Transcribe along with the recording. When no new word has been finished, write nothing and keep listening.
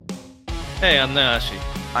Hey, I'm Nashi.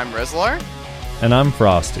 I'm Rezlar. And I'm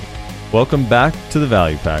Frosty. Welcome back to the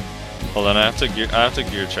Value Pack. Hold on, I have to gear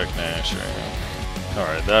check Nash right now.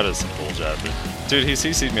 Alright, that is some bull jabber. Dude, he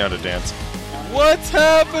CC'd me out of dance. What's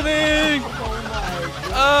happening?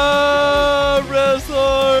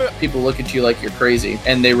 Rezlar! People look at you like you're crazy,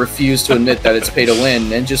 and they refuse to admit that it's pay to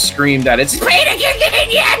win, and just scream that it's pay to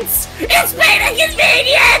convenience! It's pay to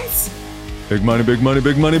convenience! Big money, big money,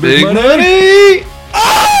 big money, Big money!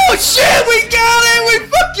 Oh shit, we got it! We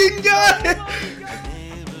fucking got it!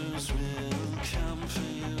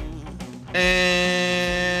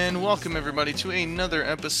 And welcome everybody to another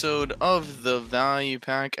episode of the Value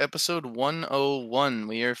Pack, episode 101.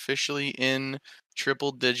 We are officially in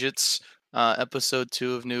triple digits. Episode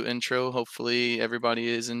 2 of new intro. Hopefully everybody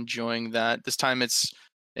is enjoying that. This time it's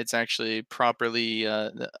actually properly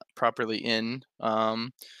in. So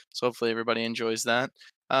hopefully everybody enjoys that.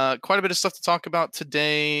 Quite a bit of stuff to talk about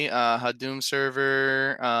today. Hadum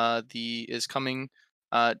server is coming.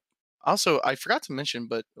 Also, I forgot to mention,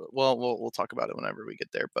 but we'll talk about it whenever we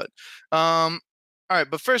get there. But all right.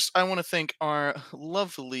 But first, I want to thank our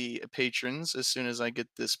lovely patrons. As soon as I get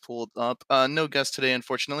this pulled up, no guest today,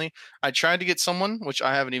 unfortunately. I tried to get someone, which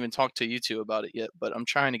I haven't even talked to you two about it yet, but I'm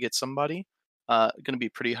trying to get somebody. Gonna be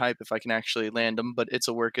pretty hype if I can actually land them, but it's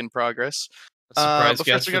a work in progress. A surprise but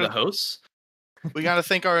guest first for the hosts? We got to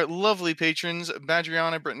thank our lovely patrons,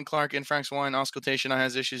 Badriana, Britton Clark, Infrax Wine, Auscultation, I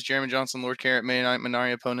Has Issues, Jeremy Johnson, Lord Carrot, May Knight,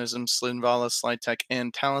 Minaria, Ponism, Slinvala, Slide Tech,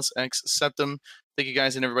 and Talus X Septum. Thank you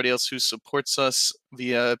guys and everybody else who supports us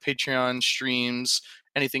via Patreon, streams,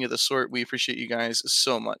 anything of the sort. We appreciate you guys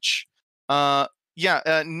so much. No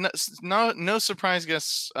surprise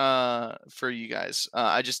guests for you guys.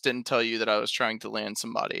 I just didn't tell you that I was trying to land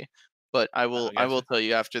somebody, but I will tell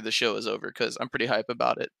you after the show is over because I'm pretty hype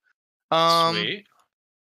about it. Sweet.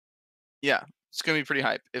 Yeah, it's gonna be pretty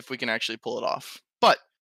hype if we can actually pull it off. But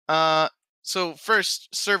so first,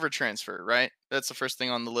 server transfer, right? That's the first thing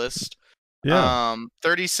on the list. Yeah.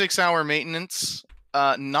 36-hour maintenance,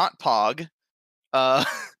 not POG. A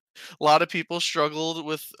lot of people struggled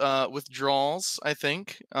with withdrawals, I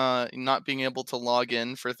think, not being able to log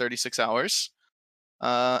in for 36 hours.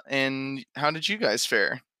 And how did you guys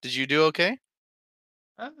fare? Did you do okay?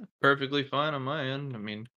 Perfectly fine on my end. I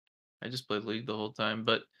mean, I just played League the whole time,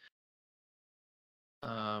 but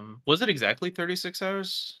was it exactly 36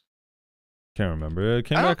 hours? Can't remember. It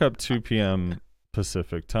came back up 2 p.m.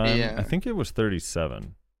 Pacific time. Yeah. I think it was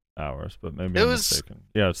 37 hours, but maybe It I'm was- mistaken.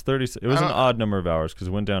 Yeah, it's 30. It was an odd number of hours because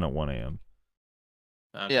it went down at 1 a.m.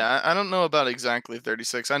 Okay. Yeah, I don't know about exactly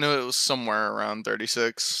 36. I know it was somewhere around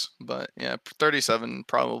 36, but yeah, 37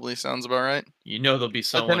 probably sounds about right. You know there'll be then,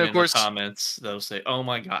 someone of in course- the comments that'll say, oh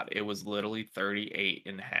my god, it was literally 38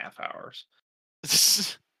 and a half hours.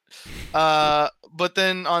 But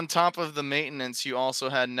then on top of the maintenance, you also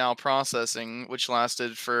had now processing, which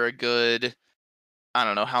lasted for a good, I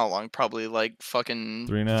don't know how long, probably like fucking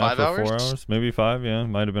 3.5 5 or hours. 4 hours, maybe 5. Yeah,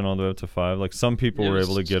 might have been all the way up to 5. Like some people It were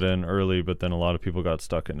able to was- get in early, but then a lot of people got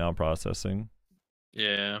stuck at now processing.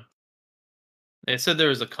 Yeah. They said there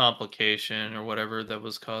was a complication or whatever that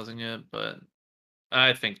was causing it, but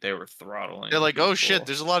I think they were throttling. They're like, oh shit, people.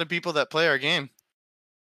 there's a lot of people that play our game.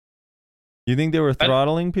 You think they were I-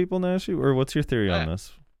 throttling people, Nashi, or what's your theory on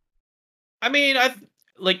this? I mean, all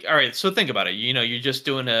right, so think about it. You know, you're just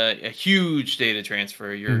doing a huge data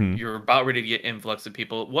transfer. You're about ready to get influx of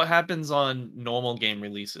people. What happens on normal game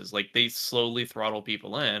releases? Like they slowly throttle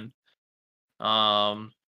people in,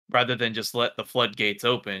 rather than just let the floodgates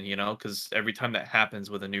open. You know, because every time that happens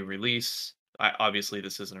with a new release, obviously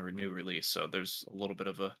this isn't a new release, so there's a little bit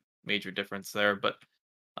of a major difference there. But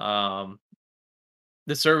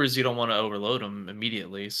the servers, you don't want to overload them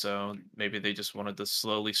immediately, so maybe they just wanted to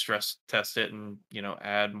slowly stress test it and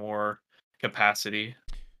add more capacity.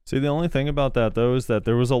 See, the only thing about that though is that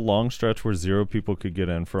there was a long stretch where 0 people could get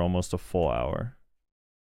in for almost a full hour.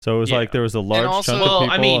 So it was like there was a large also- chunk Well, of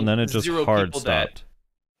I people, mean, and then it just 0 hard people that- stopped.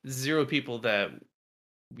 0 people that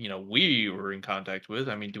we were in contact with.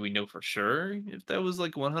 I mean, do we know for sure if that was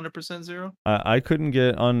like 100% 0? I couldn't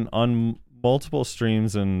get on multiple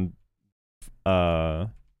streams and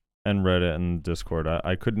Reddit and Discord.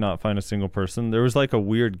 I could not find a single person. There was like a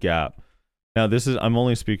weird gap. Now I'm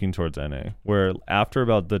only speaking towards NA, where after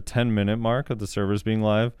about the 10-minute mark of the servers being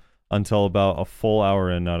live until about a full hour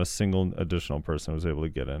in, not a single additional person was able to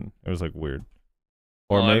get in. It was like weird.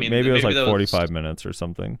 Or Well, I mean, maybe it was maybe like that 45 was- minutes or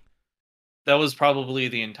something. That was probably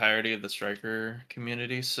the entirety of the striker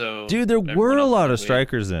community. So Dude, there everyone were a else lot had of to wait.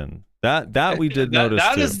 strikers in. That we did notice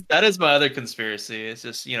too. That is my other conspiracy. It's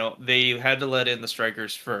just they had to let in the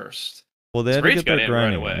strikers first. Well, they So had to Rage get got their in right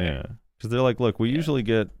grinding. away. Yeah, Because they're like, look, we usually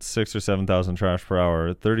get 6,000 or 7,000 trash per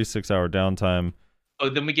hour, 36-hour downtime. Oh,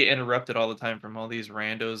 then we get interrupted all the time from all these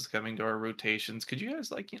randos coming to our rotations. Could you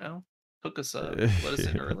guys hook us up, let us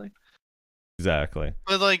in early? Exactly.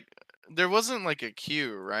 But like, there wasn't like a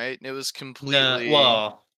queue, right? It was No, completely.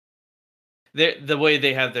 well, the way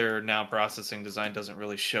they have their now processing design doesn't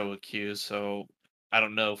really show a queue, so I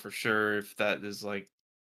don't know for sure if that is like.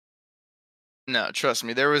 No, trust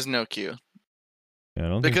me, there was no queue. Yeah, I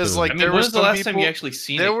don't Because, think like, I mean, there when were was the some last time you people- actually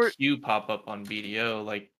seen there a were- queue pop up on BDO,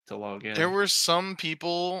 like to log in? There were some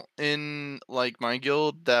people in like my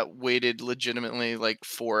guild that waited legitimately like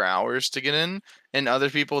 4 hours to get in, and other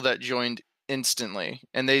people that joined instantly,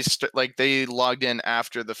 and they logged in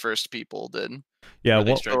after the first people did. Yeah, Were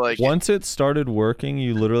they well, strikers? once it started working,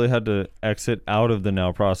 you literally had to exit out of the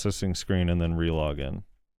now processing screen and then relog in.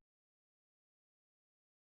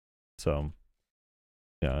 So,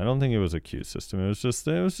 yeah, I don't think it was a queue system. It was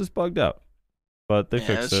just bugged out. But they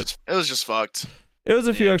fixed it. It was just fucked. It was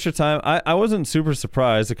a few Yeah. extra time. I wasn't super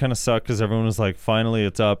surprised. It kind of sucked because everyone was like, finally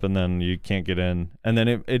it's up, and then you can't get in. And then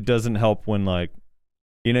it doesn't help when, like,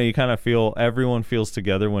 you kind of feel everyone feels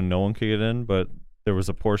together when no one could get in, but there was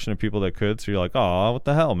a portion of people that could. So you're like, oh, what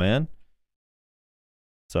the hell, man?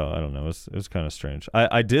 So I don't know. It was kind of strange.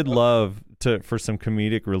 I did love for some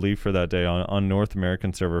comedic relief for that day on North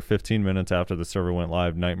American server. 15 minutes after the server went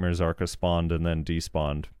live, Nightmares Arca spawned and then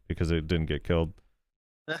despawned because it didn't get killed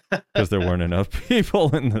because there weren't enough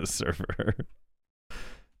people in the server.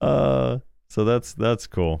 So that's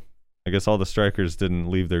cool. I guess all the strikers didn't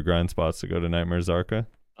leave their grind spots to go to Nightmares Arca.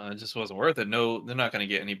 It just wasn't worth it. No, they're not going to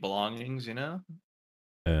get any belongings, Yeah.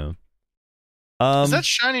 Is that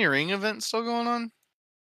Shiny Ring event still going on?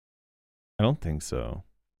 I don't think so.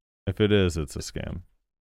 If it is, it's a scam.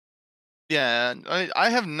 Yeah, I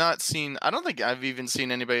have not seen. I don't think I've even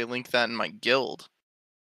seen anybody link that in my guild.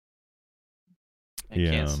 I Yeah.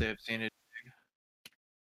 can't say I've seen it.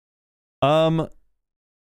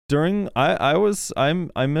 During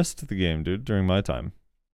I missed the game, dude, during my time.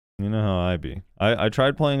 You know how I be. I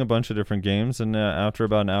tried playing a bunch of different games, and after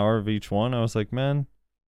about an hour of each one, I was like, man,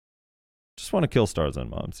 just want to kill stars and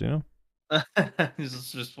mobs, you know? This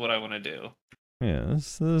is just what I want to do. Yeah,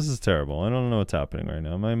 this is terrible. I don't know what's happening right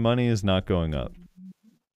now. My money is not going up.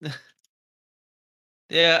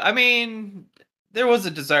 Yeah, I mean, there was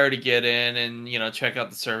a desire to get in and check out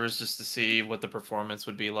the servers just to see what the performance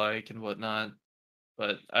would be like and whatnot.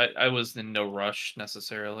 But I was in no rush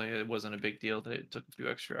necessarily. It wasn't a big deal that it took a few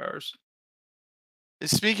extra hours.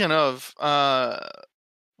 Speaking of,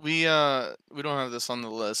 we don't have this on the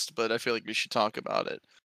list, but I feel like we should talk about it.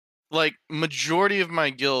 Like, majority of my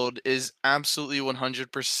guild is absolutely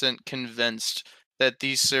 100% convinced that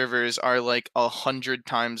these servers are like 100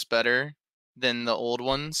 times better than the old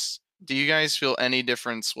ones. Do you guys feel any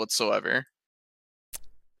difference whatsoever?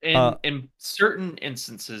 In certain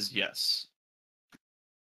instances, yes.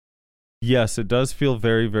 Yes, it does feel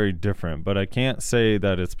very, very different, but I can't say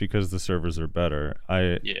that it's because the servers are better.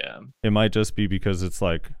 Yeah. It might just be because it's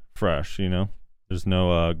like fresh, you know? There's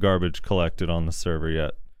no garbage collected on the server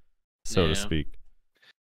yet, so to speak.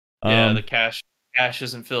 Yeah, the cache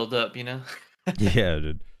isn't filled up, Yeah,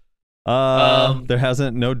 dude.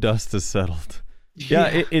 No dust has settled.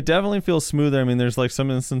 Yeah, it definitely feels smoother. I mean, there's like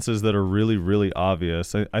some instances that are really, really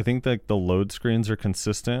obvious. I think that the load screens are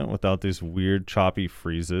consistent without these weird choppy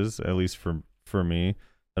freezes, at least for me,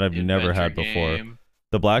 that I've never had before.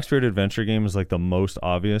 The Black Spirit adventure game is like the most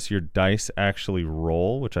obvious. Your dice actually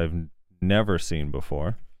roll, which I've never seen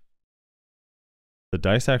before. The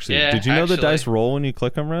dice actually... Yeah, did you know the dice roll when you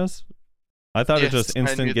click them, Rez? I thought it just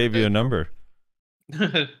instant gave you a number.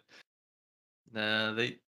 No,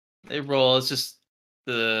 they roll. It's just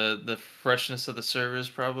the freshness of the servers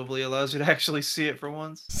probably allows you to actually see it for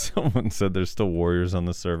once. Someone said there's still warriors on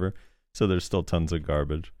the server, so there's still tons of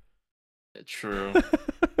garbage. True.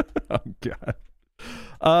 Oh god.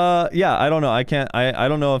 Yeah, I don't know. I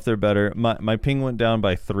don't know if they're better. My ping went down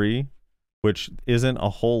by 3, which isn't a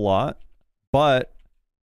whole lot, but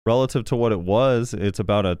relative to what it was, it's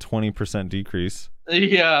about a 20% decrease.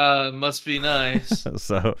 Yeah, must be nice.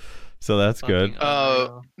 So that's good.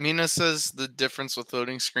 Mina says the difference with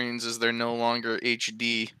loading screens is they're no longer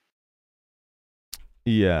HD.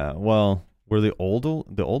 Yeah, well, the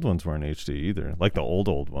old ones weren't HD either. Like the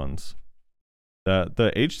old ones.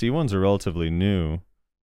 The HD ones are relatively new,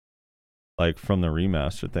 like from the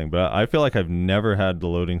remastered thing. But I feel like I've never had the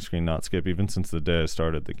loading screen not skip, even since the day I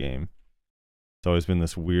started the game. It's always been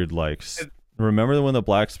this weird, like, remember when the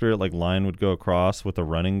Black Spirit like line would go across with the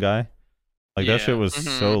running guy? Like that shit was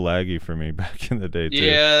so laggy for me back in the day too.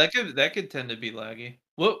 Yeah, that could tend to be laggy.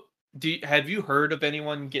 have you heard of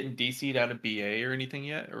anyone getting DC'd out of BA or anything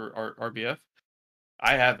yet, or RBF?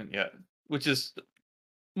 I haven't yet, which is,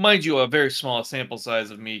 mind you, a very small sample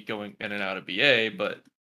size of me going in and out of BA, but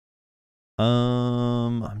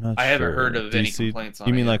I'm not I haven't heard sure. of any DC, complaints on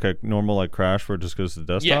you it mean yet. like a normal like crash where it just goes to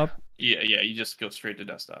desktop? Yeah. You just go straight to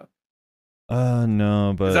desktop.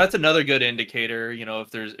 No, 'Cause but that's another good indicator.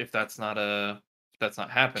 If that's not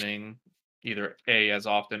happening, either as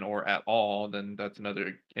often or at all, then that's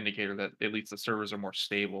another indicator that at least the servers are more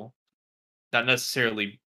stable. Not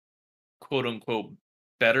necessarily quote unquote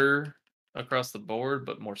better across the board,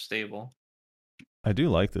 but more stable. I do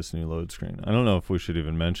like this new load screen. I don't know if we should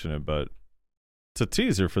even mention it, but it's a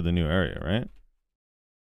teaser for the new area, right?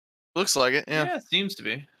 Looks like it. Yeah. It seems to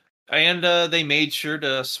be. And they made sure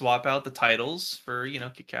to swap out the titles for,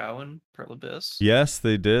 Cacao and Pearl Abyss. Yes,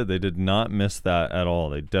 they did. They did not miss that at all.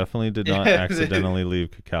 They definitely did not accidentally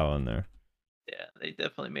leave Cacao in there. Yeah, they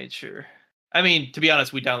definitely made sure. I mean, to be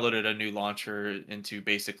honest, we downloaded a new launcher into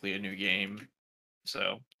basically a new game.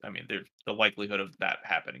 So, I mean, the likelihood of that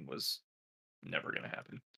happening was never going to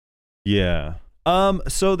happen. Yeah.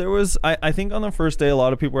 So there was, I think on the first day, a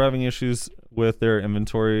lot of people were having issues with their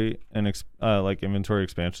inventory and like inventory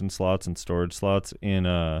expansion slots and storage slots in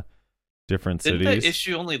different Didn't cities. that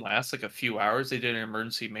issue only last like a few hours? They did an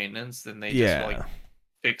emergency maintenance, then they Yeah. just like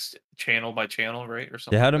fixed channel by channel, right? Or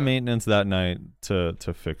something. They had like a that? maintenance that night to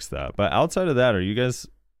fix that. But outside of that, are you guys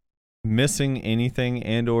missing anything,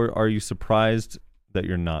 and or are you surprised that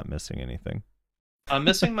you're not missing anything? I'm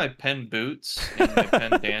missing my pen boots and my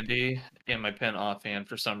pen dandy and my pen offhand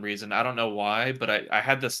for some reason. I don't know why, but I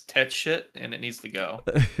had this Tet shit and it needs to go.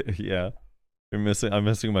 Yeah. I'm missing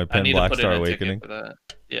my I pen need to put in Blackstar a Awakening. ticket for that.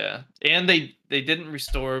 Yeah. And they didn't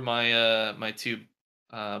restore my my two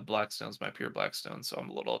Blackstones, my pure Blackstones, so I'm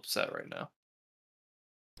a little upset right now.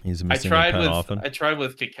 He's missing a pen often. I tried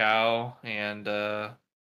with Cacao and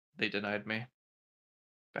they denied me.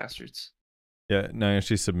 Bastards. Yeah, now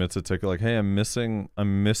she submits a ticket like, "Hey, I'm missing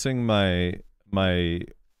my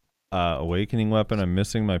awakening weapon. I'm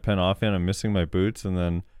missing my pen offhand. I'm missing my boots." And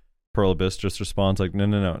then Pearl Abyss just responds like, "No,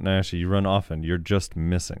 Nashi, you run offhand. You're just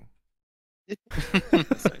missing."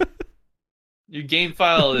 Your game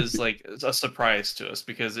file is like a surprise to us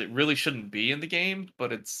because it really shouldn't be in the game,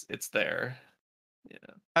 but it's there. Yeah.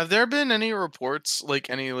 Have there been any reports, like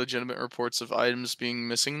any legitimate reports of items being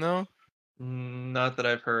missing though? Not that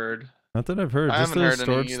I've heard. Not that I've heard. I Just haven't the heard any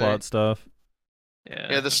storage either. slot stuff.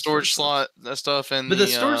 Yeah. Yeah, the storage slot, that stuff, and But the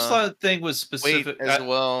storage slot thing was weight specific as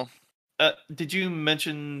well. Did you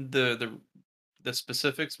mention the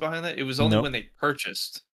specifics behind that? It was only Nope. when they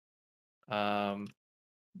purchased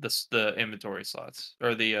the inventory slots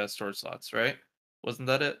or the storage slots, right? Wasn't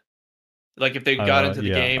that it? Like if they got into the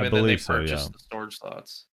yeah, game I and then they believe so, purchased yeah. the storage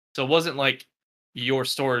slots. So it wasn't like your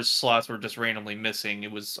storage slots were just randomly missing.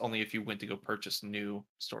 It was only if you went to go purchase new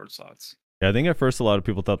storage slots. Yeah, I think at first a lot of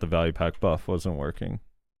people thought the value pack buff wasn't working.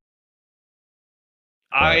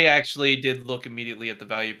 I actually did look immediately at the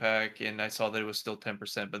value pack and I saw that it was still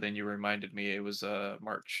 10%, but then you reminded me it was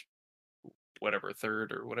March whatever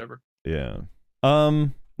 3rd or whatever. Yeah.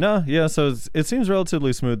 No, yeah, so it seems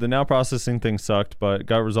relatively smooth. The now processing thing sucked, but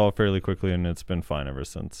got resolved fairly quickly and it's been fine ever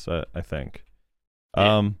since, I think.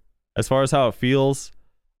 Yeah. As far as how it feels,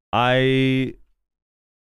 I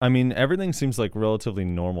mean, everything seems like relatively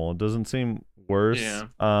normal. It doesn't seem worse. Yeah.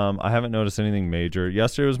 I haven't noticed anything major.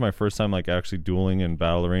 Yesterday was my first time like actually dueling in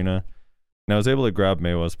Battle Arena, and I was able to grab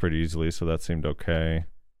Mawas pretty easily, so that seemed okay.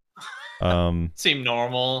 Seemed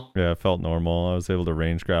normal. Yeah, it felt normal. I was able to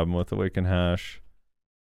range grab him with Awaken Hash.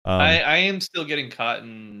 I am still getting caught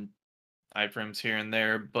in iframes here and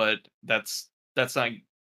there, but that's not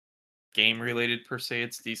game related per se.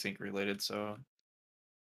 It's desync related, so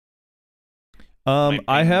my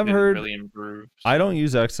I ping have didn't heard. really improve. I don't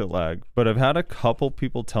use exit lag, but I've had a couple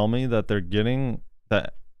people tell me that they're getting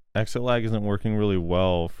that exit lag isn't working really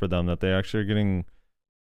well for them. That they actually are getting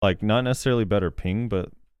like not necessarily better ping, but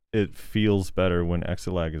it feels better when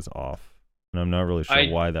exit lag is off. And I'm not really sure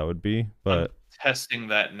why that would be, but I'm testing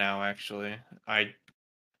that now actually. I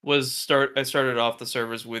started off the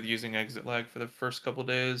servers with using exit lag for the first couple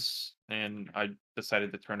days, and I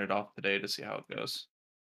decided to turn it off today to see how it goes.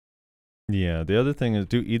 Yeah, the other thing is,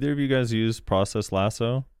 do either of you guys use Process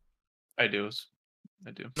Lasso? I do.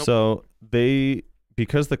 Nope. So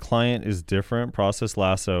because the client is different, Process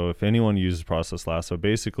Lasso, if anyone uses Process Lasso,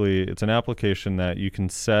 basically it's an application that you can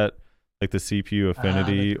set like the CPU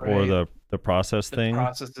affinity or the process thing.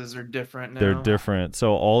 Processes are different now. They're different.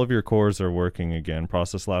 So all of your cores are working again.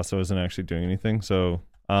 Process Lasso isn't actually doing anything. So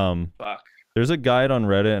Fuck. there's a guide on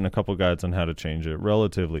Reddit and a couple guides on how to change it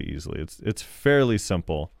relatively easily. It's fairly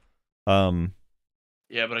simple.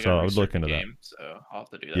 Yeah, but I So gotta I would look restart the into that. game, so I'll have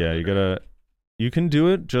to do that. Yeah, later. you can do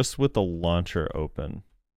it just with the launcher open.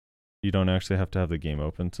 You don't actually have to have the game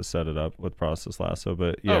open to set it up with Process Lasso,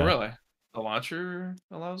 but yeah. Oh, really? The launcher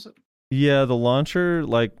allows it? Yeah, the launcher,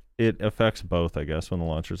 like, it affects both, I guess, when the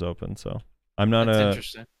launcher's open. So I'm not That's a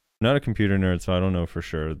interesting. not a computer nerd, so I don't know for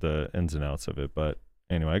sure the ins and outs of it. But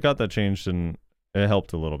anyway, I got that changed and it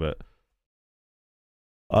helped a little bit.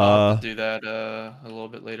 I'll have to do that a little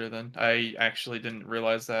bit later then. I actually didn't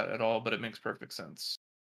realize that at all, but it makes perfect sense.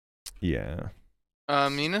 Yeah.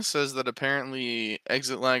 Mina says that apparently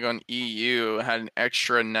exit lag on EU had an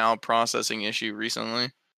extra now processing issue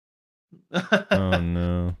recently. Oh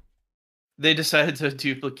no. They decided to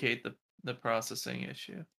duplicate the processing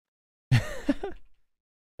issue.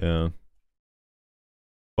 Yeah.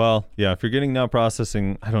 Well, yeah, if you're getting now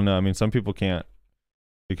processing, I don't know. I mean, some people can't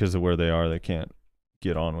because of where they are, they can't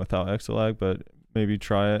get on without exit lag, but maybe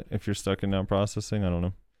try it if you're stuck in now processing. I don't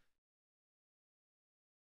know.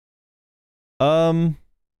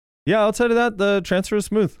 Yeah, outside of that, the transfer is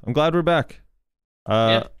smooth. I'm glad we're back.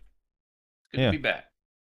 Yeah. Good yeah. to be back.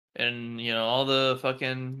 And all the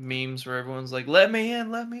fucking memes where everyone's like, let me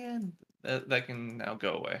in. That can now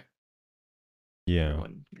go away. Yeah.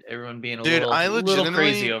 Everyone being a Dude, I little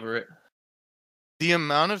crazy legitimately- over it. The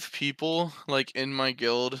amount of people like in my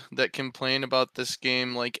guild that complain about this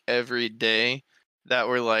game like every day that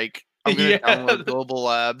were like, I'm gonna Yeah. download Global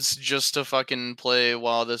Labs just to fucking play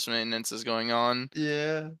while this maintenance is going on.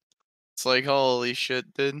 Yeah. It's like, holy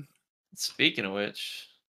shit, dude. Speaking of which,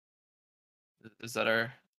 is that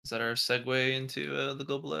our segue into the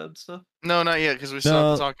Global Lab stuff? No, not yet, because we still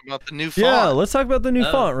have to talk about the new font. Yeah, let's talk about the new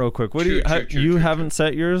Oh, font real quick. What do you true, haven't true.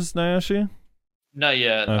 set yours, Nyashi? Not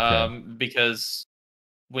yet. Okay. Because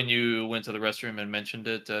when you went to the restroom and mentioned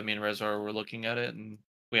it, me and Rezar were looking at it, and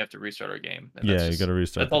we have to restart our game. And Yeah, you got to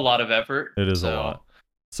restart. That's a lot of effort. It is a lot.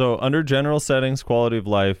 So under general settings, quality of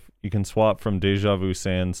life, you can swap from Deja Vu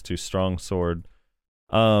Sands to Strong Sword.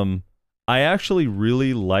 I actually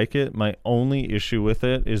really like it. My only issue with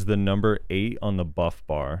it is the number 8 on the buff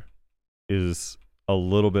bar is a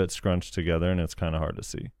little bit scrunched together, and it's kind of hard to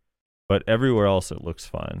see. But everywhere else, it looks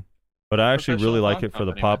fine. But I actually really like it for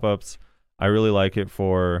the pop-ups. I really like it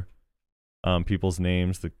for people's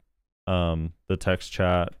names, the text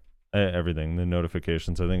chat, everything, the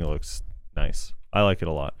notifications. I think it looks nice. I like it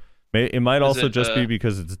a lot. It might also just be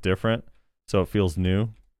because it's different, so it feels new.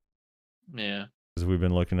 Yeah. Because we've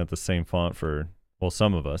been looking at the same font for, well,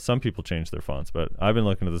 some people change their fonts, but I've been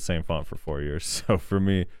looking at the same font for 4 years. So for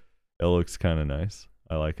me, it looks kind of nice.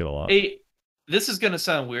 I like it a lot. Hey, this is going to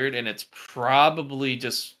sound weird, and it's probably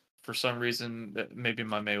just for some reason, maybe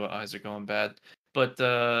my Mayo eyes are going bad. But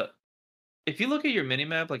if you look at your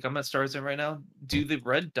minimap, like I'm at Starzone right now, do the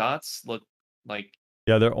red dots look like...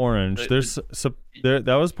 Yeah, they're orange.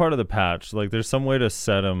 That was part of the patch. Like, there's some way to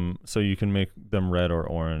set them so you can make them red or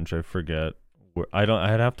orange. I forget. I'd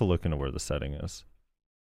have to look into where the setting is.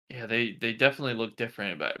 Yeah, they definitely look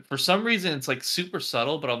different, but for some reason it's like super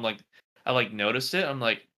subtle. But I like noticed it. I'm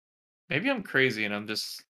like, maybe I'm crazy and I'm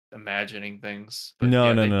just imagining things. But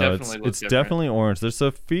No. Definitely It's definitely orange. There's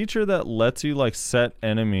a feature that lets you like set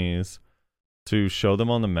enemies to show them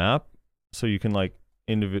on the map, so you can like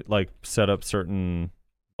set up certain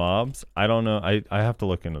mobs. I don't know. I have to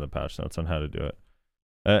look into the patch notes on how to do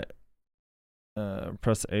it.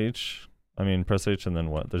 Press H. Press H and then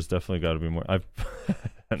what? There's definitely got to be more.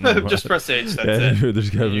 Just press H. That's it. There's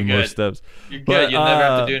got to be more steps. You're good. You'll never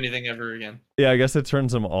have to do anything ever again. Yeah, I guess it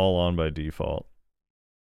turns them all on by default.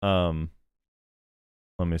 Let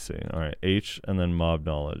me see. All right, H and then mob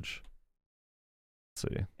knowledge.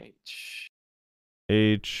 Let's see.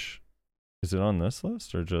 H. Is it on this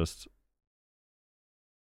list or just?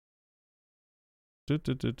 Go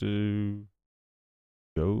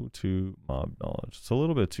to mob knowledge. It's a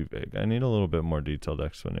little bit too vague. I need a little bit more detailed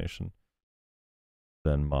explanation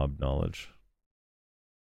than mob knowledge.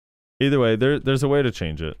 Either way, there's a way to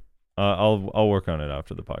change it. I'll work on it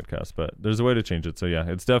after the podcast, but there's a way to change it. So yeah,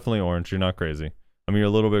 it's definitely orange. You're not crazy. I mean, you're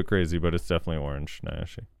a little bit crazy, but it's definitely orange,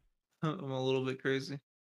 Nyashi. I'm a little bit crazy.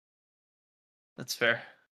 That's fair.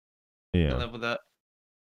 Yeah. I live with that.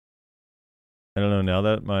 I don't know.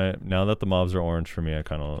 Now that the mobs are orange for me, I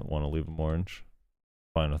kind of want to leave them orange.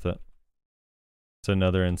 Fine with it. It's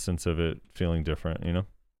another instance of it feeling different,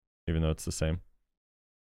 even though it's the same.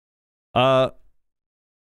 What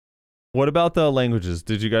about the languages?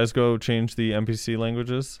 Did you guys go change the NPC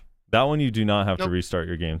languages? That one you do not have to restart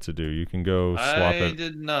your game to do. You can go swap it. I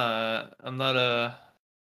did not. I'm not a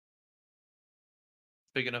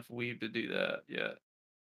big enough weeb to do that yet.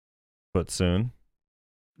 But soon?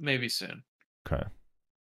 Maybe soon. Okay.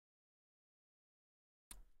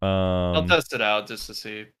 I'll test it out just to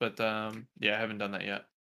see, but yeah, I haven't done that yet.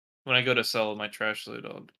 When I go to sell my trash loot,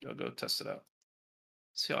 I'll go test it out.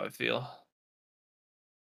 See how I feel.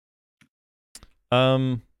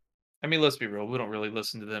 I mean, let's be real. We don't really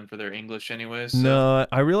listen to them for their English anyways. So. No,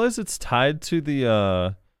 I realize it's tied to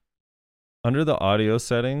the under the audio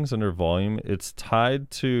settings, under volume, it's tied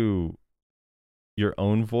to your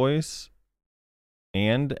own voice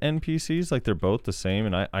and NPCs. Like they're both the same,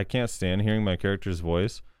 and I can't stand hearing my character's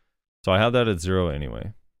voice. So I have that at 0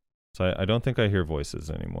 anyway. So I don't think I hear voices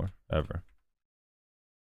anymore, ever.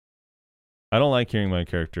 I don't like hearing my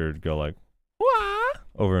character go like, wah,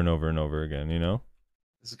 over and over and over again, you know?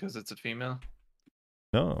 Is it because it's a female?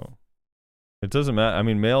 No. It doesn't matter. I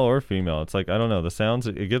mean, male or female. It's like, I don't know. The sounds,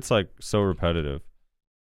 it gets like so repetitive.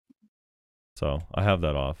 So I have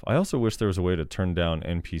that off. I also wish there was a way to turn down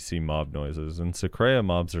NPC mob noises. And Secrea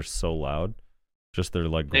mobs are so loud. Just they're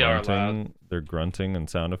like grunting. They're grunting and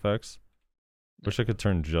sound effects. Wish I could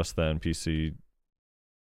turn just the NPC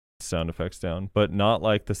sound effects down. But not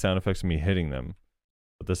like the sound effects of me hitting them.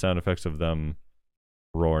 But the sound effects of them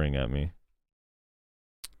roaring at me.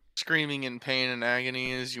 Screaming in pain and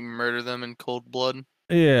agony as you murder them in cold blood.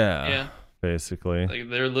 Yeah. Basically. Like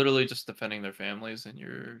they're literally just defending their families, and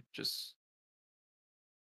you're just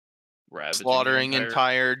slaughtering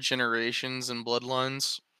entire generations and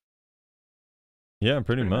bloodlines. Yeah,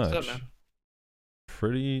 pretty much. Up,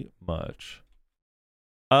 pretty much.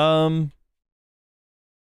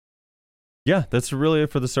 Yeah, that's really it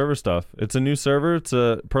for the server stuff. It's a new server. It's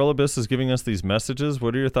Pearl Abyss is giving us these messages.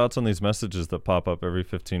 What are your thoughts on these messages that pop up every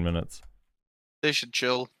 15 minutes? They should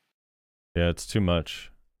chill. Yeah, it's too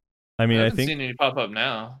much. I mean, I think seen any pop up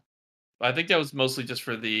now. I think that was mostly just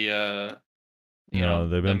for the you know,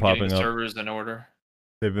 they've been popping up. Servers in order.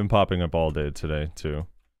 They've been popping up all day today too.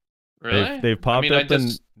 Really? They've popped up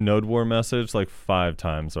the Node War message like 5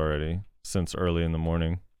 times already since early in the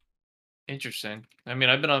morning. Interesting. I mean,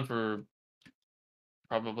 I've been on for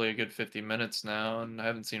probably a good 50 minutes now, and I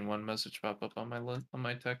haven't seen one message pop up on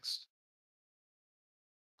my text.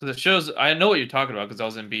 Because it shows, I know what you're talking about because I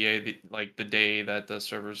was in BA the day that the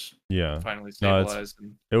servers finally stabilized.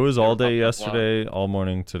 It was all day yesterday, all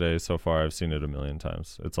morning today. So far, I've seen it a million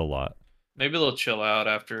times. It's a lot. Maybe they'll chill out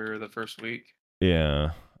after the first week. Yeah,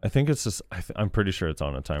 I think it's just. I'm pretty sure it's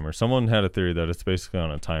on a timer. Someone had a theory that it's basically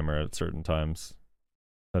on a timer at certain times.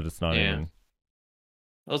 That it's not even.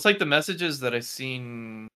 Well, it's like the messages that I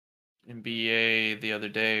seen in BA the other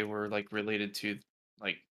day were like related to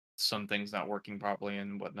like some things not working properly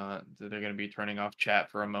and whatnot. They're going to be turning off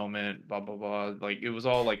chat for a moment, blah blah blah. Like it was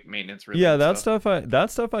all like maintenance related. Yeah, that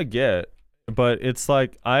stuff I get, but it's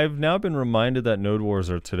like I've now been reminded that Node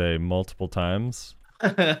Wars are today multiple times,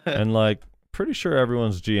 and like pretty sure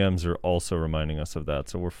everyone's GMs are also reminding us of that,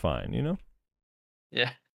 so we're fine, you know?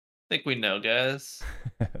 Yeah. I think we know, guys.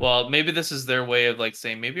 Well, maybe this is their way of like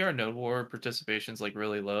saying maybe our Node War participation's like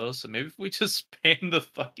really low, so maybe if we just spam the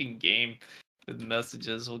fucking game with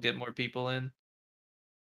messages, we'll get more people in.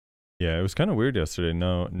 Yeah, it was kind of weird yesterday.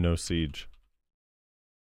 No siege.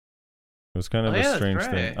 It was kind of a strange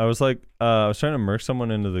thing. I was like, I was trying to merc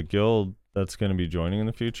someone into the guild that's going to be joining in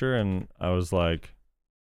the future, and I was like,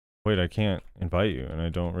 wait, I can't invite you, and I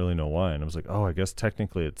don't really know why. And I was like, oh, I guess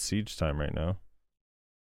technically it's siege time right now.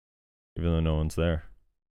 Even though no one's there.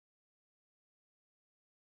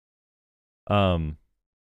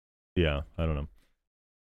 Yeah, I don't know.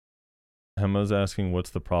 Hema's asking what's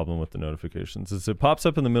the problem with the notifications. It pops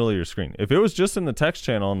up in the middle of your screen. If it was just in the text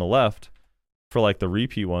channel on the left for like the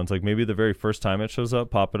repeat ones, like maybe the very first time it shows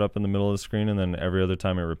up, pop it up in the middle of the screen, and then every other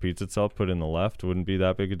time it repeats itself, put it in the left, wouldn't be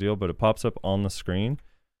that big a deal, but it pops up on the screen.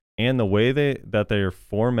 And the way that they are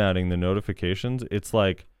formatting the notifications, it's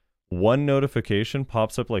like one notification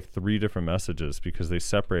pops up like 3 different messages because they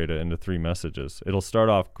separate it into 3 messages. It'll start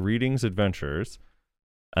off greetings adventurers,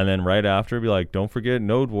 and then right after be like, don't forget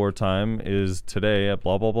Node War time is today at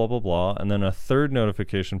blah blah blah blah blah, and then a third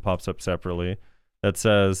notification pops up separately that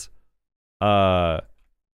says man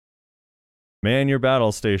your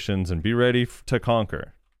battle stations and be ready to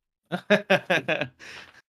conquer.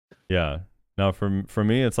 Yeah. Now, for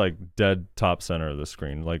me, it's like dead top center of the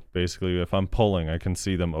screen. Like, basically, if I'm pulling, I can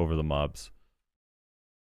see them over the mobs.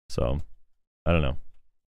 So, I don't know.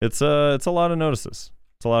 It's a lot of notices.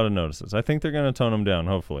 It's a lot of notices. I think they're going to tone them down,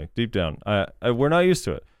 hopefully. Deep down. We're not used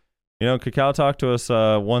to it. You know, Cacao talked to us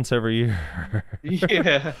once every year.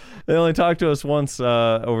 Yeah. They only talked to us once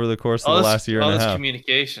over the course of the last year and a half. All this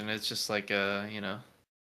communication, it's just like, you know,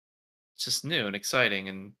 it's just new and exciting,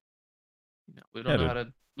 and you know, we don't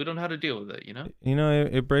know how to deal with it, you know? You know,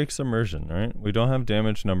 it breaks immersion, right? We don't have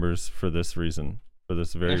damage numbers for this reason, for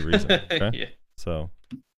this very reason. Okay? Yeah. So,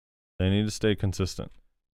 They need to stay consistent.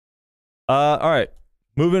 All right,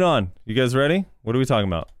 moving on. You guys ready? What are we talking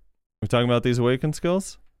about? We talking about these awaken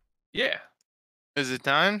skills? Yeah, Is it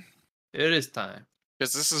time? it is time.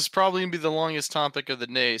 Because this is probably gonna be the longest topic of the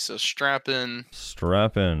day, so strap in.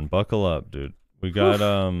 Strap in, buckle up, dude. We got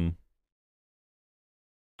I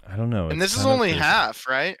don't know. And it's this is kind of only crazy. half,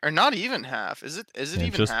 right? Or not even half. Is it Yeah,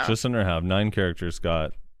 even just half? just under half. 9 characters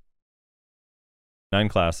got 9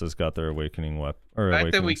 classes got their awakening weapon or The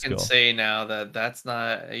fact that awakening we skill. can say now that that's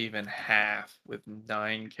not even half with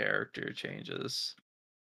 9 character changes.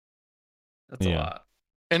 That's a Yeah. lot.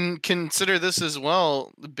 And consider this as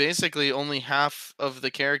well. Basically, only half of the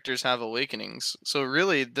characters have awakenings. So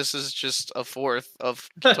really, this is just a fourth of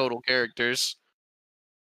total characters.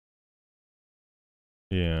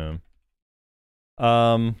 Yeah.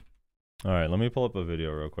 All right, let me pull up a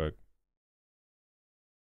video real quick.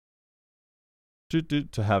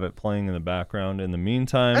 To have it playing in the background in the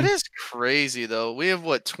meantime. That is crazy, though. We have,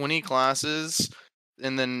 what, 20 classes,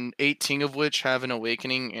 and then 18 of which have an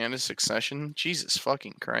awakening and a succession? Jesus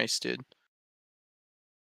fucking Christ, dude.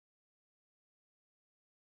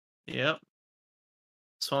 Yep.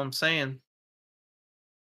 That's what I'm saying.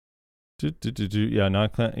 Yeah,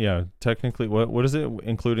 not yeah, technically what is it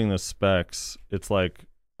including the specs? It's like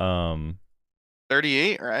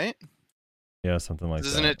 38, right? yeah, something like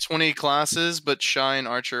Isn't that. it 20 classes, but Shy and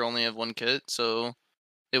Archer only have 1 kit, so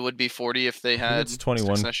it would be 40 if they I think had it's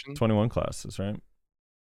 21 succession. 21 classes, right?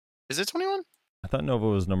 Is it 21? I thought Nova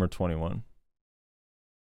was number 21.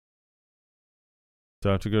 Do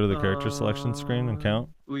I have to go to the character selection screen and count?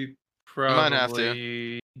 We might have to.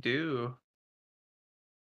 probably do.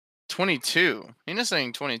 22. Hina's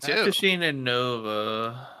saying 22. Machine and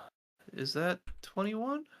Nova. Is that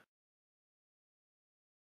 21?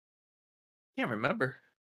 Can't remember.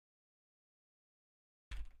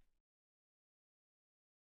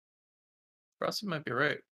 Frosty might be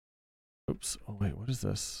right. Oops. Oh wait, what is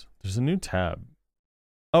this? There's a new tab.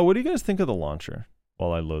 Oh, what do you guys think of the launcher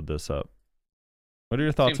while I load this up? What are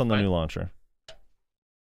your thoughts Seems on the fine. new launcher?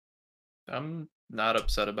 I'm not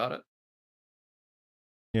upset about it.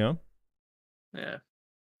 Yeah. Yeah.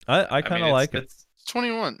 I kind of mean, like it. It's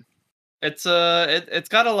 21. It's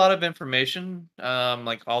got a lot of information,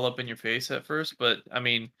 like all up in your face at first, but I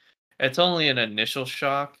mean, it's only an initial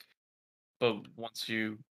shock, but once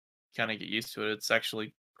you kind of get used to it, it's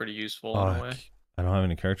actually pretty useful in a way. I don't have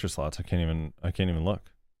any character slots. I can't even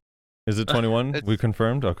look. Is it 21? We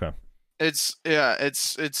confirmed? Okay. It's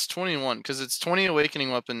 21 because it's 20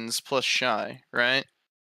 awakening weapons plus Shy, right?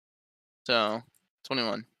 So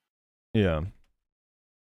 21. Yeah.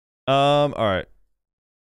 All right.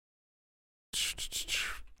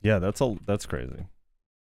 Yeah, that's crazy.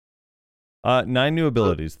 9 new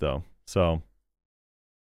abilities though. So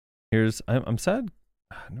I'm sad.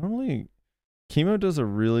 Normally Chemo does a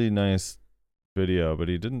really nice video, but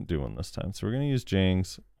he didn't do one this time. So we're gonna use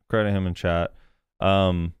Jang's. Credit him in chat.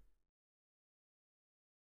 Yeah,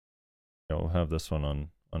 we'll have this one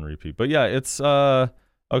on repeat. But yeah, it's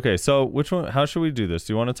okay. So which one? How should we do this?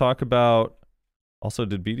 Do you want to talk about? Also,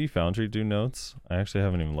 did BD Foundry do notes? I actually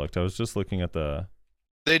haven't even looked. I was just looking at the.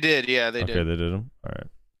 They did, yeah, they did. Okay, they did them. All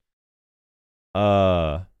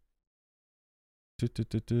right.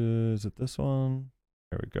 Is it this one?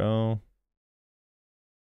 Here we go.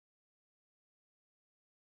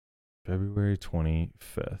 February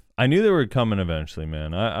 25th. I knew they were coming eventually,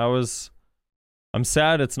 man. I'm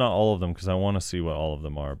sad it's not all of them because I want to see what all of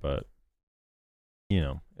them are, but you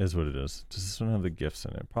know, is what it is. Does this one have the gifts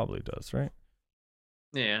in it? Probably does, right?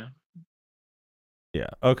 Yeah. Yeah.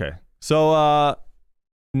 Okay. So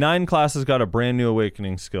 9 classes got a brand new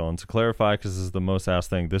awakening skill, and to clarify, because this is the most asked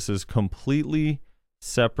thing, this is completely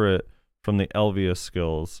separate from the Elvia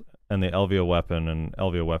skills and the Elvia weapon and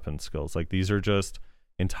Elvia weapon skills. Like these are just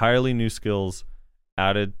entirely new skills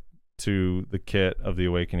added to the kit of the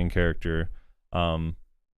awakening character.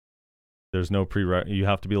 There's no you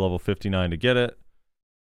have to be level 59 to get it.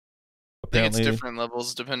 I think it's different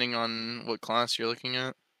levels depending on what class you're looking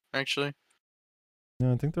at, actually.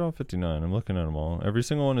 No, I think they're all 59. I'm looking at them all. Every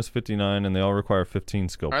single one is 59, and they all require 15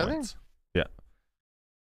 skill points. Yeah.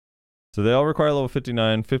 So they all require level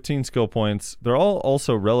 59, 15 skill points. They're all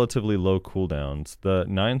also relatively low cooldowns. The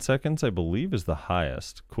 9 seconds, I believe, is the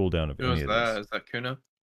highest cooldown of Who any is of that? these. Is that Kuno?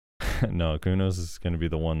 No, Kuno's is going to be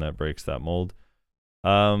the one that breaks that mold.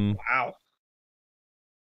 Wow.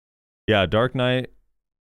 Yeah, Dark Knight,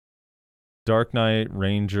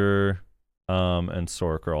 Ranger, and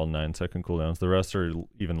Sork are all 9-second cooldowns. The rest are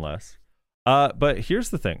even less. But here's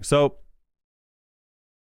the thing. So,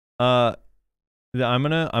 I'm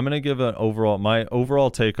gonna give my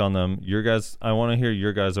overall take on them. Your guys, I want to hear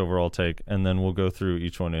your guys' overall take, and then we'll go through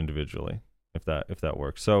each one individually, if that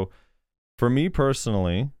works. So, for me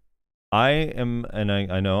personally, I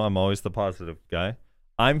know I'm always the positive guy.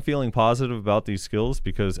 I'm feeling positive about these skills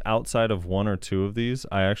because outside of one or two of these,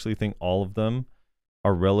 I actually think all of them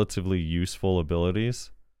are relatively useful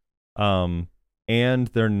abilities. And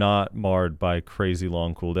they're not marred by crazy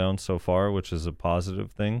long cooldowns so far, which is a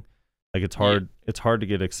positive thing. Like it's hard to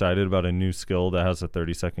get excited about a new skill that has a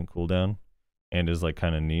 30-second cooldown and is like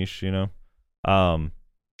kind of niche, you know.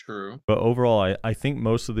 True. But overall, I think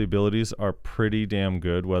most of the abilities are pretty damn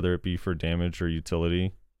good, whether it be for damage or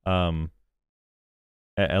utility.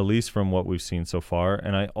 At least from what we've seen so far.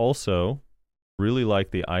 And I also really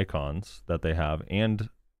like the icons that they have, and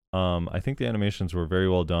I think the animations were very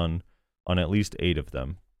well done on at least 8 of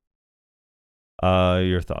them.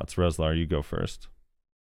 Your thoughts, Reslar? You go first.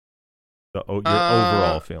 Your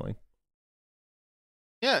overall feeling.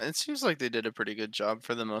 Yeah, it seems like they did a pretty good job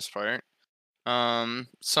for the most part.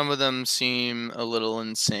 Some of them seem a little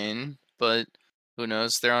insane, but who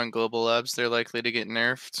knows? They're on Global Labs. They're likely to get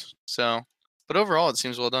nerfed. So, but overall, it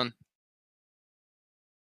seems well done.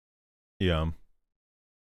 Yeah.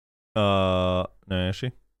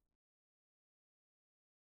 Nayashi?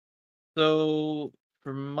 So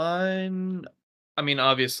for mine, I mean,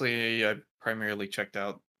 obviously, I primarily checked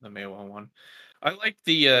out the Meiwa one. I like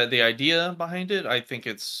the idea behind it. I think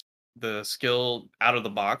it's the skill out of the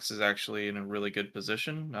box is actually in a really good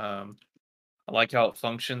position. I like how it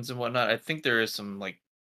functions and whatnot. I think there is some like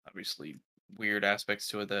obviously weird aspects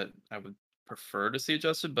to it that I would prefer to see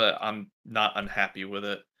adjusted, but I'm not unhappy with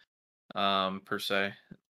it per se.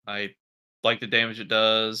 I like the damage it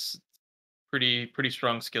does. Pretty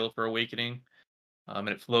strong skill for awakening. And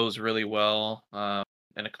it flows really well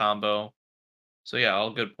in a combo. So yeah, all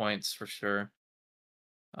good points for sure.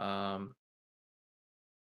 Um,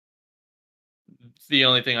 the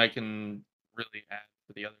only thing I can really add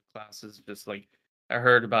for the other classes, just like I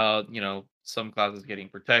heard about, some classes getting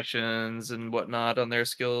protections and whatnot on their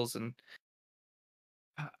skills, and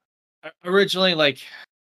originally, like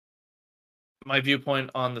my viewpoint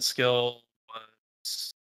on the skill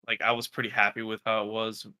was like I was pretty happy with how it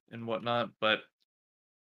was and whatnot, but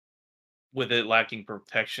with it lacking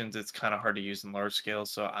protections, it's kind of hard to use in large scale.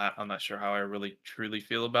 So I'm not sure how I really truly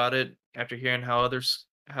feel about it after hearing how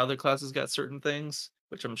their classes got certain things,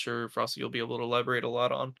 which I'm sure Frosty you'll be able to elaborate a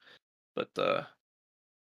lot on. But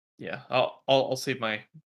yeah, I'll save my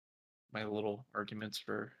little arguments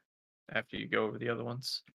for after you go over the other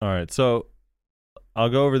ones. All right, so I'll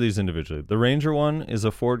go over these individually. The Ranger one is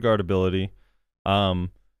a forward guard ability.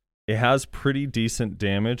 It has pretty decent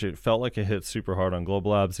damage. It felt like it hit super hard on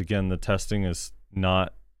Global Labs. Again, the testing is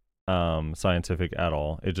not scientific at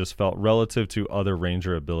all. It just felt relative to other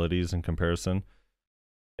Ranger abilities in comparison.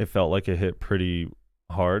 It felt like it hit pretty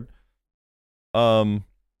hard.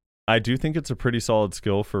 I do think it's a pretty solid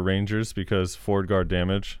skill for Rangers because forward guard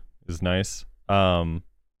damage is nice.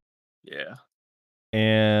 Yeah.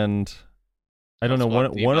 And I don't know,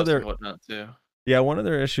 one of their whatnot too. Yeah, one of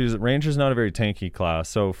their issues, Ranger's not a very tanky class.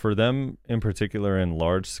 So for them in particular in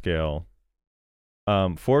large scale,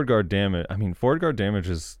 forward guard damage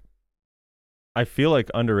is, I feel like,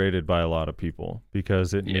 underrated by a lot of people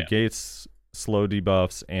because it negates slow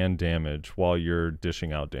debuffs and damage while you're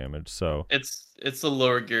dishing out damage. So it's the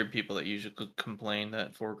lower geared people that usually complain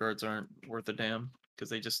that forward guards aren't worth a damn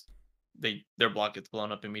because their block gets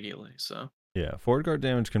blown up immediately. So yeah, forward guard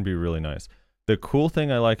damage can be really nice. The cool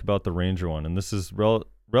thing I like about the Ranger one, and this is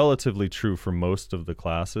relatively true for most of the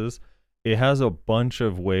classes, it has a bunch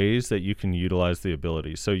of ways that you can utilize the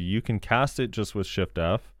ability. So you can cast it just with Shift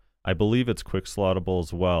F. I believe it's quick slottable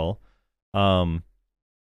as well.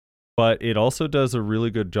 But it also does a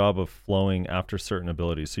really good job of flowing after certain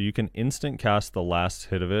abilities. So you can instant cast the last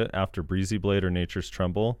hit of it after Breezy Blade or Nature's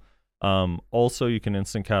Tremble. Also, you can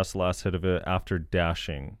instant cast the last hit of it after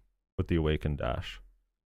dashing with the Awaken Dash.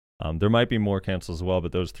 There might be more cancels as well,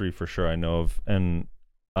 but those 3 for sure I know of. And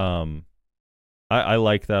I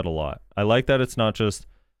like that a lot. I like that it's not just...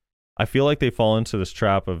 I feel like they fall into this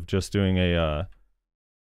trap of just doing a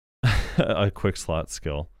quick slot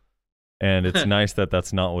skill. And it's nice that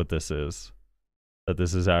that's not what this is. That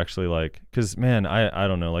this is actually like... Because, man, I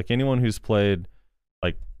don't know. Like, anyone who's played,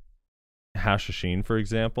 like, Hashashin, for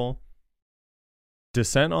example...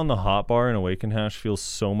 Descent on the hotbar in Awaken Hash feels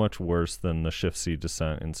so much worse than the Shift C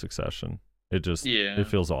descent in Succession. It just it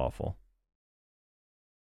feels awful.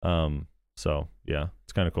 So yeah,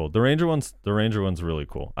 it's kind of cool. The Ranger one's really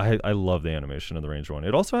cool. I love the animation of the Ranger one.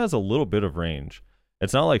 It also has a little bit of range.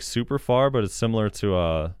 It's not like super far, but it's similar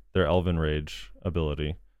to their Elven Rage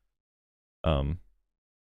ability,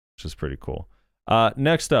 which is pretty cool.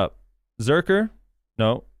 Next up, Sorceress.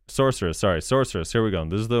 Here we go.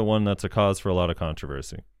 This is the one that's a cause for a lot of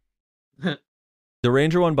controversy. The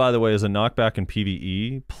Ranger one, by the way, is a knockback in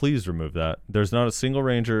PvE. Please remove that. There's not a single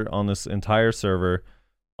Ranger on this entire server,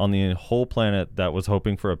 on the whole planet, that was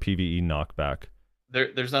hoping for a PvE knockback.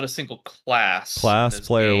 There's not a single class,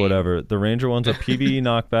 player, game. whatever. The Ranger one's a PvE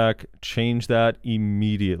knockback. Change that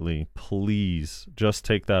immediately, please. Just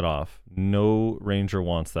take that off. No Ranger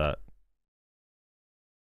wants that.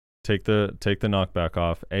 Take the knockback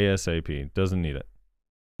off ASAP. Doesn't need it.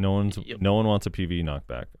 No one wants a PvE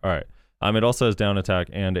knockback. All right. It also has down attack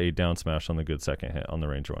and a down smash on the good second hit on the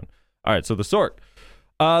Ranger one. All right, so the Sorc.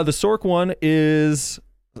 The Sorc one is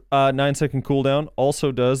 9-second cooldown.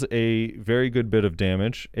 Also does a very good bit of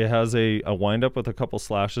damage. It has a wind up with a couple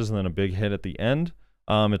slashes and then a big hit at the end.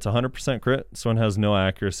 It's 100% crit. This one has no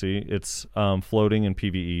accuracy. It's floating in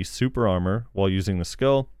PvE, super armor while using the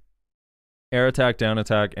skill, air attack, down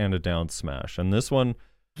attack, and a down smash. And this one,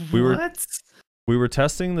 we were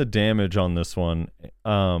testing the damage on this one.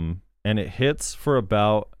 And it hits for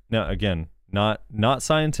about, now again, not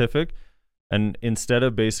scientific, and instead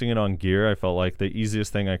of basing it on gear, I felt like the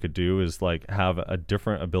easiest thing I could do is like have a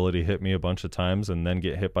different ability hit me a bunch of times and then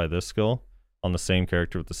get hit by this skill on the same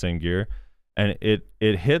character with the same gear, and it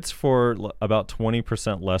hits for about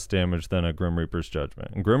 20% less damage than a Grim Reaper's Judgment,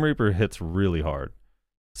 and Grim Reaper hits really hard.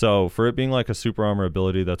 So for it being like a super armor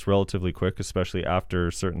ability that's relatively quick, especially after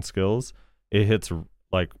certain skills, it hits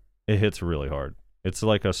really hard. It's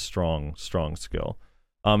like a strong skill.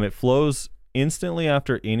 It flows instantly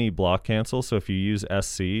after any block cancel. So if you use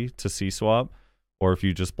SC to C swap, or if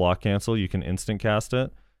you just block cancel, you can instant cast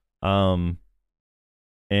it. And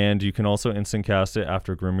you can also instant cast it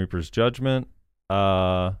after Grim Reaper's Judgment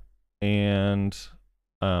and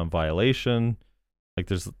Violation. Like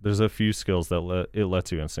there's a few skills that it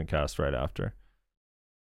lets you instant cast right after.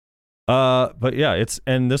 But yeah,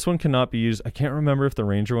 and this one cannot be used. I can't remember if the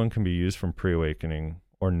Ranger one can be used from pre-awakening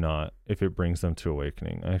or not, if it brings them to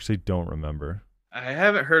awakening. I actually don't remember. I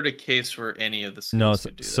haven't heard a case where any of the skills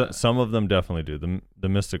could do that. Some of them definitely do. The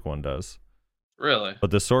Mystic one does. Really?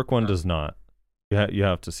 But the Sorc one does not. You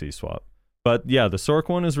have to C-swap. But yeah, the Sorc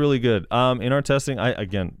one is really good. In our testing,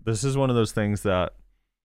 this is one of those things that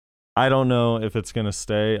I don't know if it's going to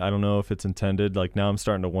stay. I don't know if it's intended. Like now I'm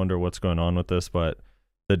starting to wonder what's going on with this, but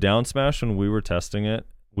the down smash, when we were testing it,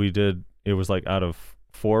 it was like out of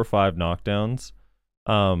 4 or 5 knockdowns,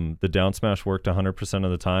 the down smash worked 100%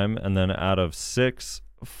 of the time, and then out of 6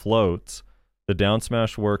 floats, the down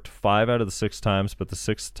smash worked 5 out of the 6 times, but the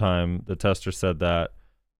 6th time the tester said that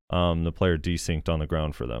the player desynced on the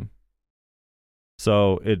ground for them.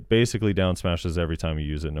 So it basically down smashes every time you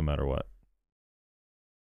use it, no matter what.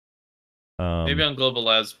 Maybe on Global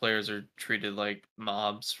Labs, players are treated like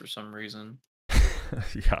mobs for some reason.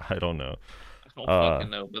 Yeah, I don't know. I don't fucking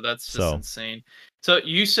know, but that's just insane. So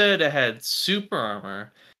you said it had super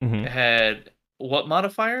armor. Mm-hmm. It had what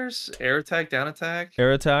modifiers? Air attack, down attack?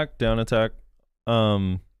 Air attack, down attack,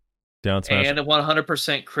 down smash. And a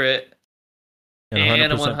 100% crit.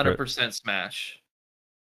 And a 100% smash.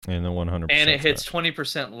 And a 100%. And it hits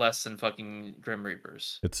 20% less than fucking Grim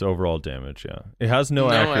Reapers. It's overall damage, yeah. It has no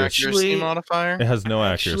accuracy modifier. It has no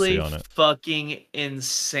accuracy on it. Fucking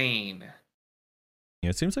insane. Yeah,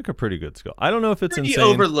 it seems like a pretty good skill. I don't know if it's pretty insane.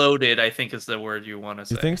 Overloaded, I think is the word you want to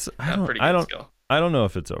say. You think so? I skill. I don't know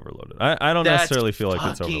if it's overloaded. I don't necessarily feel like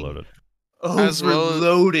it's overloaded.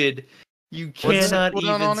 Overloaded. You cannot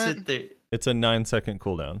even sit there. It's a 9-second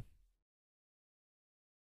cooldown.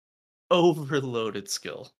 Overloaded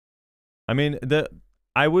skill. I mean,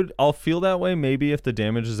 I'll feel that way maybe if the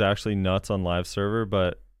damage is actually nuts on live server,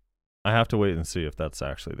 but I have to wait and see if that's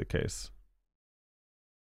actually the case.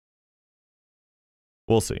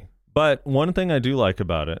 We'll see. But one thing I do like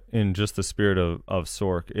about it, in just the spirit of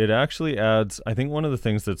Sorc, it actually adds, I think one of the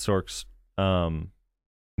things that Sorcs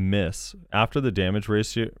miss, after the damage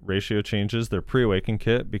ratio changes, their pre-awaken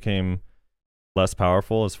kit became less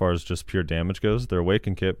powerful as far as just pure damage goes. Their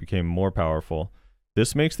awaken kit became more powerful.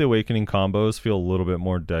 This makes the awakening combos feel a little bit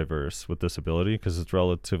more diverse with this ability because it's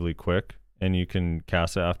relatively quick and you can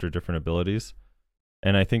cast it after different abilities.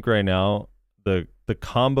 And I think right now the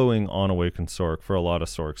comboing on Awakened Sorc for a lot of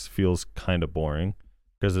Sorcs feels kind of boring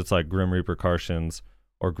because it's like Grim Reaper Karshans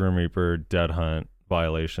or Grim Reaper Dead Hunt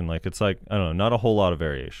Violation. Like it's like, I don't know, not a whole lot of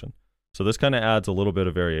variation. So this kind of adds a little bit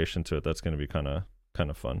of variation to it. That's going to be kind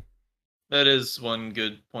of fun. That is one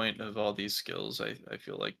good point of all these skills. I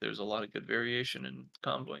feel like there's a lot of good variation and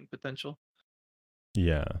comboing potential.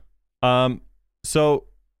 Yeah. So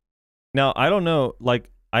now I don't know, like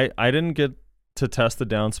I didn't get to test the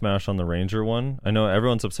down smash on the Ranger one. I know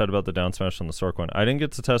everyone's upset about the down smash on the Sork one. I didn't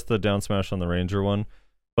get to test the down smash on the Ranger one,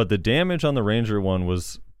 but the damage on the Ranger one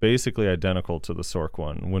was basically identical to the Sork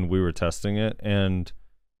one when we were testing it. And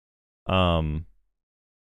yeah,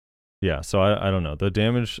 so I don't know. The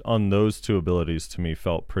damage on those two abilities to me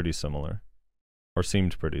felt pretty similar, or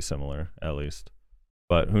seemed pretty similar at least.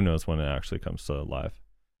 But who knows when it actually comes to live.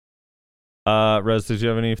 Rez, did you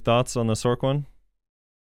have any thoughts on the Sork one?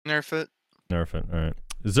 Nerf it. Nerf it. All right.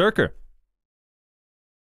 Zerker.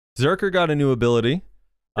 Zerker got a new ability.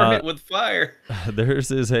 Permit with fire. Theirs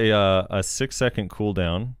is a 6-second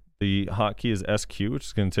cooldown. The hotkey is SQ, which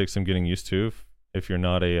is going to take some getting used to if you're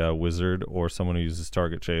not a wizard or someone who uses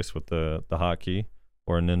target chase with the hotkey,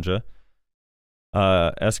 or a ninja.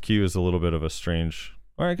 SQ is a little bit of a strange,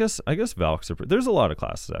 or I guess Valks are. There's a lot of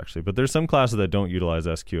classes actually, but there's some classes that don't utilize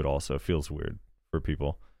SQ at all, so it feels weird for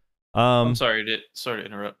people. I'm sorry to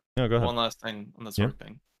interrupt. No, go ahead. One last thing on the Sork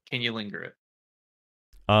thing. Can you linger it?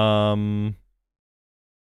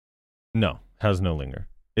 No, has no linger.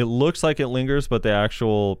 It looks like it lingers, but the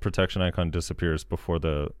actual protection icon disappears before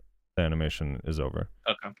the animation is over.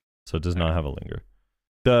 Okay. So it does not have a linger.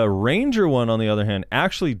 The Ranger one, on the other hand,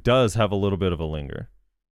 actually does have a little bit of a linger.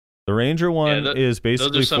 The Ranger one is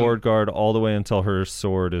basically forward guard all the way until her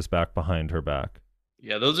sword is back behind her back.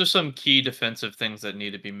 Yeah, those are some key defensive things that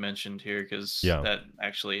need to be mentioned here, because that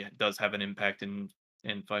actually does have an impact in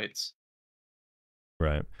fights.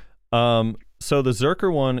 Right. So the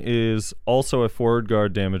Zerker one is also a forward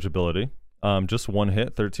guard damage ability. Just one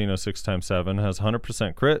hit, 1306 times 7, has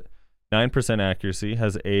 100% crit, 9% accuracy,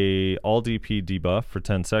 has a all DP debuff for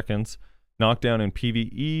 10 seconds, knockdown in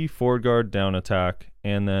PvE, forward guard, down attack,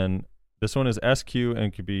 and then this one is SQ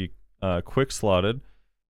and could be quick slotted.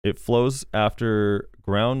 It flows after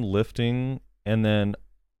ground lifting, and then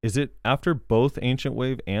is it after both Ancient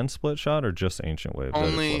Wave and Split Shot, or just Ancient Wave?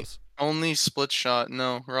 Only Split Shot.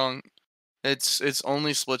 No, wrong. It's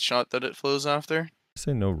only Split Shot that it flows after. I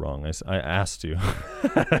say no, wrong. I asked you.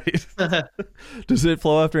 Does it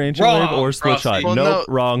flow after Ancient Wave or Split Shot? Well, nope,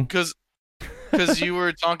 wrong. Because you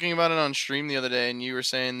were talking about it on stream the other day, and you were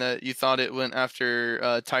saying that you thought it went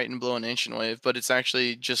after Titan Blow and Ancient Wave, but it's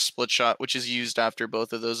actually just Split Shot, which is used after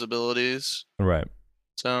both of those abilities. Right.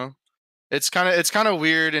 So it's kind of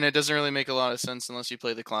weird, and it doesn't really make a lot of sense unless you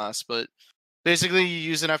play the class. But basically, you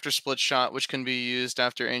use it after Split Shot, which can be used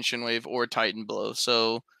after Ancient Wave or Titan Blow.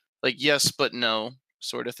 So, like, yes, but no,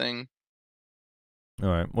 sort of thing. All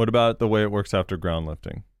right. What about the way it works after ground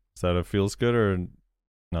lifting? Is that it feels good or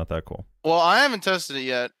not that cool? Well, I haven't tested it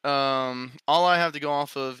yet. All I have to go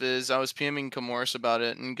off of is I was PMing Kamorus about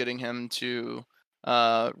it and getting him to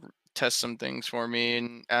test some things for me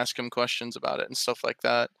and ask him questions about it and stuff like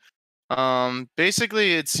that.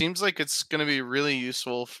 Basically, it seems like it's going to be really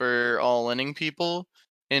useful for all inning people,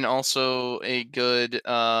 and also a good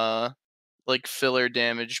like filler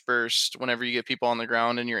damage burst whenever you get people on the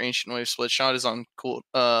ground and your Ancient Wave Split Shot is on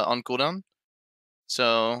cooldown.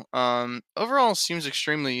 So overall, seems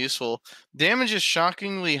extremely useful. Damage is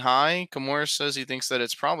shockingly high. Kamora says he thinks that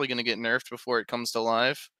it's probably going to get nerfed before it comes to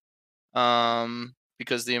live,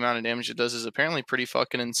 because the amount of damage it does is apparently pretty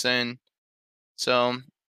fucking insane. So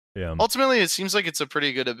yeah, ultimately, it seems like it's a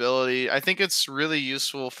pretty good ability. I think it's really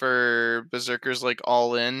useful for berserkers like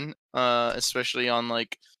all in, especially on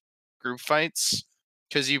like group fights,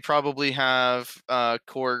 because you probably have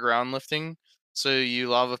core ground lifting. So you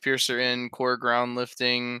Lava Piercer in, core ground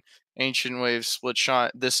lifting, Ancient Wave, Split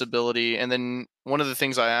Shot, this ability. And then one of the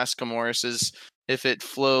things I asked Kamorus is if it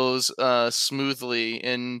flows smoothly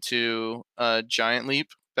into Giant Leap,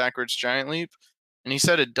 backwards Giant Leap. And he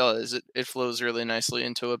said it does. It flows really nicely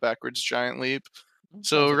into a backwards Giant Leap.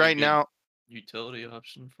 So right now, utility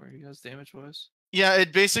option for you guys damage wise. Yeah,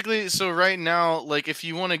 it basically, so right now, like, if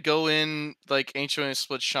you want to go in, like, Ancient Wave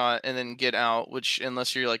Split Shot and then get out, which,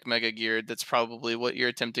 unless you're, like, mega geared, that's probably what you're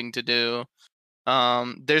attempting to do.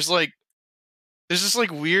 There's this,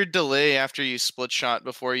 like, weird delay after you Split Shot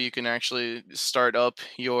before you can actually start up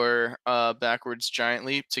your backwards Giant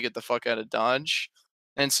Leap to get the fuck out of dodge.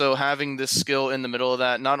 And so having this skill in the middle of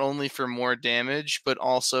that, not only for more damage, but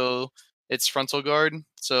also it's frontal guard,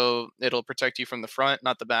 so it'll protect you from the front,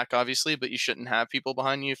 not the back, obviously, but you shouldn't have people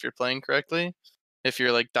behind you if you're playing correctly. If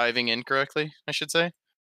you're, like, diving in correctly, I should say.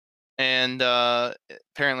 And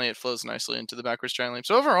apparently it flows nicely into the backwards Giant Leap.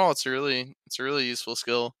 So overall, it's a really useful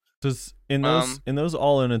skill. Does in those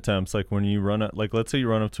all-in attempts, like when you run up, like let's say you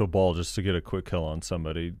run up to a ball just to get a quick kill on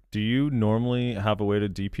somebody, do you normally have a way to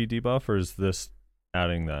DP debuff, or is this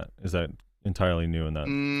adding that? Is that entirely new in that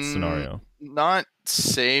scenario? Not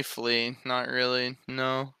safely, not really.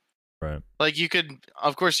 No. Right. Like you could,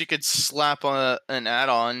 of course, you could slap an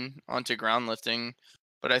add-on onto ground lifting,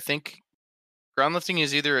 but I think ground lifting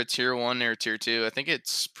is either a tier 1 or tier 2. I think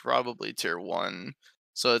it's probably tier 1,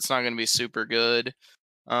 so it's not going to be super good.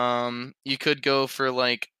 You could go for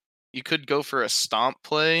a stomp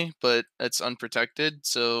play, but it's unprotected.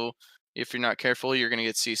 So if you're not careful, you're gonna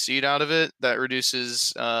get CC'd out of it. That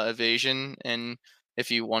reduces evasion, and if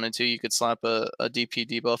you wanted to, you could slap a DP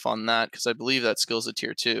debuff on that because I believe that skill's a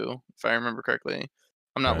tier 2, if I remember correctly.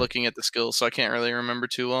 I'm not Right. looking at the skill, so I can't really remember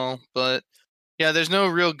too well. But yeah, there's no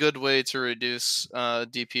real good way to reduce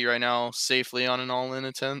DP right now safely on an all-in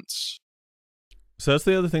attempt. So that's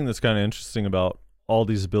the other thing that's kind of interesting about all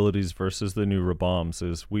these abilities versus the new Raboms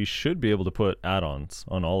is we should be able to put add-ons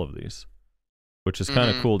on all of these, which is kind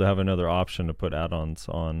of cool to have another option to put add-ons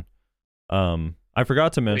on. I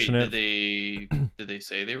forgot to mention it. Did they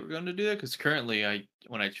say they were going to do that? Because currently,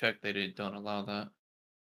 when I checked, don't allow that.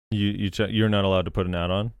 You're not allowed to put an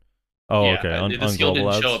add-on. Oh, yeah, okay. On the skill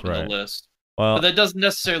global didn't show ads? up in Right. the list. Well, But that doesn't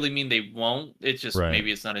necessarily mean they won't. It's just Right.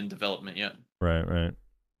 maybe it's not in development yet. Right.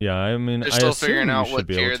 Yeah, I mean, They're I still assume figuring you out should what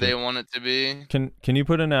be able tier to. they want it to be. Can you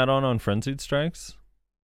put an add-on on Frenzied Strikes?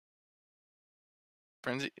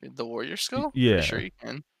 Frenzy, the warrior skill? Yeah. Pretty sure you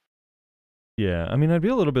can. Yeah, I mean, I'd be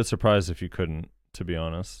a little bit surprised if you couldn't, to be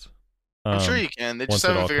honest. I'm sure you can. They once just it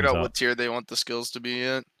all haven't figured comes out out. what tier they want the skills to be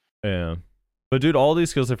yet. Yeah. But dude, all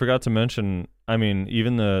these skills I forgot to mention, I mean,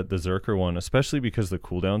 even the Zerker one, especially because the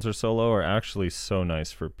cooldowns are so low, are actually so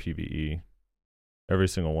nice for PvE. Every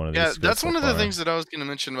single one of these Yeah, skills that's so one of the far. things that I was going to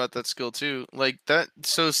mention about that skill too. Like that,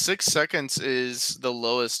 so 6 seconds is the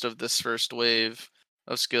lowest of this first wave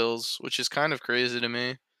of skills, which is kind of crazy to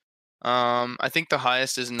me. I think the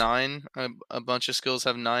highest is 9. A bunch of skills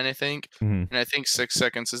have 9, I think, Mhm. and I think 6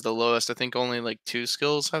 seconds is the lowest. I think only like 2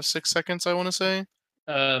 skills have 6 seconds. I want to say.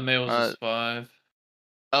 Males is 5.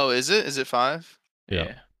 Oh, is it? Is it 5? Yeah.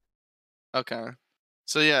 Yeah. Okay.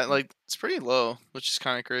 So yeah, like it's pretty low, which is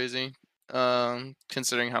kind of crazy.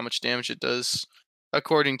 Considering how much damage it does,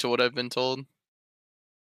 according to what I've been told.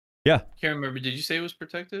 Yeah, Can't remember. Did you say it was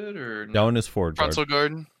protected or that no? one is forward guard. Frontal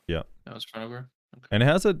guard. Yeah. That was front over. Okay. And it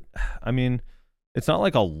has I mean, it's not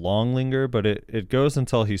like a long linger, but it goes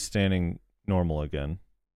until he's standing normal again.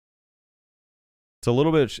 It's a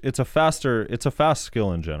little bit, it's a fast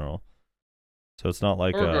skill in general. So it's not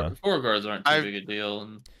like forward guards aren't too big a deal.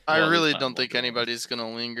 And I a lot of the really time don't we'll think go on. anybody's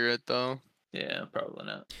gonna linger it though. Yeah, probably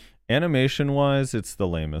not. Animation wise, it's the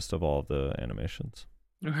lamest of all of the animations.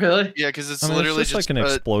 Really? Yeah, because it's I mean, literally it's just like an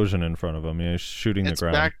explosion in front of him. He's shooting the it's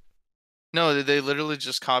ground. No, they literally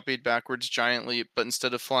just copied backwards giant leap, but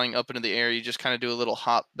instead of flying up into the air, you just kind of do a little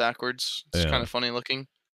hop backwards. It's Yeah. kind of funny looking.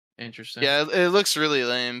 Interesting. Yeah, it looks really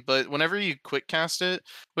lame, but whenever you quick cast it,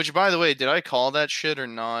 which by the way, did I call that shit or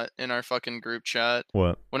not in our fucking group chat?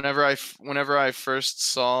 What? Whenever I first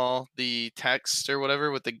saw the text or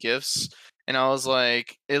whatever with the gifs, and I was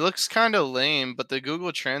like, it looks kind of lame, but the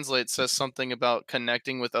Google Translate says something about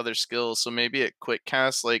connecting with other skills, so maybe it quick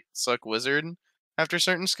casts like Suck Wizard after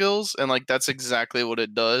certain skills, and like that's exactly what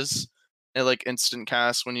it does. It like instant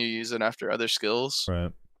casts when you use it after other skills.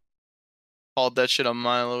 Right. Called that shit a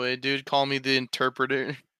mile away, dude. Call me the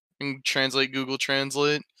interpreter and translate Google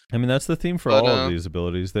Translate. I mean, that's the theme for But, all of these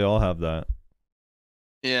abilities. They all have that.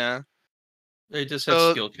 Yeah. They just have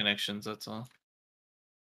So- skill connections. That's all.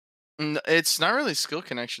 It's not really skill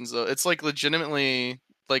connections though. It's like legitimately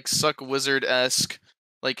like Suck Wizard esque,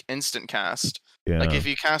 like instant cast. Yeah. Like if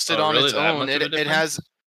you cast it Oh, on really? its That own, much of a it difference? has.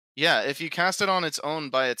 Yeah, if you cast it on its own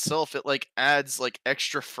by itself, it like adds like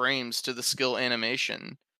extra frames to the skill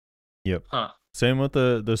animation. Yep. Huh. Same with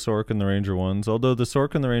the Sork and the Ranger ones. Although the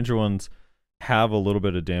Sork and the Ranger ones have a little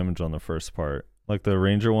bit of damage on the first part. Like the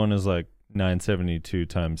Ranger one is like 972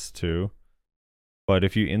 times 2. But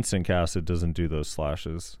if you instant cast, it doesn't do those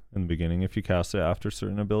slashes in the beginning if you cast it after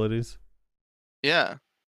certain abilities. Yeah.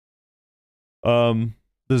 The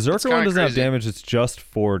Zerker one kinda doesn't have crazy. damage, it's just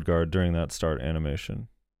forward guard during that start animation.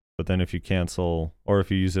 But then if you cancel, or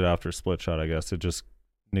if you use it after split shot, I guess, it just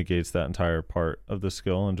negates that entire part of the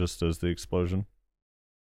skill and just does the explosion.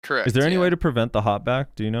 Correct. Is there any yeah. way to prevent the hop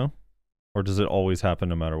back, do you know? Or does it always happen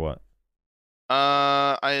no matter what?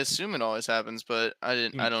 I assume it always happens, but I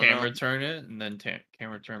don't camera know. turn it and then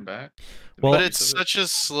camera turn back. Well- But it's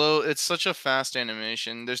such a fast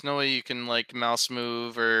animation. There's no way you can like mouse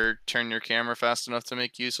move or turn your camera fast enough to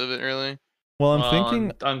make use of it really. Well, I'm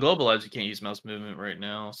thinking on Global Edge, you can't use mouse movement right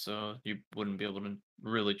now, so you wouldn't be able to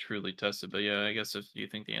really truly test it. But yeah, I guess if you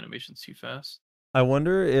think the animation's too fast. I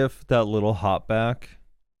wonder if that little hop back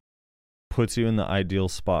puts you in the ideal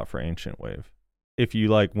spot for Ancient Wave. If you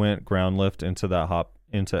like went ground lift into that hop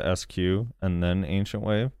into SQ and then Ancient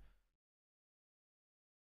Wave,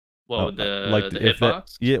 Whoa, the if that,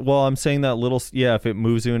 hitbox? yeah, well, I'm saying that little, yeah, if it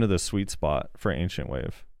moves you into the sweet spot for Ancient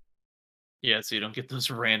Wave. Yeah, so you don't get those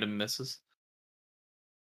random misses.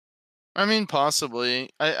 I mean, possibly.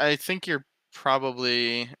 I think you're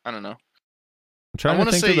probably, I don't know. I'm trying I to want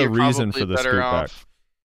to think say of the you're reason probably for the better scoot back. off.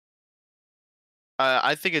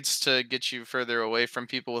 I think it's to get you further away from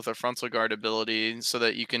people with a frontal guard ability so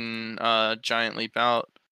that you can giant leap out.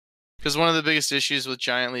 Because one of the biggest issues with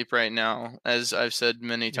giant leap right now, as I've said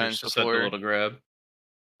many You're times susceptible before, to grab.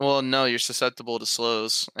 well, no, you're susceptible to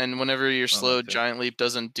slows. And whenever you're Oh, slowed, okay. giant leap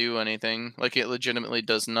doesn't do anything. Like it legitimately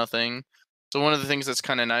does nothing. So one of the things that's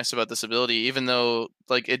kind of nice about this ability, even though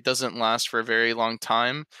like it doesn't last for a very long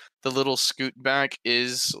time, the little scoot back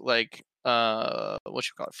is like what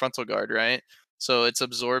you call it, frontal guard, right? So it's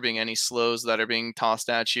absorbing any slows that are being tossed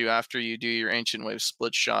at you after you do your ancient wave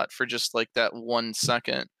split shot for just like that 1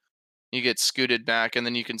 second. You get scooted back, and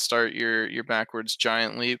then you can start your backwards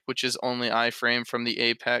giant leap, which is only iframe from the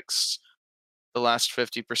apex. The last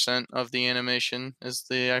 50% of the animation is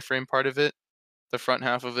the iframe part of it. The front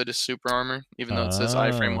half of it is super armor, even though it says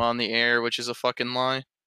iframe Ah. while in the air, which is a fucking lie.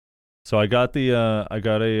 So I got a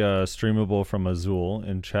streamable from Azul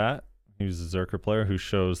in chat. He's a Zerker player who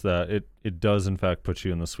shows that it does in fact put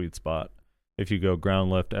you in the sweet spot if you go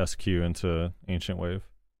ground lift SQ into Ancient Wave.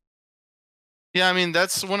 Yeah, I mean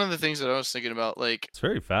that's one of the things that I was thinking about. Like It's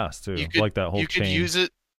very fast too. you could Like that whole you could chain. use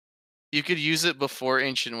it. You could use it before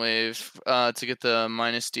ancient wave to get the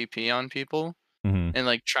minus DP on people. Mm-hmm. And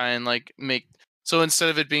like try and like make, so instead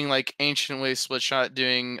of it being like ancient wave split shot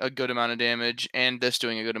doing a good amount of damage and this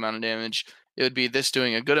doing a good amount of damage, it would be this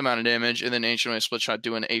doing a good amount of damage and then ancient wave split shot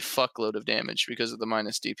doing a fuckload of damage because of the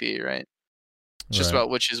minus DP, right? It's just Right. about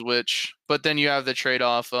which is which. But then you have the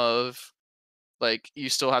trade-off of like you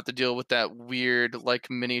still have to deal with that weird like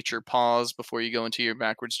miniature pause before you go into your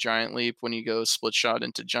backwards giant leap when you go split shot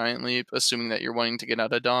into giant leap, assuming that you're wanting to get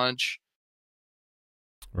out of dodge.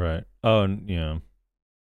 Right. Oh, yeah.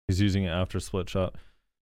 He's using it after split shot.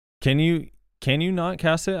 Can you not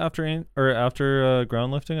cast it after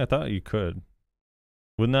ground lifting? I thought you could.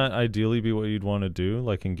 Wouldn't that ideally be what you'd want to do?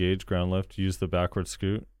 Like engage ground lift, use the backward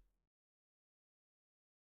scoot.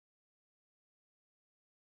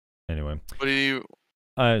 Anyway. What do you?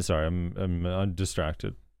 Sorry, I'm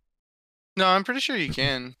distracted. No, I'm pretty sure you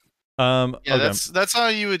can. Yeah, Yeah, okay. that's how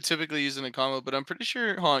you would typically use it in a combo, but I'm pretty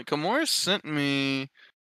sure. Hold on, Kimura sent me.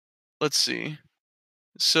 Let's see.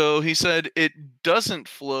 So he said it doesn't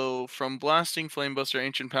flow from blasting, flamebuster,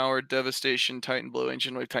 ancient power, devastation, titan blow,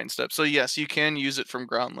 ancient wave, titan step. So yes, you can use it from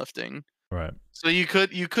ground lifting. Right. So you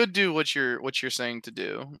could do what you're saying to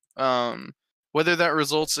do. Whether that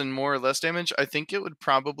results in more or less damage, I think it would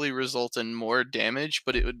probably result in more damage,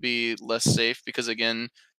 but it would be less safe because again,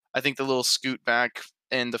 I think the little scoot back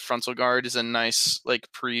and the frontal guard is a nice like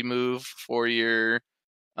pre-move for your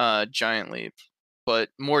giant leap. But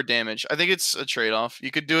more damage. I think it's a trade-off.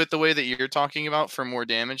 You could do it the way that you're talking about for more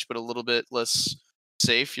damage, but a little bit less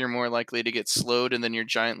safe. You're more likely to get slowed, and then your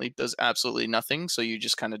giant leap does absolutely nothing, so you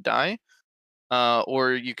just kind of die.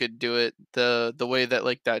 Or you could do it the way that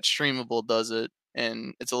like that streamable does it,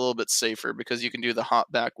 and it's a little bit safer because you can do the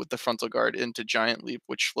hop back with the frontal guard into giant leap,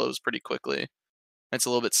 which flows pretty quickly. It's a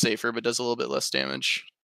little bit safer, but does a little bit less damage.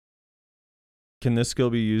 Can this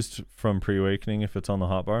skill be used from pre-awakening if it's on the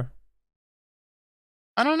hotbar?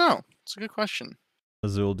 I don't know. It's a good question.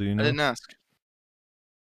 Azul, do you know? I didn't ask.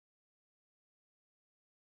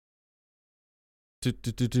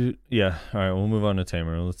 Yeah. All right. We'll move on to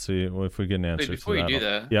Tamer. Let's see if we get an answer. Wait, before you do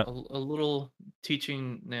that, yeah. a little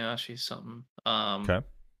teaching Nayashi something. Okay.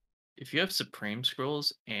 If you have Supreme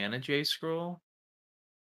Scrolls and a J Scroll,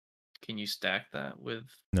 can you stack that with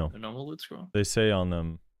No. a normal loot scroll? They say on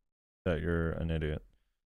them that you're an idiot.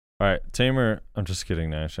 All right, Tamer. I'm just kidding,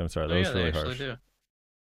 Nash. I'm sorry. That was really harsh. Do.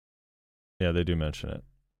 Yeah, they do mention it. It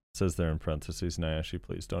says there in parentheses, Nayashi,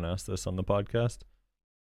 please don't ask this on the podcast.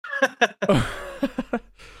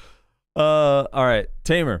 All right,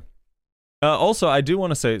 Tamer. Also, I do want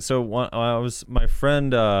to say, so I was my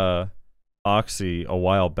friend Oxy a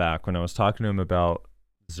while back when I was talking to him about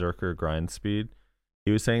Zerker grind speed.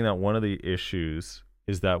 He was saying that one of the issues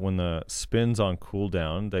is that when the spin's on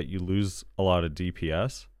cooldown, that you lose a lot of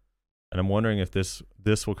DPS, and I'm wondering if this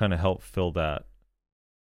will kind of help fill that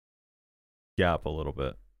gap a little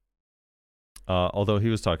bit. Although he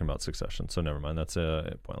was talking about succession, so never mind. That's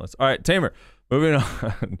pointless. All right, Tamer. Moving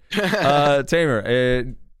on.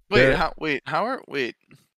 Tamer. Wait.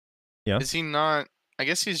 Yeah. Is he not? I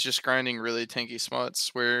guess he's just grinding really tanky spots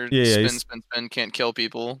where spin can't kill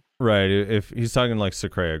people. Right. If he's talking like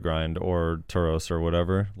Sakrea grind or Tauros or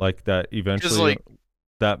whatever, like that eventually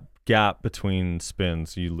that gap between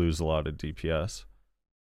spins, you lose a lot of DPS.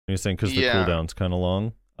 You're saying because the cooldown's kind of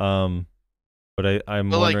long. But I'm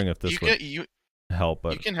wondering if this would help.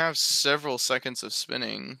 But you can have several seconds of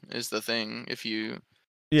spinning is the thing if you.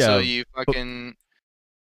 Yeah. So you fucking.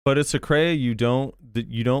 But it's a Cray, you don't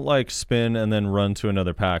like spin and then run to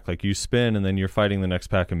another pack. Like you spin and then you're fighting the next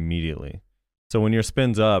pack immediately. So when your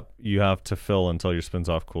spin's up, you have to fill until your spin's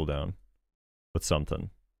off cooldown with something.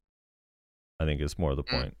 I think is more the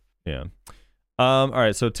point. Yeah. All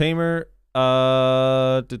right. So Tamer.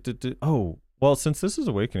 Oh well, since this is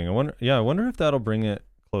Awakening, I wonder if that'll bring it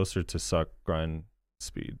closer to suck grind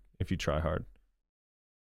speed if you try hard.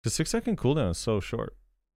 The 6-second cooldown is so short.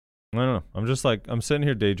 I don't know. I'm sitting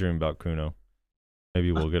here daydreaming about Kuno.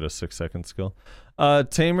 Maybe we'll get a 6-second skill.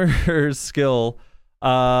 Tamer's skill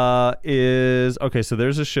is okay. So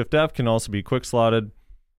there's a Shift F, can also be quick slotted.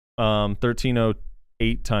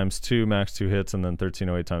 1308 times 2, max 2 hits, and then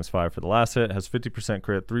 1308 times 5 for the last hit. Has 50%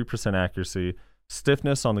 crit, 3% accuracy,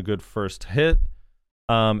 stiffness on the good first hit,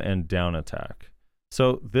 and down attack.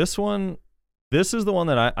 So this is the one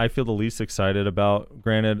that I feel the least excited about.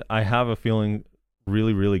 Granted, I have a feeling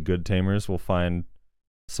really, really good tamers will find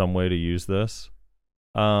some way to use this.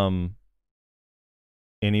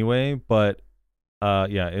 Anyway, but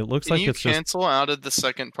yeah, it looks like it's just... Can you cancel out of the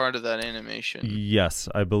second part of that animation? Yes,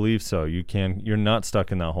 I believe so. You can. You're not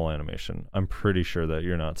stuck in that whole animation. I'm pretty sure that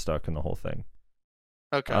you're not stuck in the whole thing.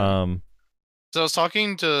 Okay. So I was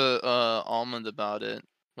talking to Almond about it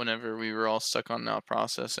whenever we were all stuck on now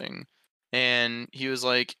processing, and he was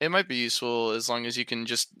like, it might be useful as long as you can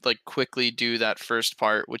just like quickly do that first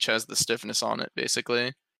part, which has the stiffness on it,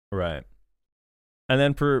 basically. Right. And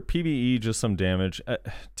then for PvE, just some damage.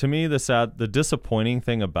 To me, the disappointing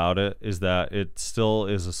thing about it is that it still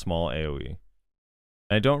is a small AoE.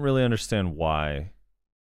 I don't really understand why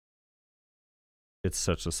it's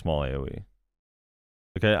such a small AoE.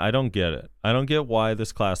 Okay, I don't get it. I don't get why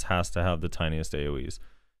this class has to have the tiniest AoEs.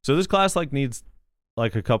 So this class needs a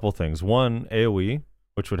couple things. One, AoE,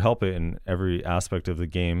 which would help it in every aspect of the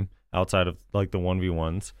game outside of the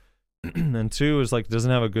 1v1s. And two is doesn't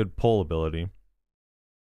have a good pull ability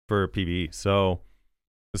for PvE. So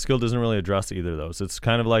the skill doesn't really address either of those. It's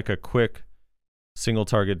kind of like a quick single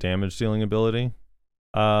target damage dealing ability.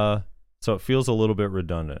 So it feels a little bit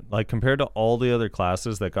redundant. Compared to all the other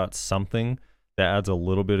classes that got something that adds a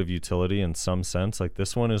little bit of utility in some sense,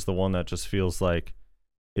 this one is the one that just feels like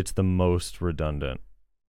it's the most redundant.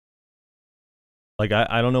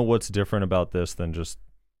 I don't know what's different about this than just,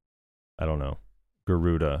 I don't know,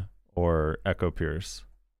 Garuda or Echo Pierce.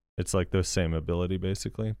 It's the same ability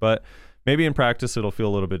basically, but maybe in practice it'll feel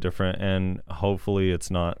a little bit different, and hopefully it's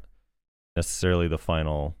not necessarily the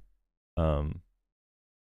final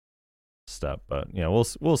step. But yeah, we'll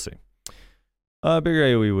see. Bigger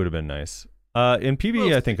AoE would have been nice. In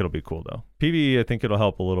PvE, I think it'll be cool though. PvE, I think it'll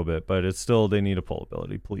help a little bit, but it's still, they need a pull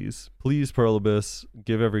ability. Please, Pearl Abyss,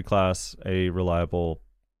 give every class a reliable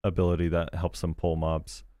ability that helps them pull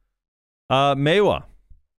mobs. Meiwa.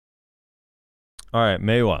 All right,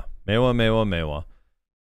 Meiwa.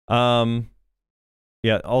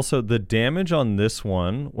 Yeah, also the damage on this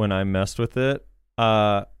one, when I messed with it,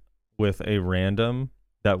 with a random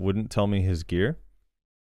that wouldn't tell me his gear,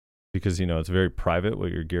 because it's very private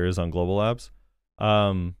what your gear is on Global Labs.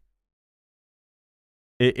 You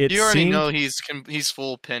already know he's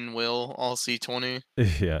full pinwheel, all C20.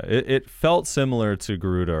 Yeah, it felt similar to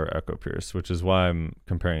Garuda or Echo Pierce, which is why I'm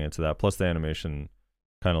comparing it to that. Plus the animation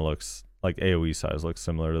kind of looks AoE size looks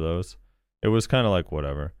similar to those. It was kind of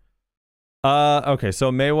whatever. Okay,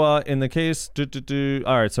 so Meiwa in the case,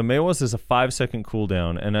 all right, so Meiwa's is a 5-second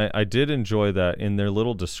cooldown, and I did enjoy that in their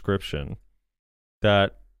little description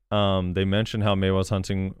that they mentioned how Meiwa's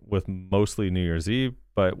hunting with mostly New Year's Eve,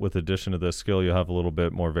 but with addition to this skill, you'll have a little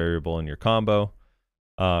bit more variable in your combo,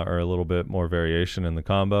 or a little bit more variation in the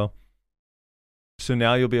combo. So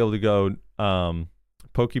now you'll be able to go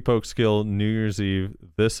Poke skill, New Year's Eve,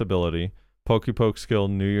 this ability. Poke skill,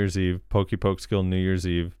 New Year's Eve. Poke skill, New Year's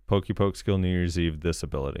Eve. Poke skill, New Year's Eve, this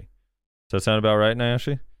ability. Does that sound about right,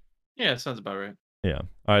 Nyashi? Yeah, sounds about right. Yeah.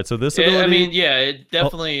 All right, so this ability... I mean, yeah, it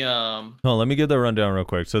definitely... let me give the rundown real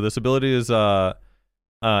quick. So this ability is...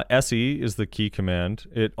 SE is the key command.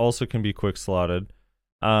 It also can be quick slotted.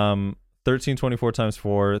 1324 times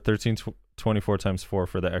 4, 1324 times 4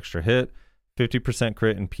 for the extra hit. 50%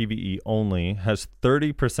 crit in PvE only, has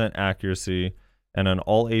 30% accuracy, and an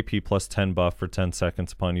all AP plus 10 buff for 10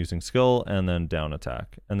 seconds upon using skill, and then down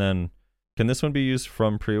attack. And then, can this one be used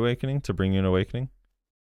from pre-awakening to bring you an awakening?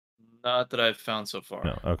 Not that I've found so far.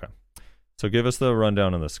 No, okay. So give us the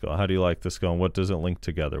rundown of the skill. How do you like the skill, and what does it link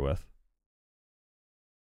together with?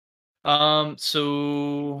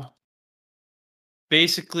 So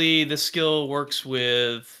basically, this skill works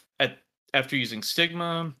with after using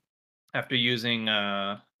Stigma, after using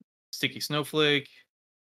Sticky Snowflake,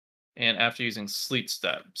 and after using Sleet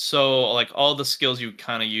Step. So like all the skills you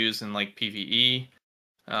kind of use in like PvE,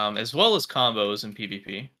 as well as combos in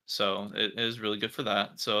PvP. So it is really good for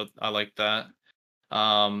that. So I like that.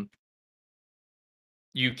 Um,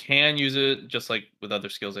 you can use it just like with other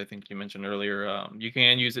skills. I think you mentioned earlier. You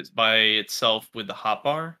can use it by itself with the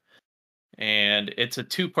hotbar, and it's a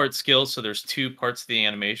two-part skill. So there's two parts of the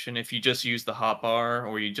animation. If you just use the hotbar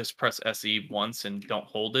or you just press SE once and don't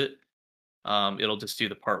hold it, it'll just do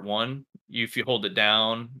the part one. If you hold it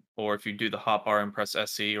down, or if you do the hotbar and press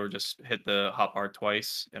SC, or just hit the hotbar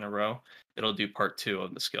twice in a row, it'll do part two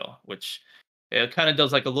of the skill, which it kind of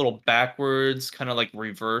does like a little backwards, kind of like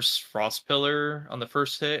reverse frost pillar on the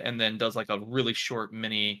first hit, and then does like a really short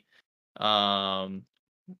mini um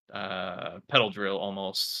pedal drill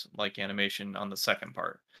almost like animation on the second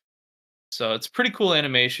part. So it's pretty cool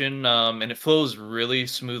animation, and it flows really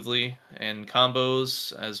smoothly in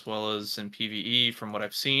combos as well as in PvE from what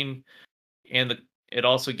I've seen. And it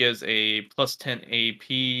also gives a plus 10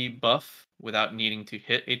 AP buff without needing to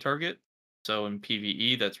hit a target. So in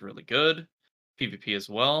PvE, that's really good. PvP as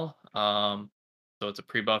well. So it's a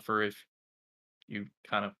pre-buffer if you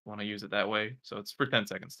kind of want to use it that way. So it's for 10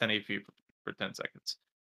 seconds, 10 AP for 10 seconds.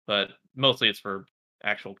 But mostly it's for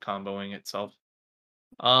actual comboing itself.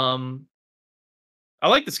 Um, I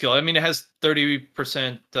like the skill. I mean, it has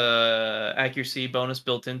 30% accuracy bonus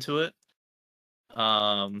built into it,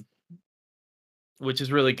 um, which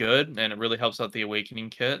is really good, and it really helps out the Awakening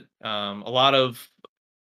kit. A lot of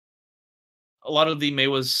the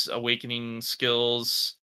Meiwa's Awakening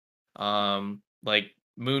skills, like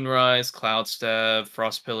Moonrise, Cloud Step,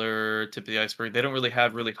 Frost Pillar, Tip of the Iceberg, they don't really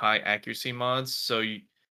have really high accuracy mods. So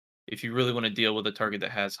if you really want to deal with a target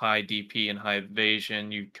that has high DP and high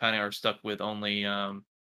evasion, you kind of are stuck with only uh,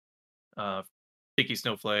 Sticky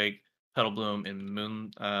Snowflake, Petal Bloom, and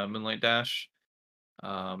Moonlight Dash.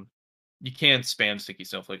 Um, you can spam Sticky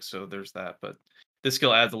Snowflake, so there's that. But this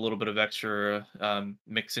skill adds a little bit of extra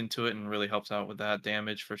mix into it and really helps out with that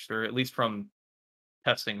damage for sure. At least from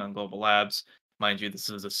testing on Global Labs, mind you, this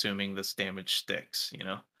is assuming this damage sticks.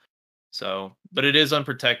 So, but it is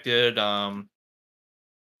unprotected,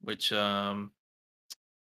 which it's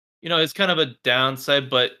kind of a downside.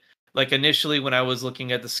 But like initially when I was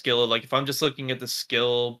looking at the skill, like if I'm just looking at the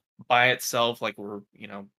skill by itself, like we're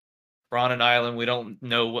on an island, we don't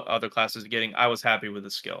know what other classes are getting, I was happy with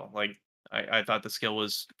the skill. Like I thought the skill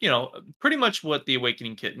was pretty much what the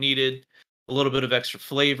Awakening kit needed. A little bit of extra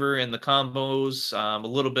flavor in the combos, a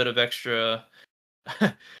little bit of extra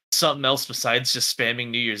something else besides just spamming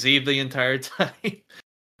New Year's Eve the entire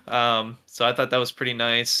time. So I thought that was pretty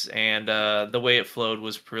nice, and the way it flowed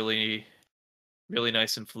was really, really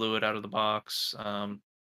nice and fluid out of the box.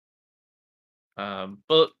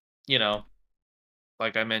 But you know,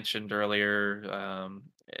 like I mentioned earlier,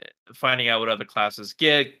 finding out what other classes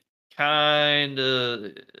get kind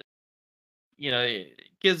of,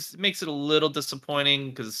 it makes it a little disappointing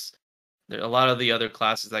because a lot of the other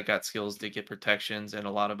classes that got skills did get protections and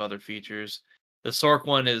a lot of other features. The Sork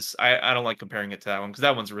one is I don't like comparing it to that one because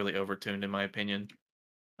that one's really overtuned in my opinion.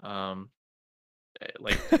 Um,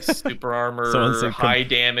 like super Someone armor, said high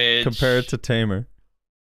damage. compare it to Tamer.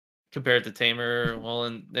 Compared to Tamer, well,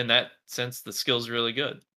 in that sense, the skill's really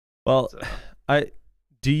good. Well, So.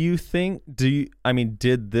 I mean,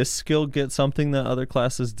 did this skill get something that other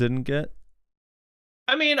classes didn't get?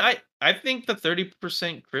 I mean, I think the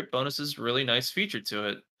 30% crit bonus is a really nice feature to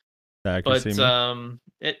it. Accuracy, But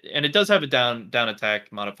it does have a down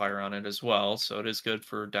attack modifier on it as well, so it is good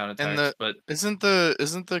for down attacks. And but isn't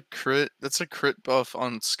the crit, that's a crit buff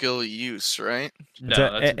on skill use, right?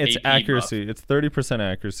 no, that's it's an AP accuracy. buff. It's 30%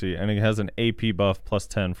 accuracy, and it has an AP buff plus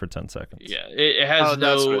 10 for 10 seconds. Yeah, it has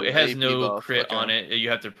that's what it has AP no buff, crit okay. on it. You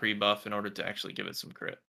have to pre-buff in order to actually give it some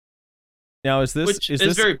crit. Now, is this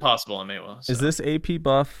very possible on Meiwa. So. Is this AP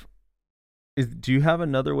buff? Do you have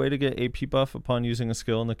another way to get AP buff upon using a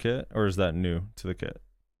skill in the kit, or is that new to the kit?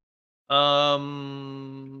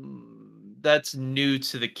 That's new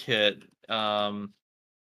to the kit.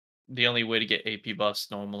 The only way to get AP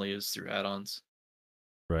buffs normally is through add-ons.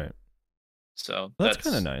 Right. So that's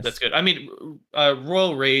kind of nice. That's good. I mean,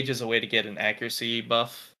 Royal Rage is a way to get an accuracy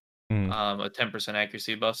buff, a 10%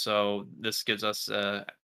 accuracy buff. So this gives us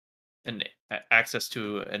access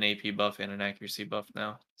to an AP buff and an accuracy buff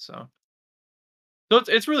now. So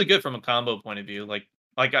it's really good from a combo point of view. Like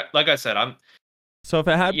I said, So if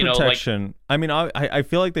it had you know, like protection, I mean, I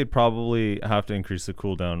feel like they'd probably have to increase the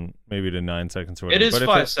cooldown maybe to 9 seconds or it whatever. is But if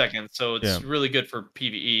 5 seconds, so yeah, it's really good for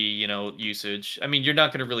PvE, usage. I mean, you're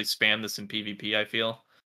not going to really spam this in PvP, I feel.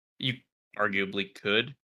 You arguably could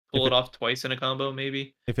if pull it it off twice in a combo,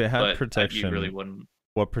 maybe, if it had but you really protection, wouldn't.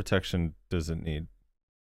 what protection does it need?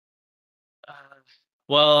 Uh,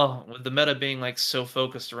 well, with the meta being like so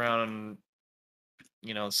focused around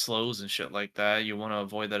slows and shit like that, you want to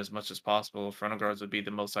avoid that as much as possible. Frontal guards would be the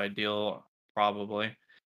most ideal, probably,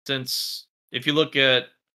 since if you look at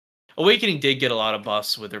Awakening did get a lot of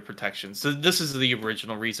buffs with their protections. So this is the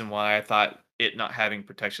original reason why I thought it not having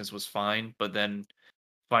protections was fine, but then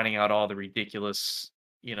finding out all the ridiculous,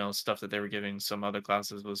 stuff that they were giving some other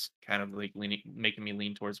classes was kind of like making me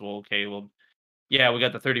lean towards, well, okay, well, yeah, we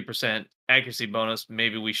got the 30% accuracy bonus.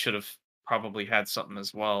 Maybe we should have probably had something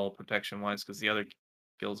as well, protection wise, because the other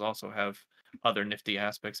guilds also have other nifty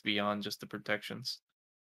aspects beyond just the protections.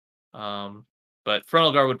 But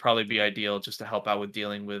frontal guard would probably be ideal just to help out with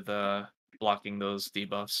dealing with blocking those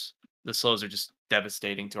debuffs. The slows are just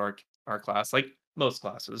devastating to our class, like most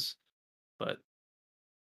classes. But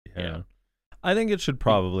yeah. I think it should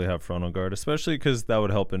probably have frontal guard, especially because that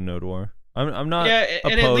would help in Node War. I'm not Yeah,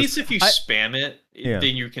 and at opposed. least if you spam it, Yeah.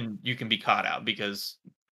 then you can be caught out because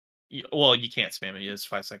you can't spam it. It's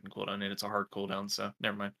 5 second cooldown and it's a hard cooldown, so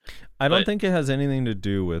never mind. I don't think it has anything to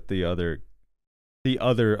do with the other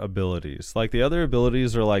abilities. Like the other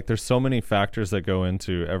abilities are like there's so many factors that go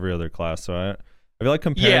into every other class. So I feel like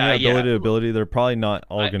comparing ability to ability, they're probably not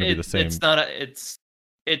all going to be the same.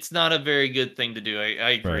 It's not a very good thing to do.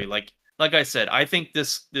 I agree. Right. Like I said, I think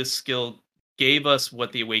this skill gave us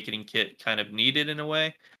what the Awakening kit kind of needed in a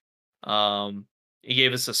way. It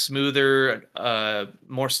gave us a smoother,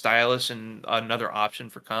 more stylish, and another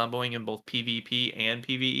option for comboing in both PvP and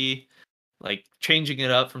PvE. Like changing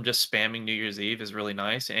it up from just spamming New Year's Eve is really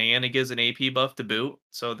nice, and it gives an AP buff to boot,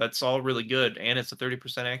 so that's all really good. And it's a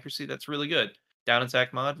 30% accuracy, that's really good. Down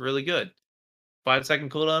attack mod, really good. 5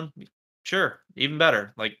 second cooldown, sure, even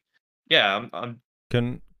better. Like, yeah, I'm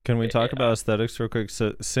Can we talk about aesthetics real quick?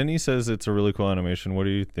 So Cindy says it's a really cool animation. What do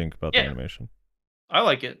you think about the animation? I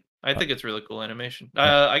like it. I think it's really cool animation.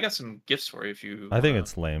 I got some gifts for you if you. I think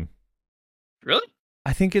it's lame. Really?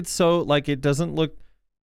 I think it's so like it doesn't look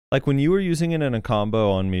like when you were using it in a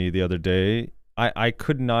combo on me the other day. I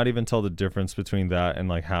could not even tell the difference between that and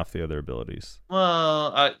like half the other abilities.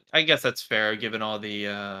 Well, I guess that's fair given all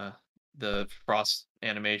the frost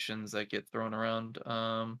animations that get thrown around.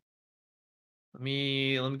 Let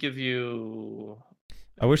me give you.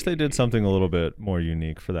 I wish they did something a little bit more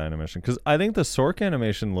unique for the animation because I think the Sork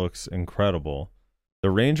animation looks incredible.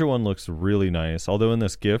 The Ranger one looks really nice, although in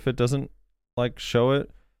this GIF it doesn't like show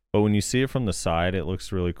it. But when you see it from the side, it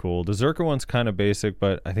looks really cool. The Zerker one's kind of basic,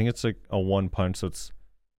 but I think it's like a one punch, so it's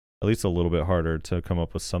at least a little bit harder to come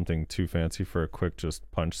up with something too fancy for a quick just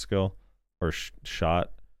punch skill or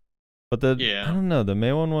shot. But I don't know, the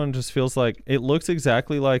May one just feels like it looks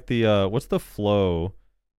exactly like the what's the flow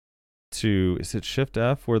to, is it Shift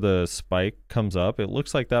F where the spike comes up? It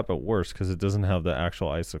looks like that, but worse because it doesn't have the actual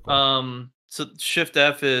icicle. So Shift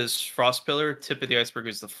F is Frost Pillar. Tip of the iceberg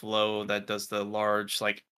is the flow that does the large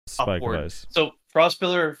like spike upward. Rise. So Frost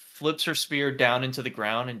Pillar flips her spear down into the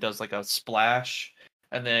ground and does like a splash,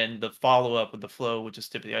 and then the follow up with the flow, which is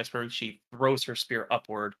Tip of the iceberg, she throws her spear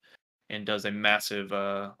upward and does a massive,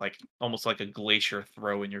 like almost like a glacier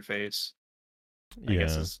throw in your face. I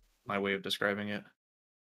guess is my way of describing it.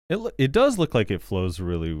 It does look like it flows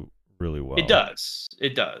really well. It does.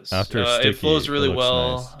 After Sticky, it flows really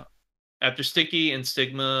well. Nice. After Sticky and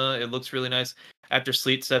Stigma, it looks really nice. After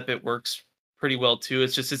Sleet Step, it works pretty well too.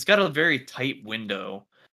 It's got a very tight window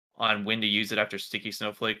on when to use it after Sticky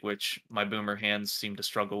Snowflake, which my boomer hands seem to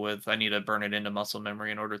struggle with. I need to burn it into muscle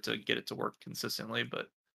memory in order to get it to work consistently. But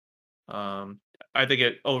I think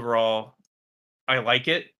it overall, I like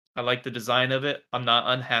it. I like the design of it. I'm not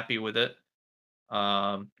unhappy with it.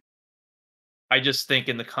 I just think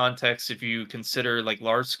in the context, if you consider like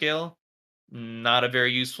large scale, not a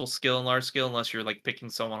very useful skill in large scale unless you're like picking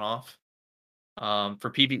someone off. For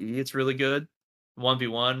PvE, it's really good.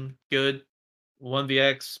 1v1, good.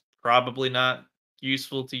 1vx, probably not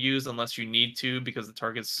useful to use unless you need to because the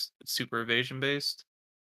target's super evasion based.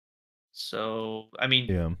 So I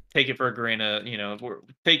mean, take it for a grain of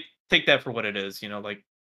take that for what it is. Like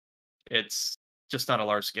it's just not a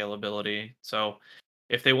large scale ability. So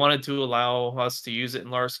if they wanted to allow us to use it in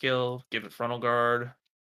large scale, give it frontal guard,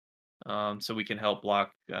 so we can help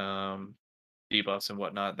block debuffs and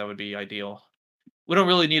whatnot. That would be ideal. We don't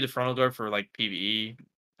really need a frontal guard for like PvE,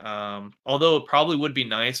 although it probably would be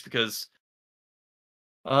nice because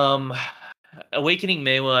Awakening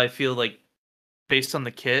Mewa, I feel like based on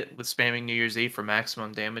the kit with spamming New Year's Eve for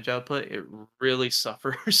maximum damage output, it really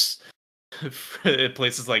suffers at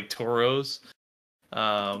places like Toros,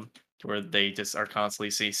 um, where they just are constantly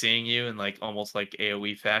CCing you in like almost like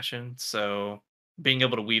AoE fashion. So being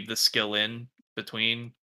able to weave the skill in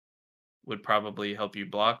between would probably help you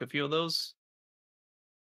block a few of those.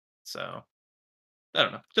 So I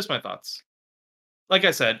don't know, just my thoughts. Like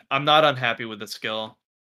I said, I'm not unhappy with the skill.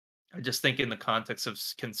 I just think in the context of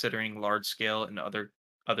considering large scale and other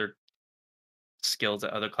skills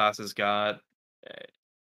that other classes got, eh,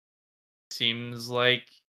 seems like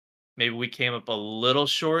maybe we came up a little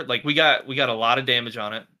short. Like we got a lot of damage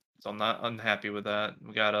on it, so I'm not unhappy with that.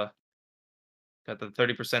 We got the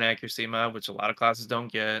 30% accuracy mod, which a lot of classes don't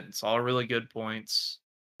get. It's all really good points,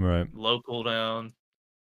 Right. low cooldown.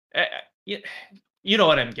 Yeah, you know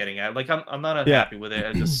what I'm getting at. Like I'm not Yeah. unhappy with it.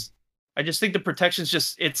 I just think the protection's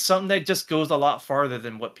just it's something that just goes a lot farther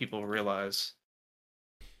than what people realize.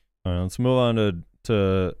 All right, let's move on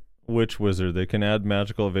to Witch Wizard. They can add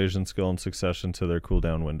magical evasion skill in succession to their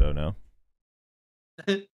cooldown window now.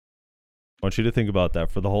 I want you to think about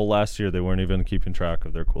that. For the whole last year, they weren't even keeping track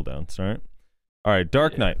of their cooldowns, right? All right,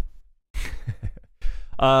 Dark Knight.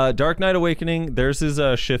 Dark Knight Awakening, theirs is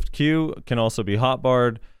a Shift Q, can also be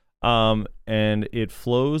hotbarred, and it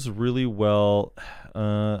flows really well.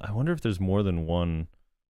 I wonder if there's more than one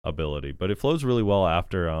ability, but it flows really well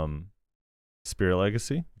after Spirit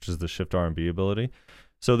Legacy, which is the Shift R&B ability.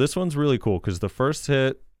 So this one's really cool because the first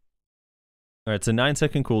hit, all right, it's a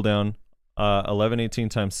 9-second cooldown, 1118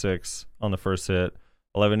 times 6 on the first hit,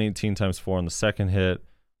 1118 times 4 on the second hit,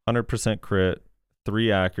 100% crit,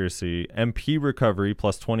 3 accuracy, MP recovery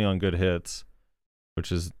plus 20 on good hits,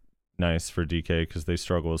 which is nice for DK because they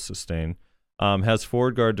struggle with sustain. Has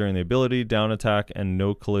forward guard during the ability, down attack, and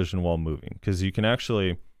no collision while moving. Because you can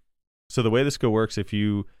actually, so the way this skill works, if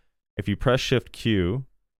you press Shift Q,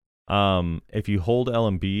 if you hold L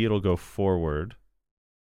and B, it'll go forward,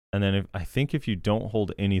 and then I think if you don't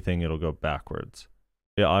hold anything, it'll go backwards.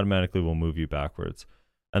 It automatically will move you backwards.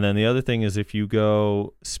 And then the other thing is if you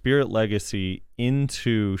go Spirit Legacy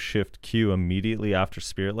into Shift Q immediately after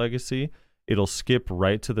Spirit Legacy, it'll skip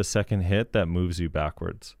right to the second hit that moves you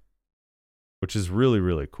backwards, which is really,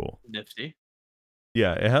 really cool. Nifty.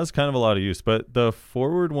 Yeah, it has kind of a lot of use, but the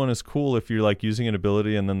forward one is cool if you're like using an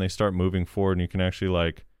ability and then they start moving forward and you can actually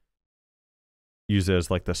like use it as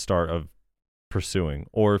like the start of pursuing,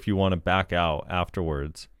 or if you want to back out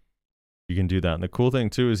afterwards, you can do that. And the cool thing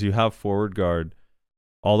too is you have forward guard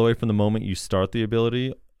all the way from the moment you start the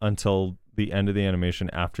ability until the end of the animation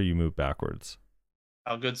after you move backwards.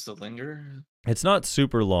 How good's the linger? It's not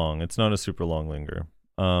super long. It's not a super long linger.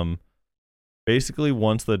 Basically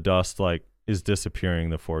once the dust like is disappearing,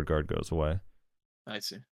 the forward guard goes away. I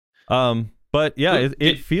see. But yeah,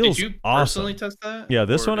 it feels did you awesome. personally test that? Yeah,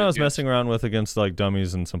 this Or one I did was you- messing around with against like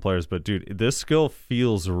dummies and some players, but dude, this skill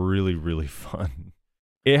feels really, really fun.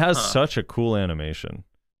 It has such a cool animation.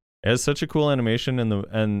 It has such a cool animation,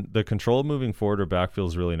 and the control moving forward or back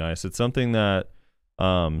feels really nice. It's something that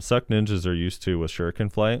Suck Ninjas are used to with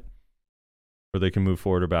Shuriken Flight, where they can move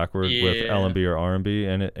forward or backward with LMB or RMB,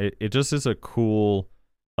 and it just is a cool,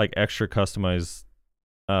 like extra customized,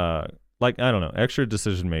 like I don't know, extra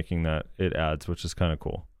decision making that it adds, which is kind of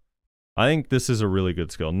cool. I think this is a really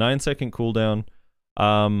good skill. 9-second cooldown.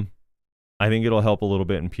 I think it'll help a little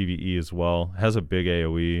bit in PvE as well. It has a big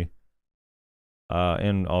AoE.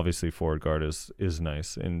 And obviously forward guard is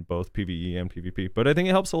nice in both PvE and PvP. But I think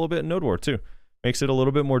it helps a little bit in Node War too. Makes it a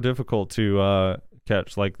little bit more difficult to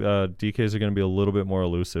catch. Like DKs are going to be a little bit more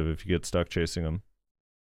elusive if you get stuck chasing them.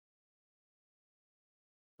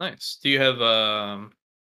 Nice. Do you have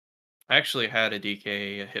I actually had a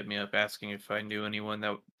DK hit me up asking if I knew anyone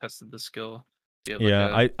that tested the skill. Do you have, Yeah,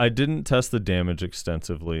 like, I didn't test the damage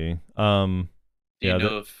extensively. do you yeah,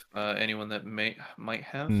 know if anyone that might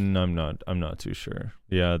have? I'm not too sure.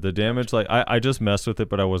 Yeah, the damage, like I just messed with it,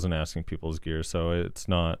 but I wasn't asking people's gear, so it's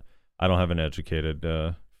not, I don't have an educated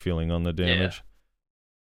feeling on the damage.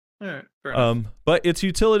 All right, fair enough. But its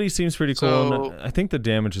utility seems pretty cool, So- and I think the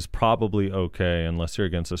damage is probably okay unless you're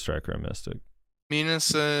against a striker or mystic. Mina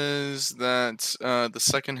says that the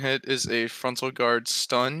second hit is a frontal guard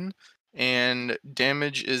stun, and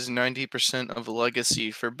damage is 90% of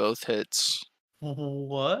legacy for both hits.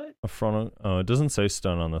 What? A frontal, oh, it doesn't say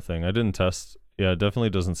stun on the thing. I didn't test. Yeah, it definitely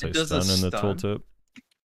doesn't say It does a stun in the stun? tooltip.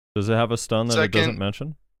 Does it have a stun that it doesn't Second-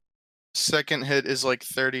 mention? Second hit is like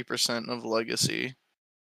 30% of legacy.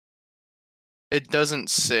 It doesn't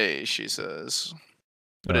say, she says.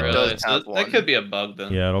 But it Alright. does So have that one. could be a bug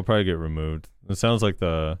then. Yeah, it'll probably get removed. It sounds like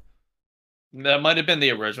the That might have been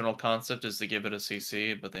the original concept, is to give it a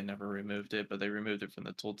CC, but they never removed it. But they removed it from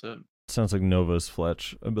the tooltip. Sounds like Nova's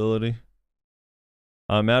Fletch ability.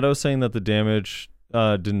 Matto saying that the damage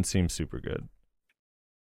didn't seem super good.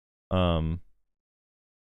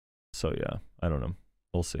 So yeah, I don't know.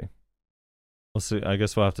 We'll see. We'll see. I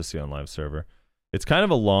guess we'll have to see on live server. It's kind of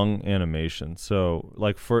a long animation, so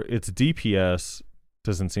like for its DPS,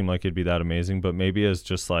 doesn't seem like it'd be that amazing, but maybe as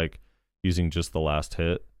just like using just the last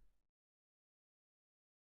hit.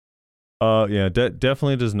 Yeah,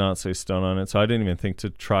 definitely does not say stun on it, so I didn't even think to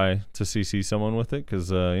try to CC someone with it,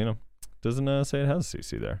 because you know, doesn't say it has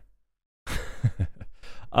CC there.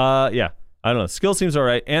 Yeah, I don't know. Skill seems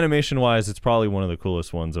alright. Animation wise, it's probably one of the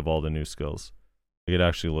coolest ones of all the new skills. Like, it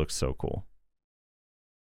actually looks so cool.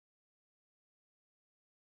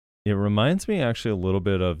 It reminds me actually a little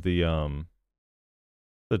bit of the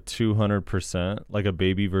 200%, like a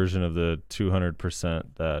baby version of the 200%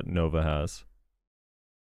 that Nova has.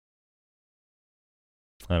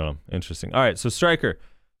 I don't know. Interesting. All right, so Striker.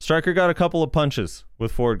 Striker got a couple of punches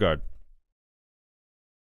with forward guard.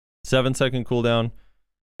 7-second cooldown.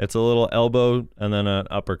 It's a little elbow and then an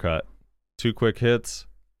uppercut. 2 quick hits.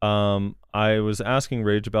 I was asking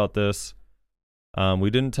Rage about this. We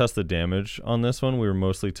didn't test the damage on this one. We were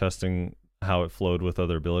mostly testing how it flowed with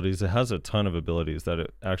other abilities. It has a ton of abilities that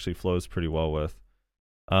it actually flows pretty well with.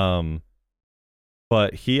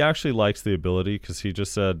 But he actually likes the ability because he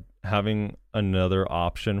just said having another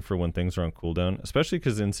option for when things are on cooldown, especially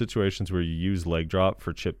because in situations where you use leg drop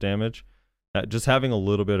for chip damage, just having a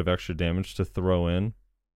little bit of extra damage to throw in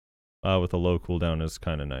with a low cooldown is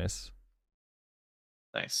kind of nice.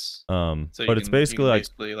 Nice. So but it's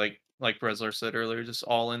basically like Bresler said earlier, just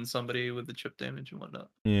all in somebody with the chip damage and whatnot.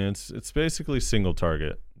 Yeah, it's basically single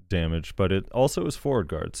target damage, but it also is forward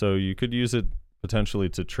guard, so you could use it potentially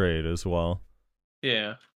to trade as well.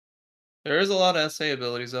 Yeah. There is a lot of SA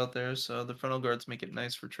abilities out there, so the frontal guards make it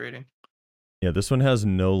nice for trading. Yeah, this one has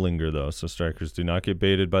no linger though, so strikers do not get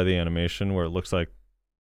baited by the animation where it looks like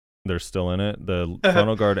they're still in it. The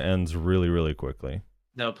frontal guard ends really, really quickly.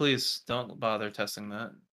 No, please don't bother testing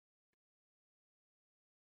that.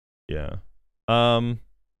 Yeah.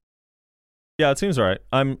 Yeah, it seems alright.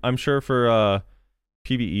 I'm sure for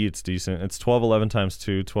PvE it's decent. It's 1211 times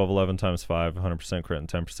 2, 1211 times 5, 100% crit and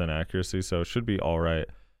 10% accuracy, so it should be alright.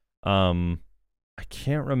 I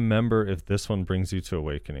can't remember if this one brings you to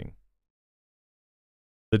Awakening.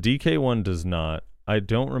 The DK one does not. I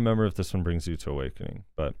don't remember if this one brings you to Awakening,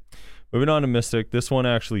 but moving on to Mystic, this one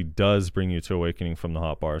actually does bring you to Awakening from the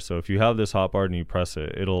hotbar. So if you have this hotbar and you press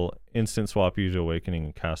it, it'll instant swap you to Awakening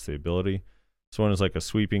and cast the ability. This one is like a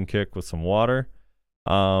sweeping kick with some water.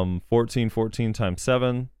 14 times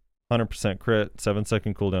 7, 100% crit,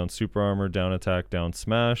 7-second cooldown, super armor, down attack, down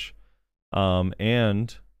smash.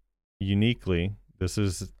 And uniquely, this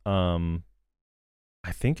is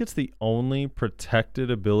I think it's the only protected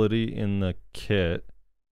ability in the kit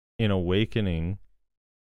in Awakening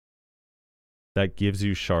that gives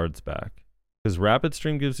you shards back. Because Rapid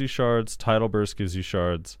Stream gives you shards, Tidal Burst gives you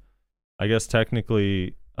shards. I guess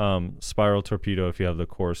technically Spiral Torpedo, if you have the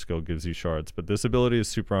core skill, gives you shards. But this ability is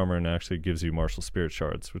super armor and actually gives you Martial Spirit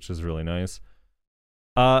shards, which is really nice.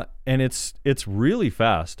 And it's really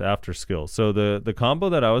fast after skill. So the combo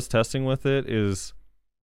that I was testing with it is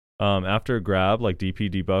after a grab, like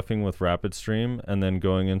DP debuffing with Rapid Stream, and then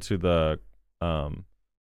going into the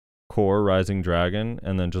core Rising Dragon,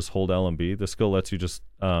 and then just hold LMB. The skill lets you just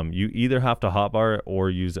you either have to hotbar it or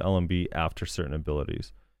use LMB after certain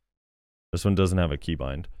abilities. This one doesn't have a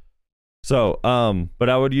keybind. So, but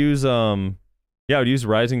I would use I would use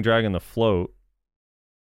Rising Dragon to float,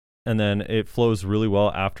 and then it flows really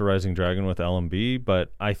well after Rising Dragon with LMB,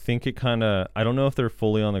 but I think it kind of, I don't know if they're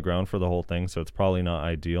fully on the ground for the whole thing, so it's probably not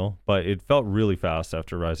ideal, but it felt really fast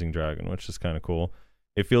after Rising Dragon, which is kind of cool.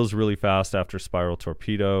 It feels really fast after Spiral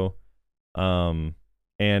Torpedo, and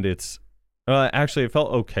it's, actually it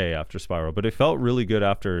felt okay after Spiral, but it felt really good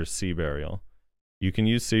after Sea Burial. You can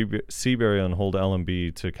use Sea Burial and hold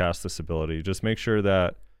LMB to cast this ability. Just make sure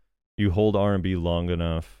that you hold R&B long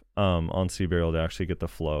enough on Sea Burial to actually get the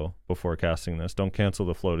flow before casting this. Don't cancel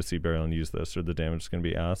the flow to Sea Burial and use this, or the damage is going to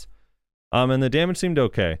be ass. And the damage seemed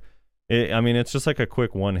okay. I mean, it's just like a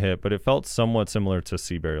quick one hit, but it felt somewhat similar to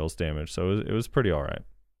Sea Burial's damage, so it was pretty alright.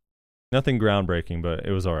 Nothing groundbreaking, but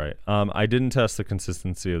it was alright. I didn't test the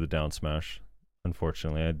consistency of the down smash,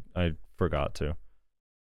 unfortunately. I forgot to.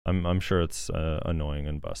 I'm sure it's annoying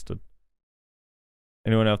and busted.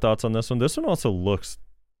 Anyone have thoughts on this one? This one also looks...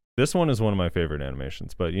 This one is one of my favorite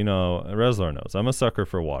animations, but you know, Reslar knows. I'm a sucker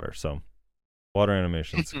for water, so water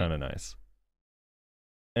animation's kind of nice.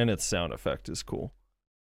 And its sound effect is cool.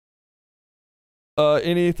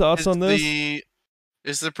 Any thoughts on this?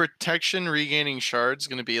 Is the protection regaining shards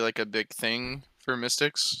going to be like a big thing for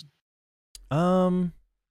Mystics?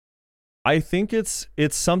 I think it's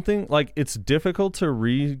something like it's difficult to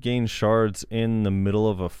regain shards in the middle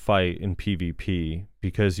of a fight in PvP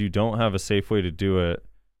because you don't have a safe way to do it.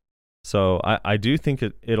 So I do think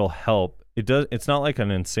it'll help. It's not like an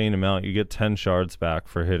insane amount. You get 10 shards back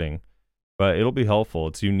for hitting, but it'll be helpful.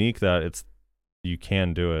 It's unique that you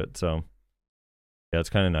can do it. So yeah, it's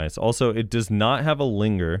kind of nice. Also, it does not have a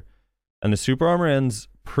linger, and the super armor ends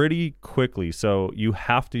pretty quickly, so you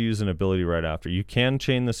have to use an ability right after. You can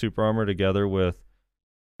chain the super armor together with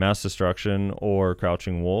mass destruction or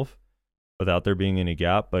crouching wolf without there being any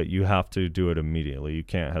gap, but you have to do it immediately. You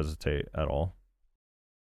can't hesitate at all.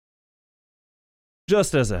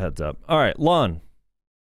 Just as a heads up. All right, lawn.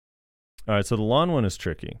 All right, so the lawn one is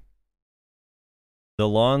tricky. The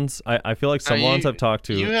lawns, I feel like some lawns I've talked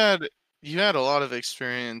to. You had a lot of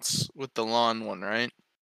experience with the lawn one, right?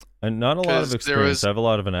 And not a lot of experience. I have a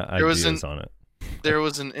lot of ideas on it. There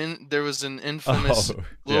was an infamous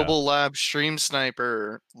Global Lab Stream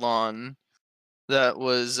Sniper lawn that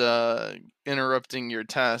was interrupting your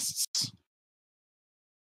tests.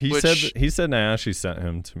 He said Nayashe sent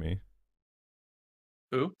him to me.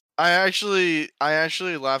 Who? I actually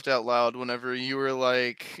laughed out loud whenever you were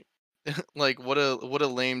like what a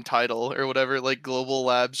lame title or whatever, like Global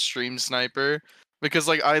Lab Stream Sniper, because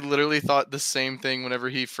like I literally thought the same thing whenever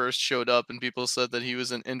he first showed up and people said that he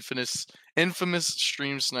was an infamous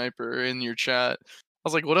stream sniper in your chat. I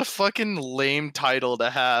was like, what a fucking lame title to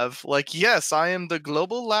have. Like, yes, I am the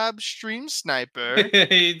Global Lab Stream Sniper.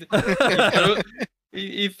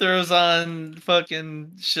 He throws on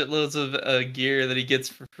fucking shitloads of gear that he gets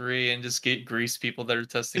for free and just grease people that are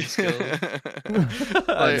testing skills.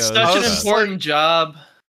 Such an important job.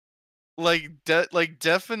 Like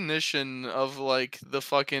definition of like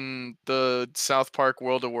the South Park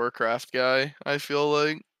World of Warcraft guy, I feel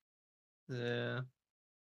like.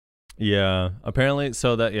 Yeah. Apparently,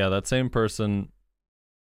 so that same person,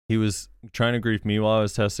 he was trying to grief me while I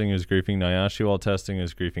was testing. He was griefing Nayashe while testing. He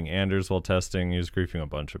was griefing Anders while testing. He was griefing a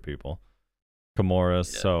bunch of people.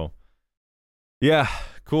 Kimoras. Yeah. So, yeah,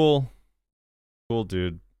 cool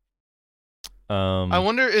dude. I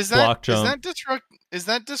wonder, is that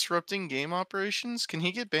disrupting game operations? Can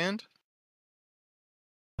he get banned?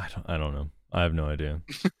 I don't know. I have no idea.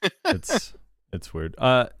 It's weird.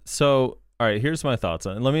 So all right, here's my thoughts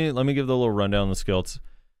on it. Let me give the little rundown on the skills.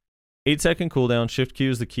 8-second cooldown. Shift Q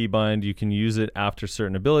is the keybind. You can use it after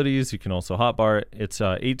certain abilities. You can also hotbar it. It's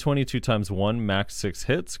 822 times 1, max 6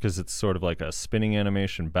 hits, because it's sort of like a spinning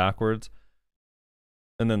animation backwards.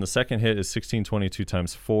 And then the second hit is 1622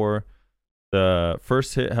 times 4. The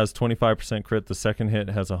first hit has 25% crit. The second hit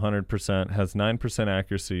has 100%, has 9%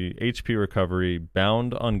 accuracy, HP recovery,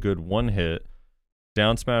 bound on good 1 hit,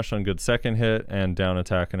 down smash on good 2nd hit, and down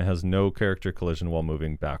attack, and it has no character collision while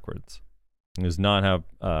moving backwards. It does not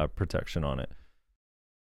have protection on it.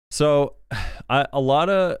 So a lot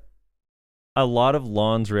of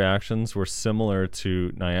Lawn's reactions were similar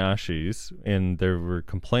to Nayashe's, and they were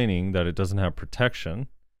complaining that it doesn't have protection.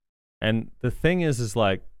 And the thing is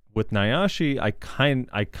like, with Nayashe, I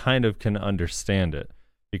kind of can understand it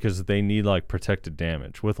because they need like protected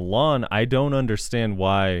damage. With Lawn, I don't understand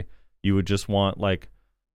why you would just want like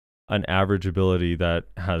an average ability that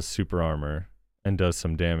has super armor and does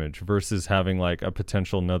some damage versus having like a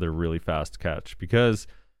potential another really fast catch, because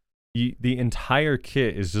the entire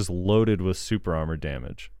kit is just loaded with super armor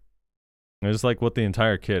damage. It's like what the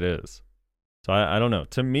entire kit is. So I don't know.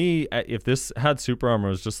 To me, if this had super armor,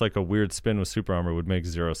 it was just like a weird spin with super armor, would make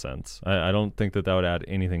 0 sense. I don't think that would add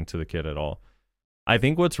anything to the kit at all. I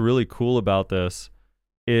think what's really cool about this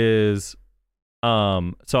is,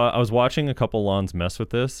 so I was watching a couple Lawns mess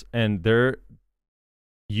with this, and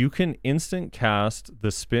you can instant cast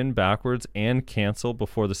the spin backwards and cancel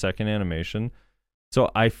before the second animation.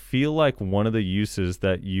 So I feel like one of the uses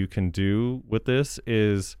that you can do with this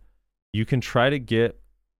is you can try to get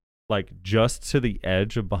like just to the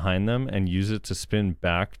edge of behind them and use it to spin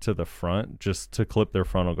back to the front just to clip their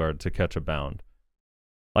frontal guard to catch a bound.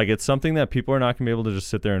 Like, it's something that people are not going to be able to just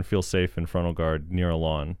sit there and feel safe in frontal guard near a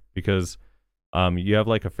lawn, because you have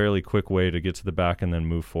like a fairly quick way to get to the back and then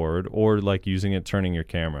move forward, or like using it turning your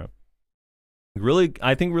camera. Really,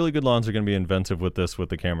 I think really good lawns are going to be inventive with this, with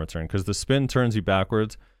the camera turn, because the spin turns you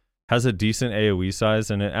backwards, has a decent AoE size,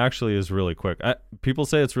 and it actually is really quick. People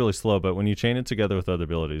say it's really slow, but when you chain it together with other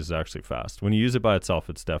abilities, it's actually fast. When you use it by itself,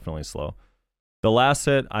 it's definitely slow. The last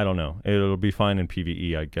hit, I don't know. It'll be fine in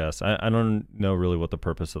PvE, I guess. I don't know really what the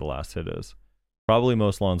purpose of the last hit is. Probably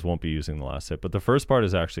most lawns won't be using the last hit, but the first part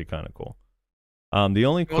is actually kind of cool. The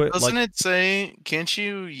only Well, quit doesn't like it say, can't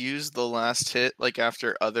you use the last hit like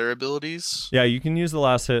after other abilities? yeah, you can use the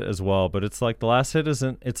last hit as well, but it's like the last hit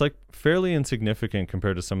isn't. It's like fairly insignificant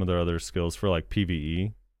compared to some of their other skills for like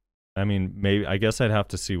PVE. I mean, maybe I guess I'd have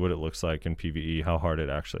to see what it looks like in PVE, how hard it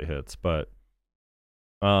actually hits, but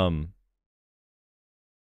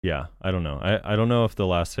yeah, I don't know. I don't know if the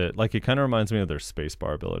last hit, like, it kind of reminds me of their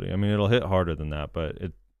spacebar ability. I mean, it'll hit harder than that, but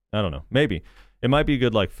I don't know. Maybe it might be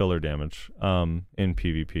good like filler damage in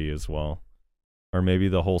PvP as well, or maybe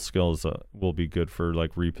the whole skills will be good for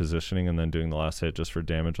like repositioning and then doing the last hit just for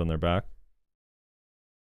damage on their back.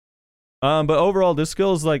 But overall, this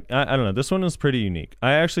skill is like I don't know. This one is pretty unique.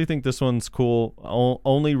 I actually think this one's cool.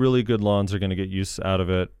 Only really good lawns are gonna get use out of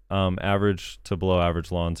it. Average to below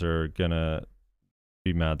average lawns are gonna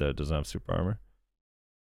be mad that it doesn't have super armor.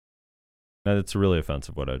 Now, it's really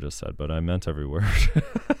offensive what I just said, but I meant every word.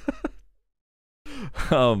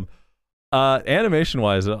 Animation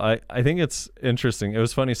wise, I think it's interesting. It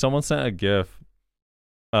was funny. Someone sent a GIF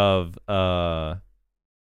of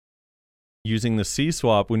using the C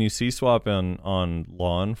swap. When you C swap on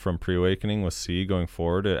lawn from pre-awakening with C going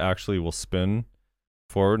forward, it actually will spin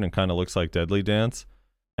forward and kind of looks like Deadly Dance.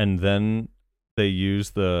 And then they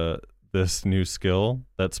use this new skill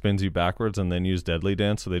that spins you backwards and then use Deadly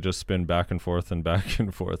Dance, so they just spin back and forth and back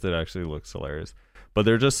and forth. It actually looks hilarious, but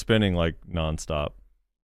they're just spinning like nonstop.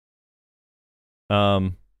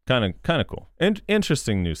 Kind of cool.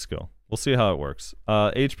 Interesting new skill. We'll see how it works.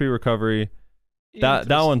 HP recovery. That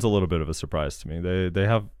one's a little bit of a surprise to me. They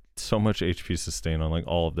have so much HP sustain on like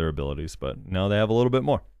all of their abilities, but now they have a little bit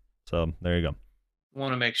more. So there you go.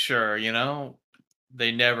 Want to make sure,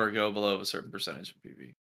 they never go below a certain percentage of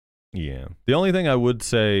PV. Yeah. The only thing I would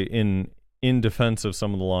say in defense of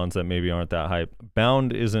some of the lawns that maybe aren't that hype,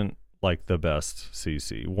 Bound isn't like the best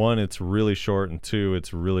CC. One, it's really short, and two,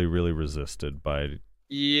 it's really, really resisted by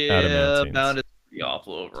adamantines. Bound is pretty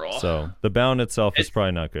awful overall. So the Bound itself is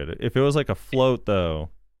probably not good. If it was like a float, though,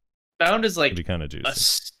 Bound is like it'd be kind of juicy. a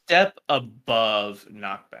step above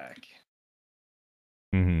knockback.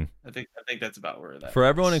 Mm-hmm. I think that's about where that for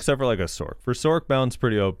everyone except for like a Sork. For Sork, Bound's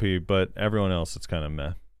pretty OP, but everyone else, it's kind of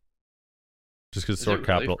meh. Just because Sork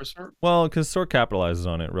Sork capitalizes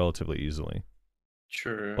on it relatively easily.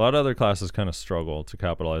 True. A lot of other classes kind of struggle to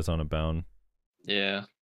capitalize on a Bound. Yeah,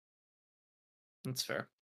 that's fair.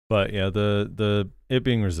 But yeah, the it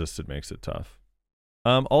being resisted makes it tough.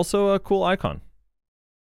 Also a cool icon.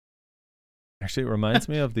 Actually, it reminds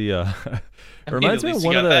me of the it reminds me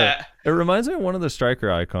of one of the Striker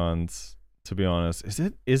icons, to be honest.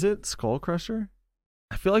 Is it Skull Crusher?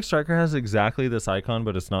 I feel like Striker has exactly this icon,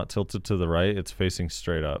 but it's not tilted to the right. It's facing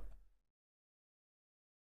straight up.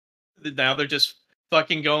 Now they're just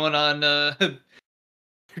fucking going on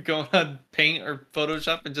Paint or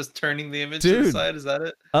Photoshop and just turning the image to the side. Is that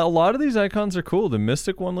it? A lot of these icons are cool. The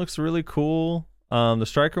Mystic one looks really cool. The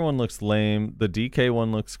Striker one looks lame. The DK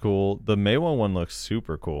one looks cool. The Maywa one looks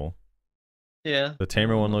super cool. Yeah. The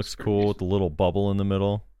Tamer one looks cool with the little bubble in the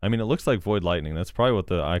middle. I mean, it looks like Void Lightning. That's probably what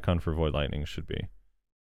the icon for Void Lightning should be.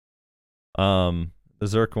 The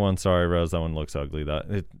Zerk one, sorry, Rez, that one looks ugly.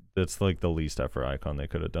 That's like the least effort icon they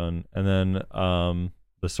could have done. And then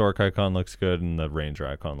the Sork icon looks good, and the Ranger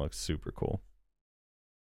icon looks super cool.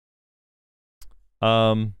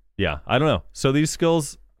 Yeah, I don't know. So these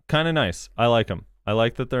skills, kind of nice. I like them. I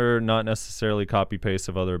like that they're not necessarily copy paste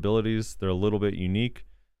of other abilities. They're a little bit unique.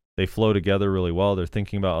 They flow together really well. They're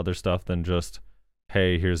thinking about other stuff than just,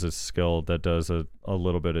 hey, here's a skill that does a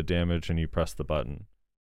little bit of damage and you press the button.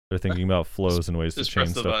 They're thinking about flows and ways to chain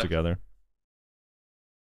stuff together.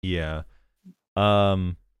 Yeah. I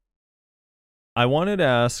wanted to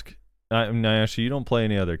ask, Nayasha, you don't play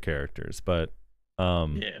any other characters, but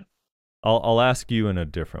yeah. I'll ask you in a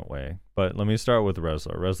different way. But let me start with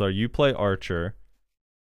Rezlar. Rezlar, you play Archer,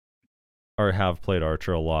 or have played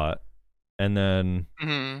Archer a lot, and then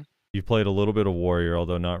you played a little bit of Warrior,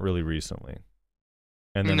 although not really recently.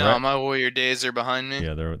 And then my Warrior days are behind me.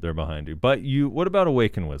 Yeah, they're behind you. But what about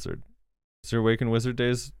Awakened Wizard? Is there Awakened Wizard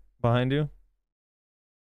days behind you?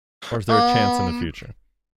 Or is there a chance in the future?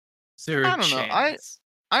 Is there a chance? Know.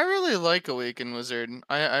 I really like Awakened Wizard.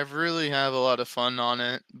 I really have a lot of fun on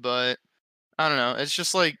it, but I don't know. It's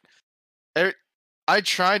just like I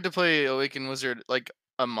tried to play Awakened Wizard like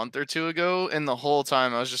a month or two ago, and the whole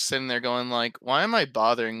time I was just sitting there going like, why am I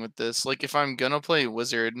bothering with this? Like, if I'm gonna play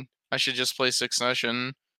Wizard, I should just play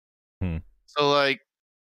Succession. So like,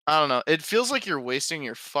 I don't know. It feels like you're wasting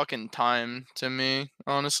your fucking time to me,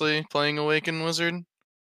 honestly, playing Awakened Wizard.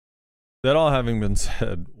 That all having been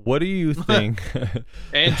said, what do you think?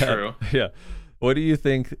 And true. Yeah. What do you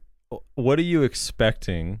think? What are you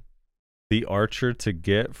expecting the archer to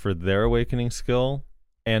get for their awakening skill?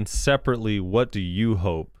 And separately, what do you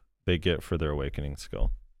hope they get for their awakening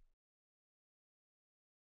skill?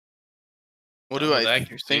 What do I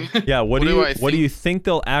accuracy. think? Yeah, what do I you think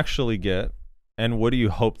they'll actually get, and what do you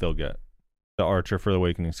hope they'll get? The archer for the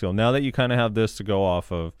awakening skill. Now that you kind of have this to go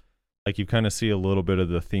off of, like you kind of see a little bit of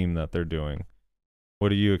the theme that they're doing. What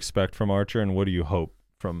do you expect from archer, and what do you hope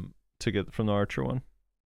to get from the archer one?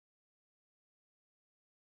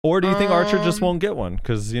 Or do you think archer just won't get one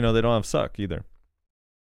because they don't have suck either?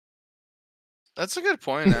 That's a good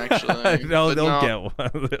point, actually. No, they'll get one.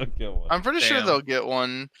 They'll get one. I'm pretty sure they'll get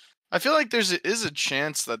one. I feel like is a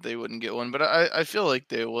chance that they wouldn't get one, but I feel like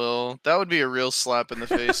they will. That would be a real slap in the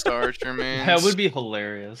face to Archer, man. That would be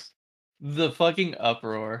hilarious. The fucking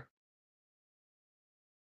uproar.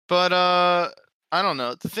 But I don't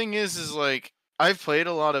know. The thing is like I've played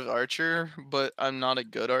a lot of Archer, but I'm not a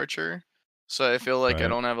good Archer. So I feel like I Right.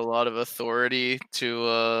 don't have a lot of authority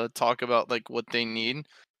to talk about like what they need.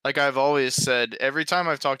 Like I've always said, every time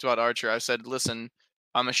I've talked about Archer, I've said, listen,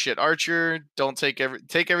 I'm a shit archer. Don't take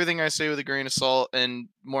everything I say with a grain of salt, and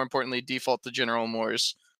more importantly, default to General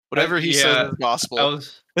Moore's. Whatever he says is gospel.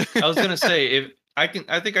 I was gonna say, if I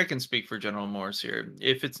think I can speak for General Morse here.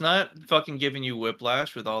 If it's not fucking giving you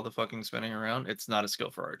whiplash with all the fucking spinning around, it's not a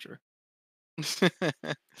skill for archer.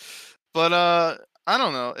 But I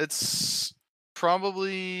don't know. It's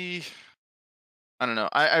probably, I don't know.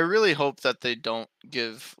 I really hope that they don't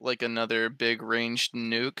give like another big ranged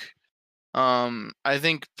nuke. I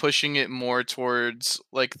think pushing it more towards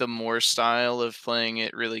like the Moore style of playing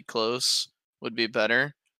it really close would be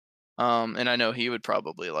better. And I know he would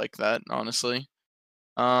probably like that, honestly.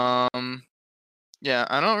 Yeah,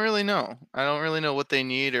 I don't really know. I don't really know what they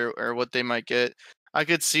need or what they might get. I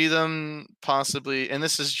could see them possibly, and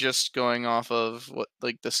this is just going off of what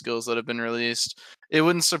like the skills that have been released. It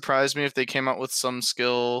wouldn't surprise me if they came out with some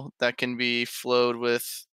skill that can be flowed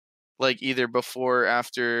with like either before or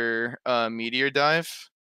after meteor dive.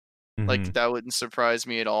 Like Mhm. that wouldn't surprise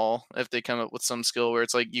me at all if they come up with some skill where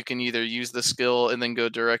it's like you can either use the skill and then go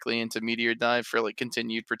directly into meteor dive for like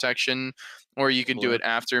continued protection, or you can do it Flip.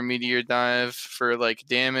 after meteor dive for like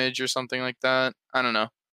damage or something like that. I don't know.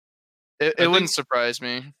 It I wouldn't think- surprise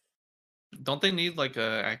me. Don't they need like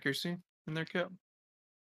accuracy in their kit?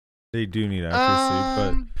 They do need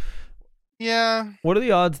accuracy, but Yeah. what are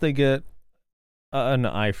the odds they get an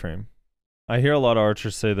iframe? I hear a lot of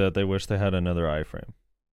archers say that they wish they had another iframe.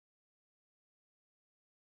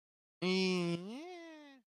 I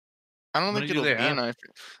don't What think do it'll they be an have?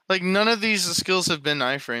 iframe. Like none of these skills have been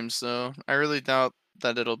iframes, though. I really doubt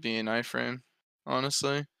that it'll be an iframe,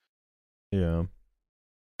 honestly. Yeah.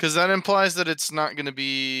 Because that implies that it's not going to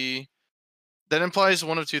be. That implies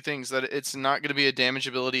one of two things: that it's not going to be a damage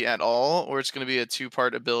ability at all, or it's going to be a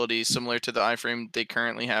two-part ability similar to the iframe they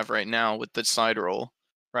currently have right now with the side roll,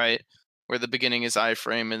 right? Where the beginning is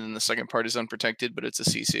iframe and then the second part is unprotected, but it's a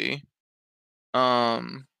CC.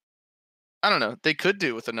 I don't know. They could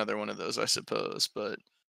do with another one of those, I suppose, but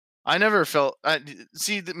I never felt.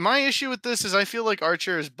 My issue with this is I feel like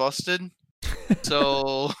Archer is busted.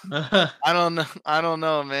 So I don't know. I don't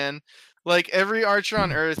know, man. Like every archer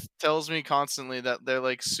on Earth tells me constantly that they're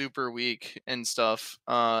like super weak and stuff.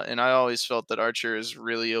 And I always felt that Archer is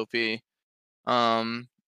really OP. Um,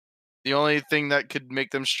 the only thing that could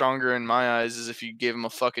make them stronger in my eyes is if you gave them a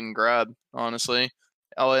fucking grab, honestly.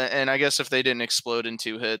 Oh, and I guess if they didn't explode in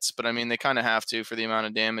 2 hits, but I mean they kind of have to for the amount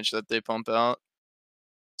of damage that they pump out.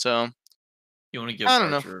 So You want to give I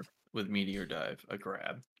don't know. archer with meteor dive a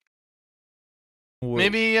grab?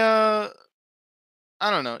 Maybe I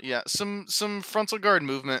don't know. Yeah, some frontal guard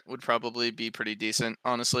movement would probably be pretty decent,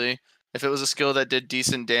 honestly. If it was a skill that did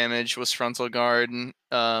decent damage, was frontal guard, and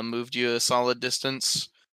moved you a solid distance,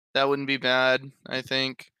 that wouldn't be bad, I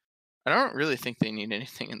think. I don't really think they need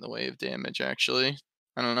anything in the way of damage, actually.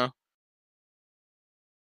 I don't know.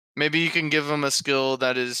 Maybe you can give them a skill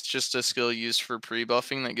that is just a skill used for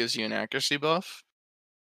pre-buffing that gives you an accuracy buff.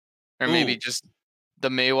 Or maybe Ooh. just the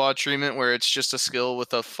Maywa treatment where it's just a skill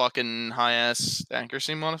with a fucking high-ass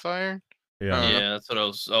accuracy modifier. Yeah. Yeah, that's what I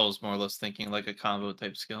was more or less thinking, like a combo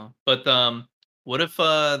type skill. But what if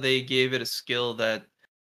they gave it a skill that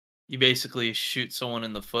you basically shoot someone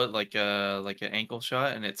in the foot like an ankle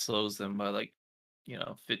shot, and it slows them by like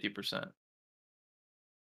 50%.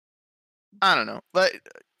 I don't know. Like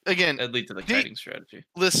again, That'd lead to the kiting strategy.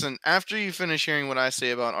 listen, after you finish hearing what I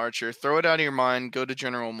say about Archer, throw it out of your mind, go to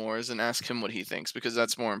General Moore's and ask him what he thinks because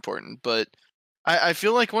that's more important. But I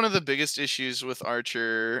feel like one of the biggest issues with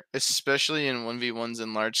Archer, especially in 1v1s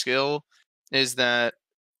in large scale, is that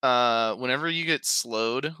whenever you get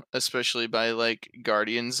slowed, especially by like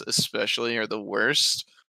guardians, especially are the worst.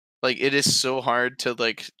 Like it is so hard to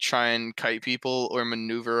like try and kite people or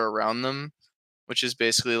maneuver around them, which is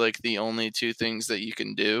basically like the only two things that you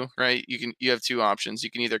can do, right? You have two options.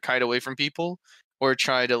 You can either kite away from people or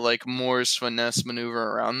try to like Morse finesse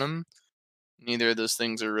maneuver around them. Neither of those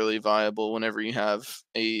things are really viable whenever you have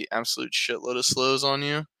a absolute shitload of slows on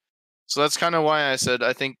you. So that's kind of why I said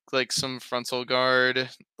I think like some frontal guard,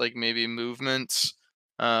 like maybe movements,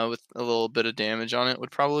 with a little bit of damage on it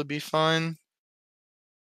would probably be fine.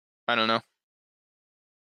 I don't know.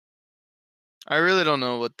 I really don't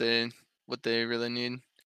know what they really need.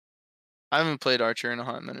 I haven't played Archer in a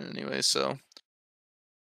hot minute anyway, so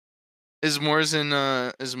is Moore's in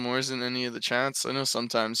any of the chats? I know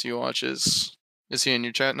sometimes he watches. Is he in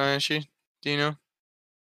your chat, Nayashi? Do you know?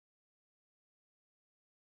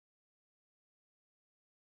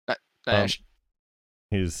 Nayashi.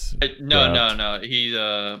 He's No, grabbed. no. He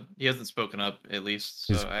hasn't spoken up at least,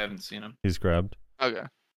 so I haven't seen him. He's grabbed. Okay.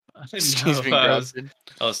 He's been grabbed.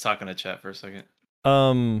 I was talking to chat for a second.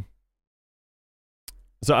 So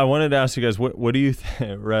I wanted to ask you guys, what do you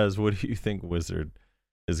Rez? What do you think Wizard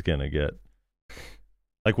is gonna get?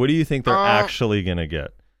 Like, what do you think they're actually gonna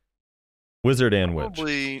get? Wizard and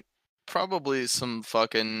Witch. Probably some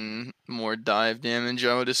fucking more dive damage,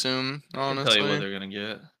 I would assume. Honestly, I'll tell you what they're gonna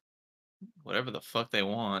get. Whatever the fuck they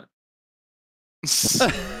want.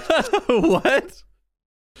 What?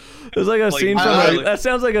 There's like a scene from that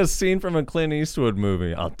sounds like a scene from a Clint Eastwood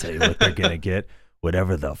movie. I'll tell you what they're gonna get.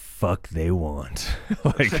 Whatever the fuck they want.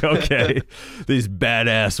 Like, okay, these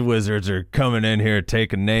badass wizards are coming in here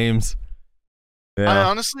taking names. Yeah. I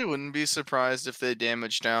honestly wouldn't be surprised if they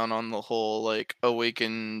damage down on the whole, like,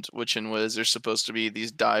 awakened witch and wiz are supposed to be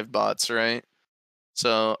these dive bots, right?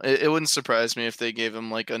 So it wouldn't surprise me if they gave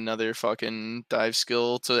them like another fucking dive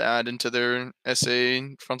skill to add into their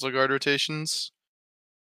SA frontal guard rotations.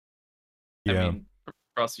 Yeah. I mean,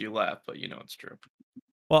 Ross, you laugh, but you know it's true.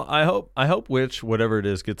 Well, I hope Witch, whatever it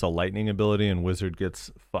is, gets a lightning ability and Wizard gets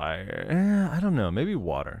fire. I don't know, maybe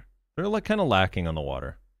water. They're like kind of lacking on the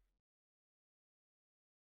water.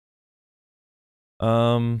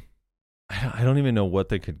 I don't even know what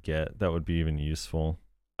they could get that would be even useful.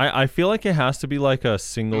 I feel like it has to be like a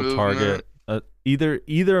single target,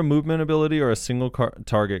 either a movement ability or a single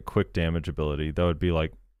target quick damage ability that would be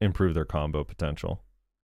like improve their combo potential.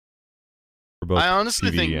 I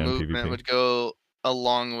honestly PvE think and movement PvP. would go a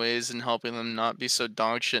long ways in helping them not be so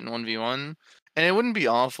dog shit in 1v1. And it wouldn't be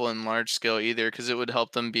awful in large scale either, because it would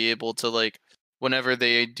help them be able to, like, whenever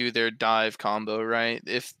they do their dive combo, right?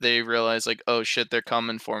 If they realize, like, oh shit, they're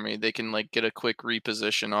coming for me, they can, like, get a quick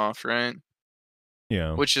reposition off, right?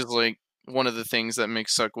 Yeah. Which is, like, one of the things that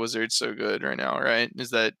makes Suck Wizard so good right now, right?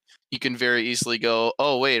 Is that you can very easily go,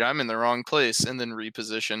 oh wait, I'm in the wrong place, and then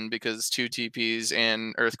reposition because 2 TPs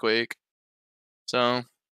and Earthquake. So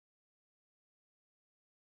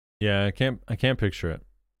yeah, I can't picture it.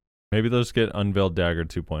 Maybe they'll just get Unveiled Dagger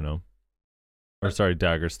 2.0. Or sorry,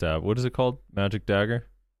 Dagger Stab. What is it called? Magic Dagger?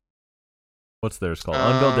 What's theirs called?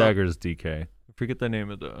 Unveiled Dagger is DK. I forget the name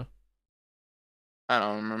of the... I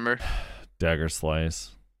don't remember. Dagger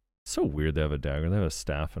Slice. It's so weird they have a dagger. They have a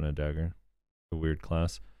staff and a dagger. A weird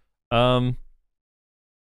class. I'll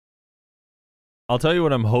tell you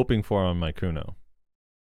what I'm hoping for on my Kuno.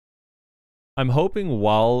 I'm hoping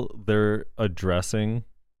while they're addressing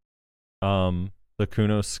the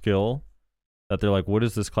Kuno skill, that they're like, what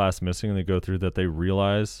is this class missing? And they go through that, they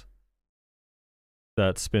realize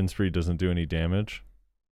that Spin Spree doesn't do any damage.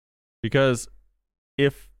 Because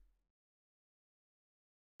if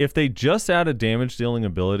they just add a damage dealing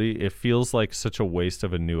ability, it feels like such a waste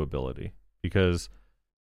of a new ability. Because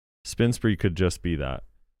Spin Spree could just be that.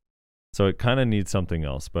 So it kind of needs something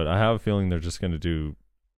else. But I have a feeling they're just going to do...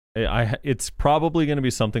 It's probably going to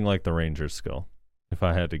be something like the Ranger's skill, if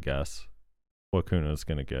I had to guess what Kuno's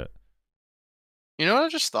going to get. You know what I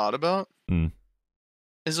just thought about? Mm.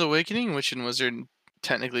 Is Awakening Witch and Wizard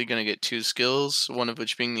technically going to get 2 skills, one of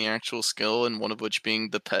which being the actual skill and one of which being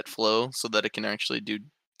the pet flow, so that it can actually do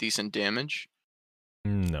decent damage?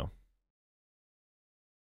 No. Of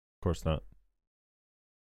course not.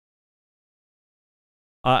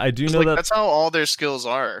 I do know that... That's how all their skills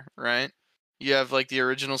are, right? You have like the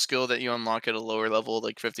original skill that you unlock at a lower level,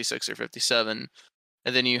 like 56 or 57.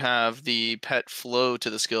 And then you have the pet flow to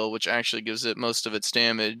the skill, which actually gives it most of its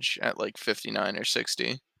damage at like 59 or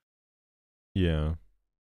 60. Yeah.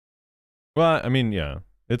 Well, I mean, yeah.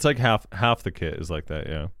 It's like half the kit is like that,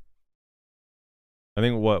 yeah. I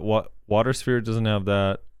think what Water Sphere doesn't have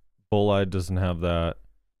that. Bulleye doesn't have that.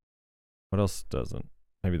 What else doesn't?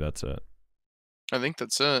 Maybe that's it. I think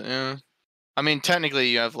that's it. Yeah. I mean, technically,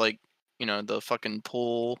 you have like the fucking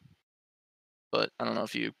pool, but I don't know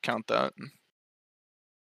if you count that.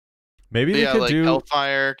 Maybe But they yeah, could like do.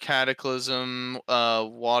 Hellfire, Cataclysm,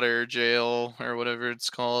 Water Jail or whatever it's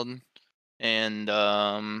called, and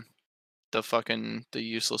the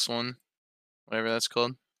useless one, whatever that's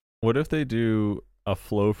called. What if they do a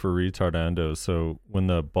flow for retardandos? So when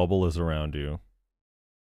the bubble is around you,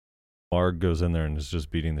 Marg goes in there and is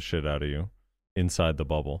just beating the shit out of you inside the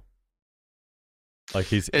bubble. Like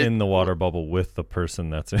he's in the water bubble with the person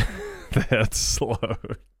that's that's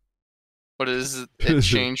slowed. What is it?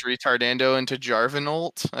 Change retardando into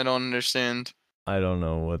Jarvinolt? I don't understand. I don't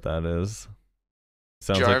know what that is.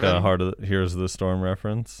 Sounds Jarvan? like a Heart of Heroes of the Storm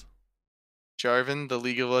reference. Jarvan, the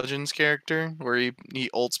League of Legends character, where he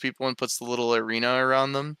ults people and puts the little arena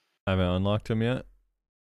around them. I haven't unlocked him yet.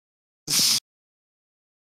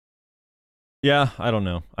 Yeah, I don't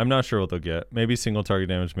know. I'm not sure what they'll get. Maybe single target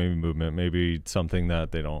damage, maybe movement, maybe something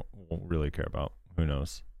that they won't really care about. Who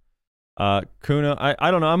knows? Kuno,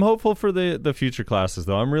 I don't know. I'm hopeful for the future classes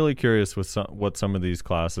though. I'm really curious with what some of these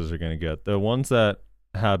classes are going to get. The ones that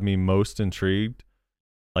have me most intrigued,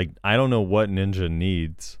 like I don't know what Ninja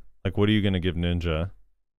needs. Like what are you going to give Ninja?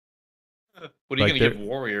 What are you going to give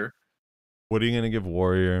Warrior? What are you going to give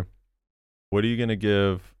Warrior? What are you going to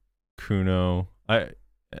give Kuno?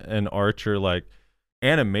 And Archer, like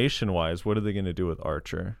animation wise, what are they going to do with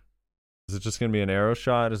Archer? Is it just going to be an arrow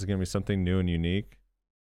shot? Is it going to be something new and unique?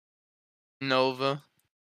 Nova,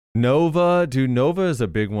 dude, Nova is a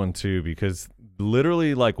big one too because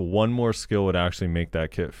literally like one more skill would actually make that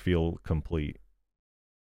kit feel complete.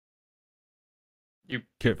 You're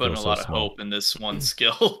putting a lot of hope in this one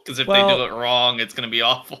skill because if they do it wrong, it's going to be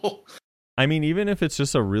awful. I mean, even if it's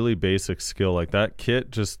just a really basic skill, like that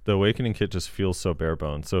kit, the Awakening kit just feels so bare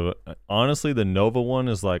bones. So honestly, the Nova one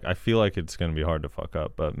is like, I feel like it's going to be hard to fuck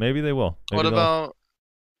up, but maybe they will. Maybe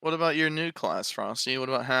what about your new class, Frosty? What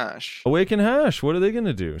about Hash? Awaken Hash, what are they going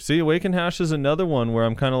to do? See, Awaken Hash is another one where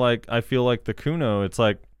I'm kind of like, I feel like the Kuno, it's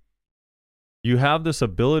like, you have this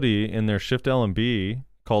ability in their Shift L and B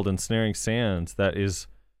called Ensnaring Sands that is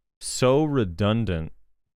so redundant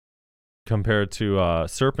compared to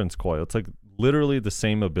Serpent's Coil. It's like literally the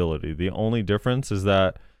same ability. The only difference is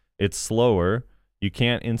that it's slower. You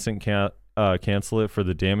can't instant cancel it for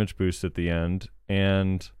the damage boost at the end,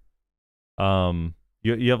 and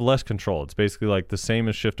you have less control. It's basically like the same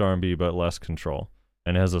as Shift R&B but less control,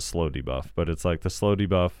 and it has a slow debuff. But it's like the slow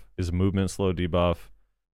debuff is a movement slow debuff,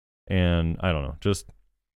 and I don't know, just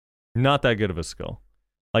not that good of a skill.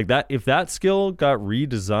 Like that, if that skill got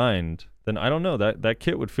redesigned, then I don't know, that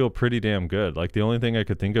kit would feel pretty damn good. Like the only thing I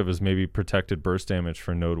could think of is maybe protected burst damage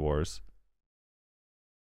for Node Wars.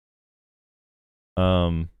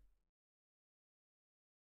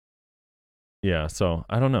 Yeah, so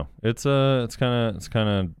I don't know. It's kind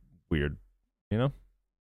of weird, you know?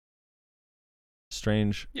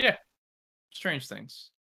 Strange. Yeah. Strange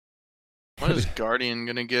things. What is Guardian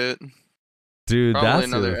gonna get? Dude, probably that's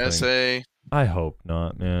another SA. I hope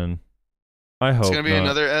not, man. I hope it's gonna be not.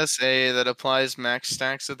 another SA that applies max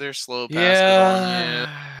stacks of their slow pass.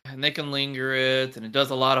 Yeah, and they can linger it, and it does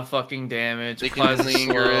a lot of fucking damage. They can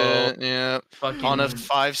linger it, yeah. On a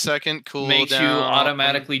 5-second cooldown. Makes you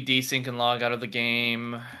automatically desync and log out of the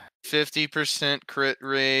game. 50% crit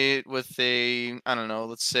rate with a, I don't know,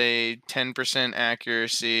 let's say 10%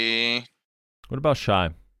 accuracy. What about Shy?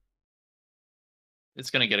 It's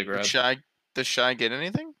gonna get a grab. Does Shy get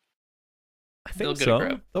anything? I think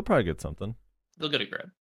so. They'll probably get something. They'll get a grab.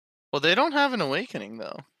 Well, they don't have an awakening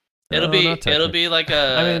though. It'll be like it'll be like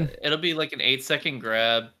an 8-second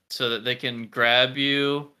grab so that they can grab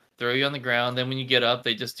you, throw you on the ground. Then when you get up,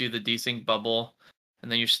 they just do the desync bubble,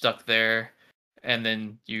 and then you're stuck there, and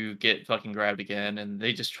then you get fucking grabbed again, and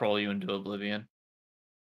they just troll you into oblivion.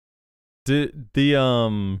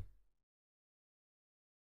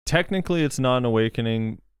 Technically, it's not an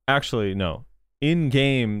awakening. Actually, no. In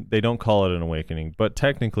game, they don't call it an awakening, but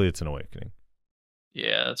technically, it's an awakening.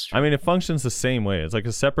 Yeah, that's true. I mean, it functions the same way. It's like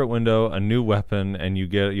a separate window, a new weapon, and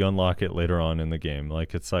you unlock it later on in the game.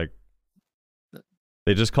 Like it's like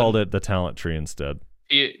they just called it the talent tree instead.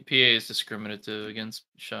 PA is discriminative against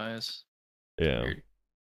Shies. Yeah. Weird.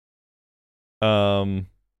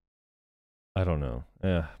 I don't know.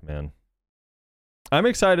 Yeah, man. I'm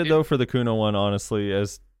excited though for the Kuno one. Honestly,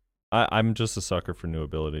 as I'm just a sucker for new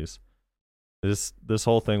abilities. This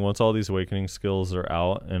whole thing, once all these awakening skills are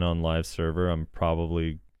out and on live server, I'm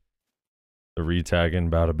probably the retagging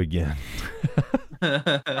about to begin.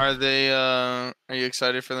 Are you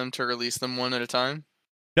excited for them to release them one at a time?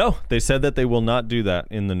 No, they said that they will not do that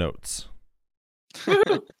in the notes.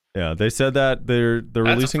 Yeah, they said that they're That's a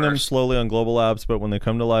releasing them first. slowly on global apps, but when they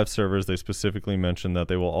come to live servers, they specifically mention that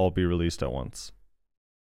they will all be released at once.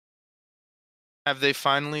 Have they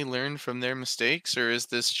finally learned from their mistakes, or is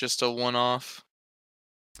this just a one-off?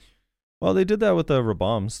 Well, they did that with the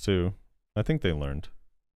Raboms too. I think they learned.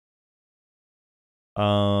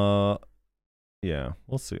 Yeah,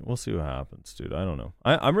 we'll see. We'll see what happens, dude. I don't know.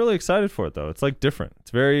 I'm really excited for it though. It's like different.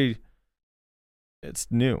 It's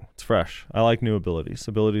new. It's fresh. I like new abilities.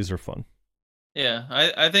 Abilities are fun. Yeah,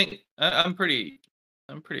 I think I'm pretty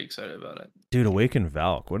excited about it. Dude, Awaken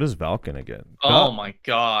Valk. What is Valk gonna get? Oh my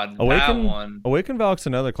god, that one. Awaken Valk's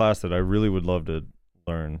another class that I really would love to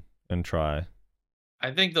learn and try.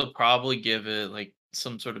 I think they'll probably give it like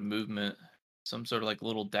some sort of movement, some sort of like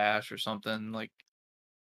little dash or something. Like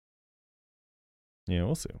Yeah,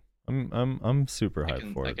 we'll see. I'm super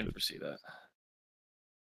hyped for it. I can dude. foresee that.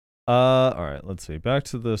 All right, let's see. Back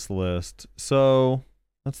to this list. So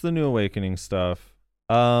that's the new Awakening stuff.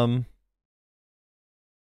 You want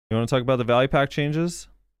to talk about the value pack changes?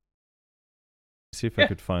 See if I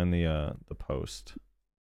could find the post.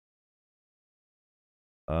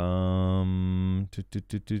 Where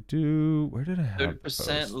did I have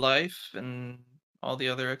 30% life and all the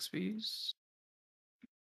other XPs.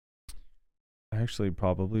 I actually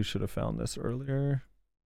probably should have found this earlier.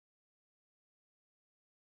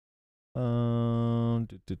 You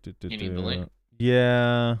need the link?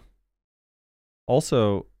 Yeah.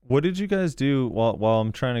 Also, what did you guys do while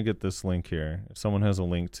I'm trying to get this link here? If someone has a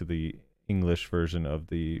link to the English version of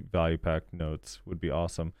the value pack notes, would be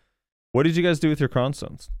awesome. What did you guys do with your crown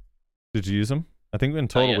stones? Did you use them? I think in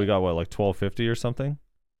total we got what, like 1250 or something?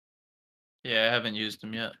 Yeah, I haven't used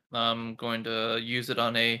them yet. I'm going to use it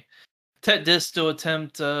on a Tet Disto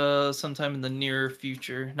attempt sometime in the near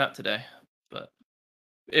future. Not today, but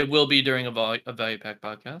it will be during a value pack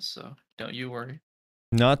podcast, so don't you worry.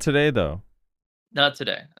 Not today though. Not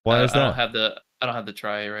today. Why is that? I don't have the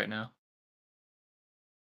try right now.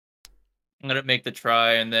 I'm gonna make the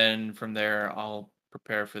try, and then from there I'll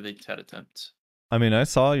prepare for the Tet attempt. I mean, I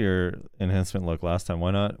saw your enhancement look last time.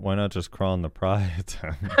 Why not just crawl on the pry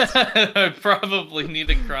attempt? I probably need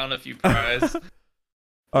to crown a few pries.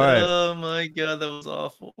 All right. Oh my god, that was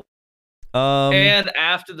awful. And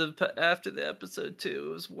after the episode 2, it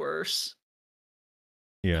was worse.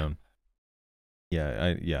 Yeah.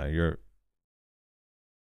 You're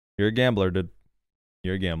a gambler, dude.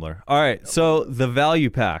 You're a gambler. All right. So the value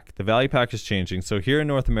pack is changing. So here in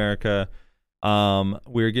North America,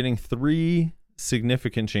 we're getting 3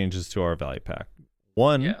 significant changes to our value pack.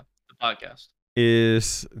 One, the podcast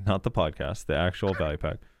is not the podcast, the actual value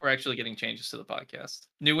pack. We're actually getting changes to the podcast.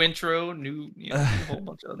 New intro, new a whole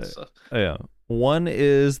bunch of other stuff. Yeah. One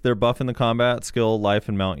is they're buffing the combat skill, life,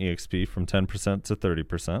 and mount EXP from 10% to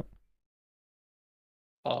 30%,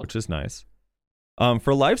 which is nice.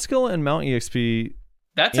 For life skill and mount EXP,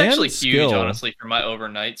 that's actually huge, honestly, for my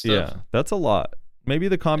overnight stuff. Yeah, that's a lot. Maybe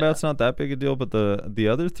the combat's not that big a deal, but the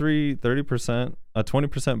other 30%, a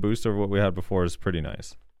 20% boost over what we had before is pretty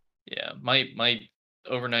nice. Yeah, my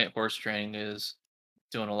overnight horse training is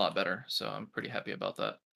doing a lot better, so I'm pretty happy about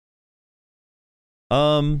that.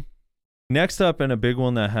 Next up, and a big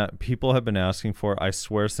one that people have been asking for, I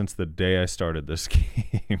swear, since the day I started this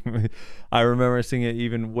game. I remember seeing it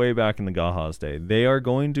even way back in the Gaha's day. They are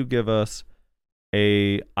going to give us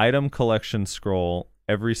a item collection scroll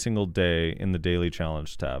every single day in the daily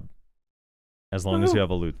challenge tab, as long as you have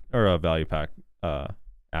a loot or a value pack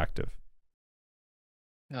active.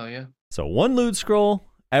 Oh yeah. So 1 loot scroll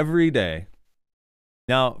every day.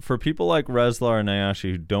 Now, for people like Reslar and Nayashe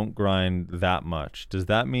who don't grind that much, does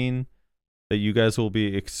that mean that you guys will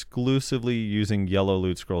be exclusively using yellow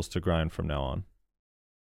loot scrolls to grind from now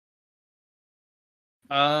on?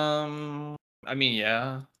 I mean,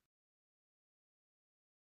 yeah.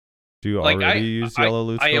 Do you already use yellow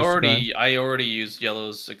loot scrolls? I already use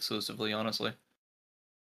yellows exclusively, honestly.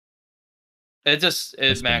 It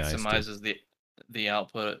maximizes the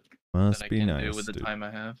output that I can do with the time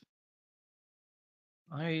I have.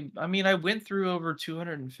 I mean, I went through over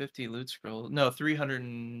 250 loot scrolls. No,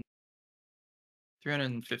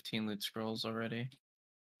 315 loot scrolls already.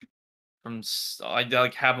 I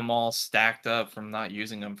like have them all stacked up from not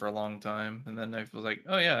using them for a long time, and then I was like,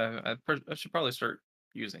 oh yeah, I should probably start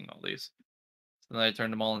using all these. So then I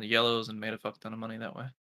turned them all into yellows and made a fuck ton of money that way.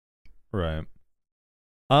 Right.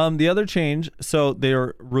 The other change, so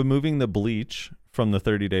they're removing the bleach from the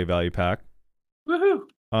 30-day value pack. Woohoo!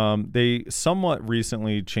 They somewhat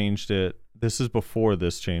recently changed it. This is before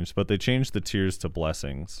this changed, but they changed the tiers to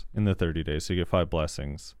blessings in the 30 days. So you get 5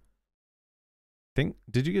 blessings.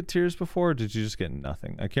 Did you get tiers before, or did you just get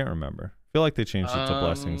nothing? I can't remember. feel like they changed it to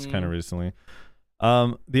blessings kind of recently.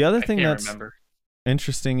 The other I thing can't that's remember.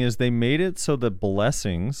 interesting is they made it so the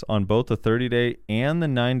blessings on both the 30-day and the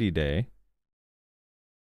 90-day.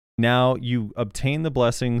 Now you obtain the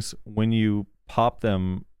blessings when you pop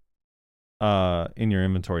them in your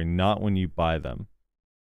inventory, not when you buy them.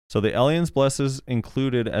 So the Alien's Blesses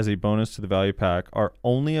included as a bonus to the value pack are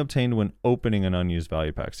only obtained when opening an unused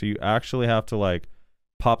value pack. So you actually have to like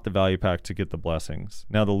pop the value pack to get the blessings.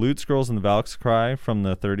 Now the loot scrolls and the Valk's Cry from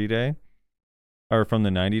the 30-day or from the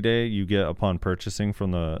 90-day you get upon purchasing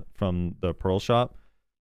from the Pearl Shop.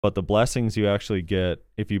 But the blessings you actually get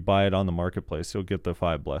if you buy it on the marketplace, you'll get the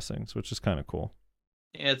 5 blessings, which is kind of cool.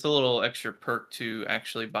 Yeah, it's a little extra perk to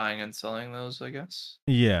actually buying and selling those, I guess.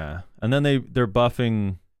 Yeah. And then they're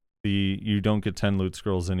buffing you don't get 10 loot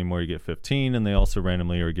scrolls anymore, you get 15, and they also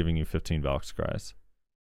randomly are giving you 15 Valk's Cries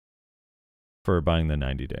for buying the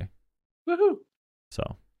 90-day. Woohoo!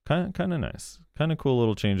 So kind of nice. Kind of cool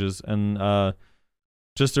little changes. And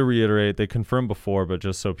just to reiterate, they confirmed before, but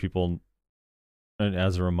just so people, and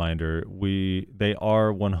as a reminder, they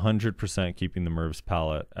are 100% keeping the Merv's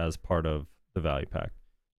palette as part of the value pack.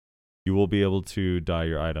 You will be able to dye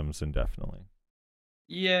your items indefinitely.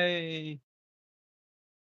 Yay!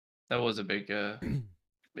 That was a big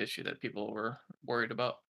issue that people were worried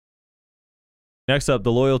about. Next up,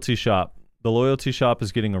 the loyalty shop. The loyalty shop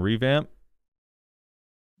is getting a revamp.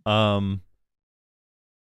 I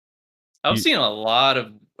was seeing a lot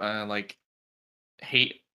of like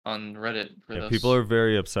hate on Reddit for this. People are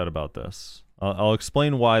very upset about this. I'll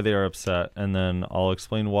explain why they are upset, and then I'll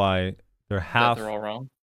explain why they're all wrong.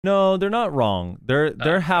 No, they're not wrong.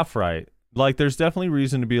 They're half right. Like, there's definitely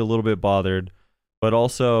reason to be a little bit bothered, but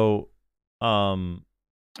also,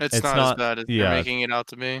 it's not as bad as they're making it out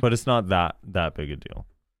to be. But it's not that big a deal.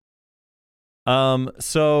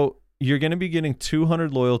 So you're going to be getting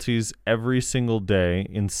 200 loyalties every single day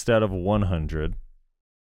instead of 100.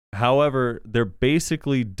 However, they're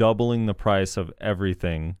basically doubling the price of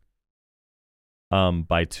everything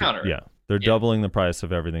by 2. They're doubling the price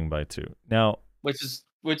of everything by 2. Now, which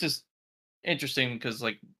is interesting because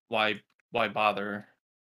like why bother?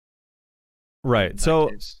 Right.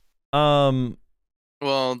 So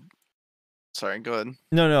well, sorry, go ahead.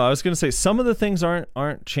 No, I was going to say some of the things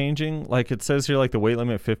aren't changing. Like it says here, like the weight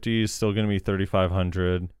limit 50 is still going to be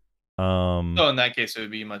 3,500. So in that case, it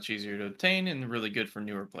would be much easier to obtain and really good for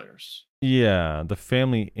newer players. Yeah, the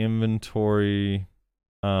family inventory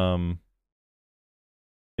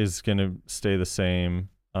is going to stay the same.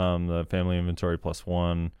 The family inventory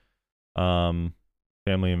 +1.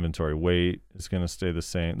 Family inventory weight is going to stay the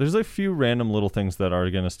same. There's a few random little things that are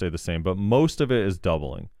going to stay the same, but most of it is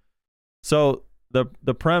doubling. So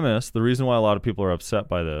the premise, the reason why a lot of people are upset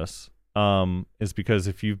by this is because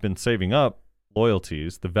if you've been saving up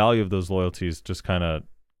loyalties, the value of those loyalties just kind of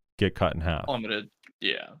get cut in half. Plummeted.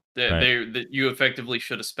 Yeah. You effectively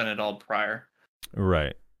should have spent it all prior.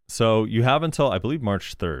 Right. So you have until, I believe,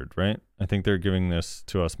 March 3rd, right? I think they're giving this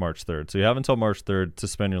to us March 3rd. So you have until March 3rd to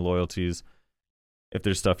spend your loyalties if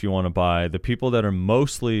there's stuff you want to buy. The people that are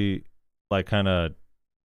mostly like kind of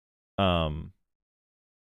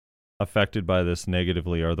affected by this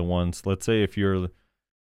negatively are the ones, let's say if you're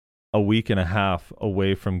a week and a half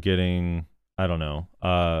away from getting, I don't know,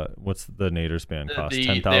 what's the Nader's band cost?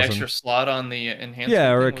 10,000? The extra slot on the enhancement.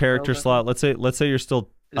 Yeah, or a character slot. Let's say you're still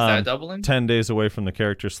is that doubling? 10 days away from the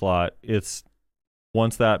character slot. It's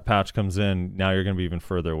once that patch comes in, now you're going to be even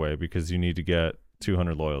further away because you need to get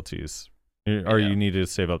 200 loyalties. Or you need to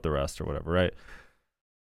save up the rest or whatever, right?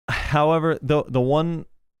 However, the one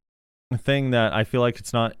thing that I feel like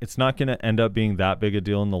it's not going to end up being that big a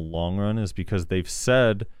deal in the long run is because they've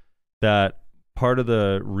said that part of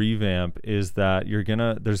the revamp is that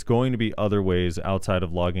there's going to be other ways outside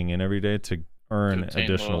of logging in every day to earn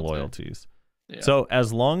additional loyalties. Yeah. So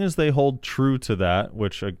as long as they hold true to that,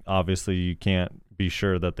 which obviously you can't be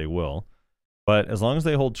sure that they will, but as long as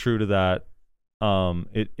they hold true to that,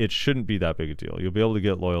 it shouldn't be that big a deal. You'll be able to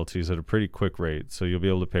get loyalties at a pretty quick rate, so you'll be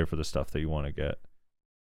able to pay for the stuff that you want to get.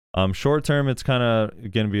 Short term, it's kind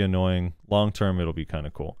of going to be annoying. Long term, it'll be kind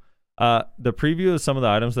of cool. The preview of some of the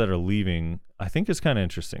items that are leaving, I think, is kind of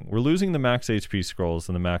interesting. We're losing the max HP scrolls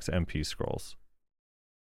and the max MP scrolls.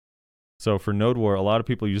 So for Node War, a lot of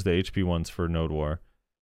people use the HP ones for Node War.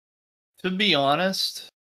 To be honest,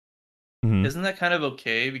 isn't that kind of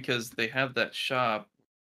okay because they have that shop?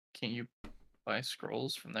 Can't you buy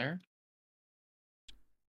scrolls from there?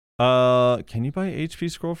 Can you buy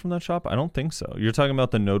HP scroll from that shop? I don't think so. You're talking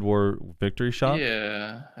about the Node War Victory shop?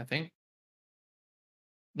 Yeah, I think.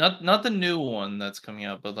 Not the new one that's coming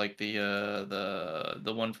out, but like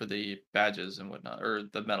the one for the badges and whatnot, or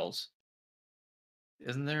the medals.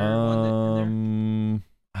 Isn't there one in there?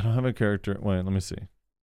 I don't have a character. Wait, let me see.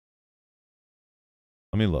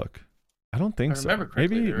 Let me look. I don't think so. remember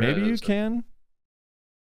correctly, Maybe you is. can,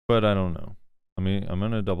 but I don't know. I'm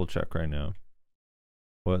gonna double check right now.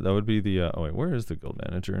 What that would be the oh wait, where is the guild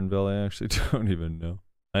manager in Vale? I actually don't even know.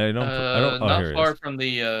 I don't. Oh, Not here he far is. from the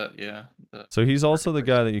yeah. So he's also the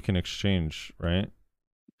guy that you can exchange, right?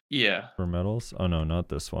 Yeah. For medals? Oh no, not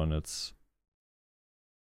this one. It's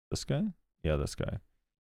this guy? Yeah, this guy.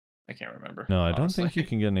 I can't remember. No, I don't honestly. think you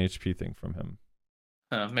can get an HP thing from him.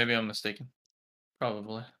 Maybe I'm mistaken.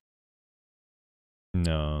 Probably.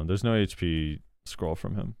 No, there's no HP scroll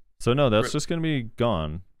from him. So no, that's Rip. just gonna be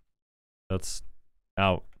gone. That's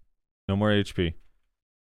out. No more HP.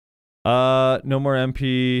 No more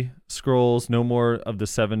MP scrolls. No more of the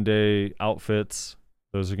 7-day outfits.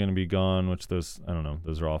 Those are gonna be gone. Which those I don't know.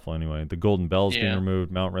 Those are awful anyway. The golden bells being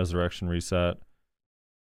removed. Mount Resurrection reset.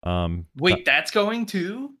 Wait, that's going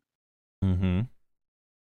to? Mm-hmm.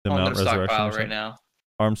 The I'm Mount gonna Resurrection stockpile reset. right now.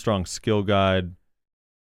 Armstrong skill guide.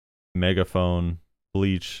 Megaphone.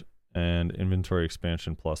 Bleach. And inventory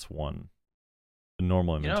expansion +1. The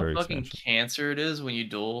normal You know inventory how fucking expansion. cancer it is when you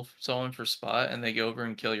duel someone for spot and they go over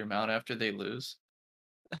and kill your mount after they lose?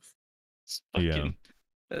 It's fucking,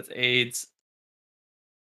 that's AIDS.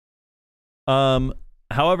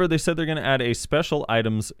 However, they said they're going to add a special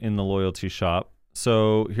items in the loyalty shop.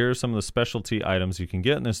 So here are some of the specialty items you can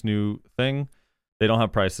get in this new thing. They don't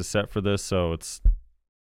have prices set for this, so it's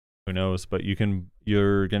who knows. But you're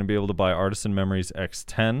going to be able to buy Artisan Memories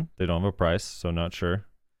X10. They don't have a price, so not sure.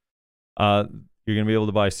 You're going to be able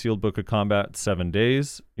to buy Sealed Book of Combat 7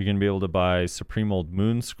 days. You're going to be able to buy Supreme Old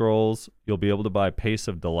Moon Scrolls. You'll be able to buy Pace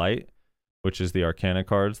of Delight, which is the Arcana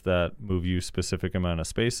cards that move you specific amount of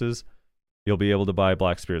spaces. You'll be able to buy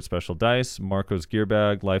Black Spirit Special Dice, Marco's Gear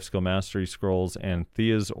Bag, Life Skill Mastery Scrolls, and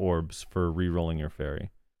Thea's Orbs for re-rolling your fairy.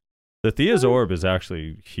 The Thea's Orb is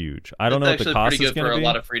actually huge. I don't know what the cost is going to be. It's actually pretty good for a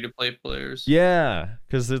lot of free-to-play players. Yeah,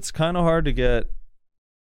 because it's kind of hard to get.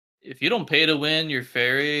 If you don't pay to win your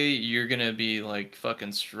fairy, you're going to be like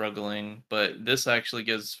fucking struggling. But this actually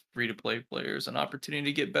gives free-to-play players an opportunity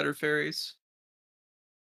to get better fairies.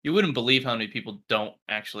 You wouldn't believe how many people don't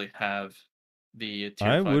actually have the tier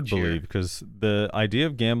 5 I would tier. believe, because the idea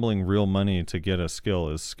of gambling real money to get a skill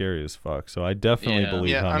is scary as fuck. So I definitely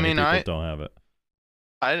believe how many people don't have it.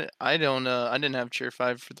 I didn't have Cheer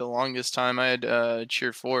 5 for the longest time. I had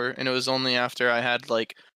Cheer 4, and it was only after I had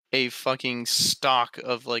like a fucking stock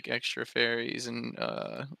of like extra fairies and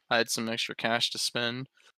I had some extra cash to spend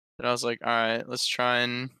that I was like, all right, let's try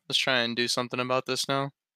and do something about this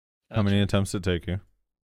now. How many attempts did it take you?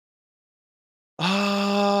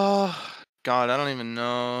 God, I don't even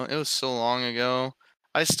know. It was so long ago.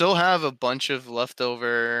 I still have a bunch of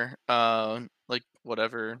leftover like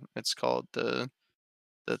whatever it's called, the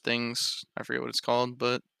things. I forget what it's called,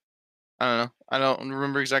 but I don't know. I don't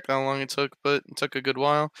remember exactly how long it took, but it took a good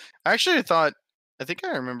while. Actually, I think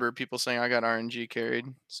I remember people saying I got RNG carried,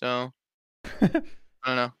 so I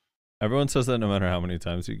don't know. Everyone says that no matter how many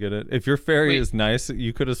times you get it. If your fairy is nice,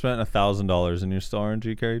 you could have spent $1,000 and you're still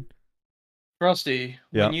RNG carried. Frosty,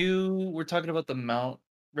 Yeah. when you were talking about the Mount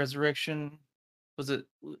Resurrection, was it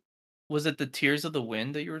the Tears of the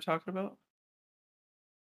Wind that you were talking about?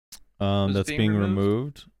 That's being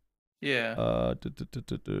removed. Yeah.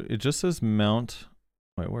 It just says Mount.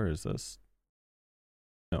 Wait, where is this?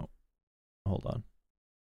 No, hold on.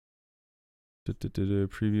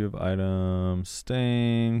 Preview of items,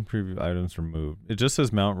 staying. Preview of items removed. It just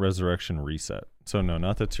says Mount Resurrection reset. So no,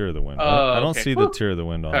 not the Tear of the Wind. I don't see the Tear of the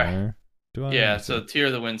Wind on there. Do I? Yeah, so Tear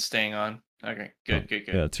of the Wind staying on. Okay, good. Yeah,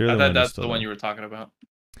 Tear of the Wind. I thought that's the one you were talking about.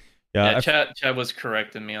 Yeah, Chad was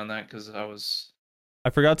correcting me on that because I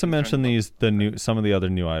forgot to mention some of the other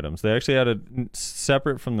new items. They actually added,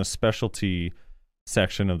 separate from the specialty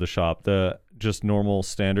section of the shop, the just normal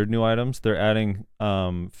standard new items. They're adding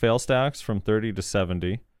fail stacks from 30 to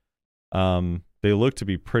 70. They look to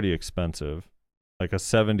be pretty expensive. Like a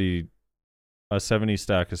 70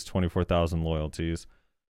 stack is 24,000 loyalties.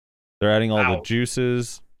 They're adding all the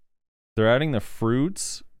juices. They're adding the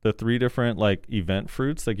fruits, the 3 different like event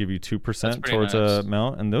fruits that give you 2% towards a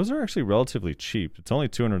mount, and those are actually relatively cheap. It's only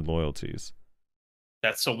 200 loyalties.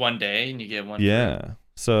 That's so one day and you get one. Yeah, fruit.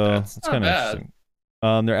 so it's kind of interesting.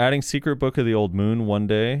 They're adding Secret Book of the Old Moon 1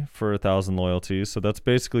 day for 1,000 loyalties. So that's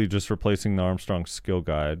basically just replacing the Armstrong Skill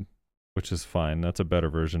Guide, which is fine. That's a better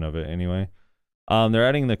version of it anyway. They're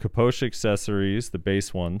adding the Kaposh accessories, the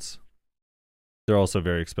base ones. They're also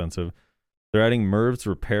very expensive. They're adding Merv's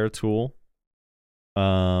Repair Tool.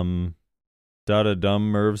 Dada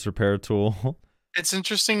Dumb Merv's Repair Tool. It's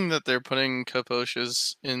interesting that they're putting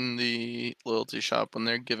Kaposhas in the loyalty shop when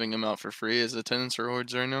they're giving them out for free as attendance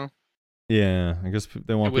rewards right now. Yeah, I guess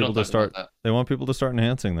they want we people don't to talk about start. that. They want people to start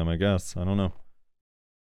enhancing them. I guess. I don't know.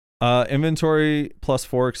 Inventory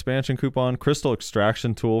 +4 expansion coupon. Crystal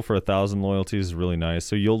extraction tool for 1,000 loyalties is really nice.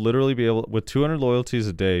 So you'll literally be able, with 200 loyalties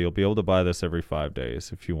a day, you'll be able to buy this every 5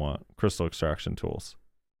 days if you want crystal extraction tools.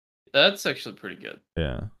 That's actually pretty good.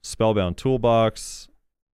 Yeah. Spellbound toolbox,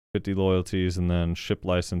 50 loyalties, and then ship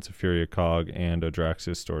license, Euphoria cog, and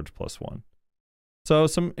Adraxis storage +1. So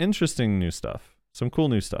some interesting new stuff. Some cool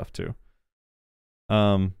new stuff too.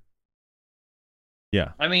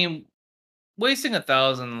 Yeah. I mean, wasting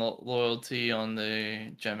 1,000 loyalty on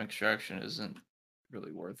the gem extraction isn't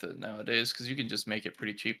really worth it nowadays because you can just make it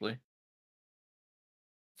pretty cheaply.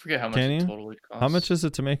 Forget how much Can it you? totally costs. How much is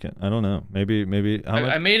it to make it? I don't know. Maybe how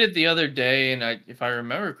much? I made it the other day, and if I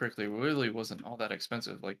remember correctly, it really wasn't all that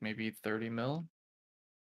expensive. Like maybe 30 mil.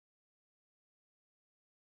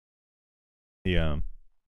 Yeah.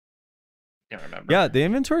 Can't remember. Yeah, the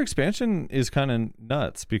inventory expansion is kind of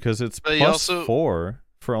nuts because it's But you also- +4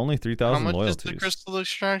 for only How 3,000 much loyalties. is the crystal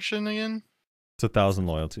extraction again? It's 1,000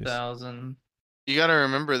 loyalties. 1,000. You got to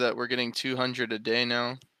remember that we're getting 200 a day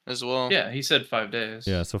now as well. Yeah, he said 5 days.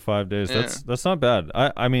 Yeah, so 5 days. Yeah. That's not bad.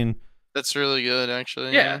 I mean, That's really good,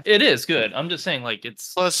 actually. Yeah, it is good. I'm just saying, like,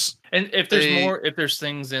 it's Plus, and if there's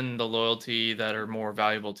things in the loyalty that are more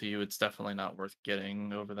valuable to you, it's definitely not worth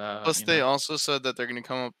getting over that. plus you they know? also said that they're going to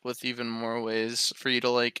come up with even more ways for you to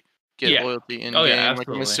like get Yeah. loyalty in Oh, yeah, game. Like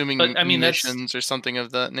I'm absolutely. assuming But, I mean, that's- missions or something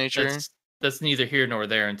of that nature. That's neither here nor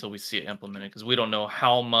there until we see it implemented because we don't know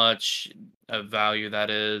how much of value that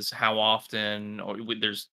is, how often, or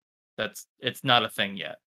it's not a thing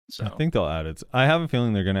yet. So I think they'll add it. I have a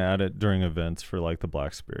feeling they're going to add it during events for like the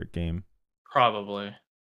Black Spirit game. probably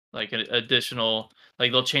like an additional,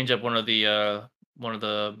 like they'll change up one of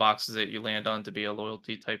the boxes that you land on to be a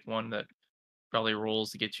loyalty type one that probably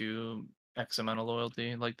rolls to get you X amount of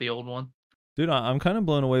loyalty, like the old one. Dude, I'm kind of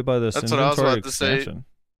blown away by this That's what I was inventory about to say. expansion.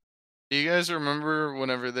 Do you guys remember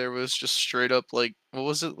whenever there was just straight up like what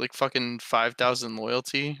was it like fucking 5,000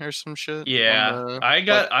 loyalty or some shit? Yeah, on the I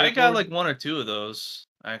got Black board? like one or two of those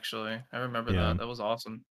actually. I remember Yeah. that. That was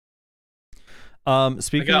awesome. I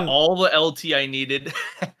Speaking got of, all the LT I needed.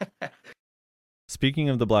 Speaking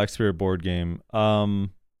of the Black Spirit board game,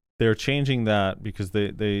 they're changing that because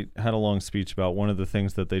they had a long speech about one of the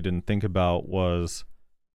things that they didn't think about was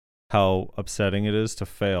how upsetting it is to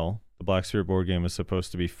fail. The Black Spirit board game is supposed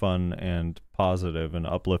to be fun and positive and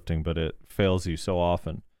uplifting, but it fails you so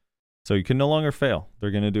often. So you can no longer fail. They're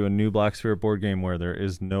going to do a new Black Spirit board game where there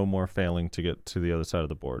is no more failing to get to the other side of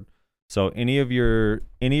the board. So any of your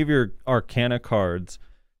Arcana cards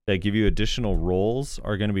that give you additional rolls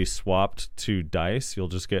are going to be swapped to dice. You'll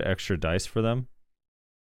just get extra dice for them.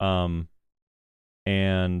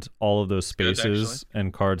 And all of those spaces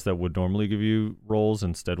and cards that would normally give you rolls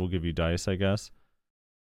instead will give you dice, I guess.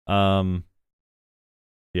 Yeah,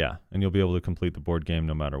 and you'll be able to complete the board game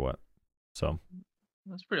no matter what. So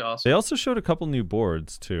That's pretty awesome. they also showed a couple new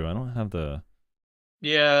boards too. I don't have the.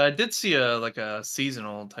 Yeah, I did see a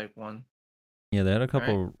seasonal type one. Yeah, they had a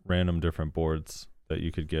couple random different boards that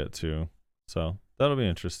you could get too. So that'll be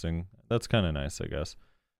interesting. That's kind of nice, I guess.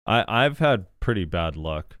 I've had pretty bad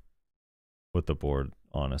luck with the board,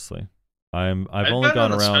 honestly. I've only been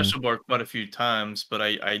gone on the around. special board quite a few times, but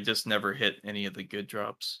I just never hit any of the good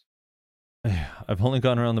drops. I've only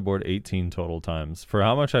gone around the board 18 total times. For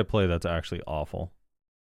how much I play, that's actually awful.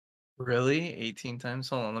 Really? 18 times?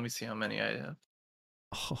 Hold on, let me see how many I have.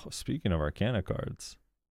 Oh, speaking of Arcana cards.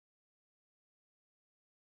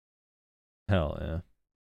 Hell yeah.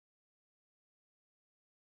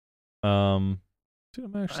 Dude,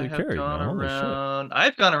 I'm actually carried now. Holy shit.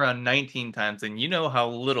 I've gone around 19 times, and you know how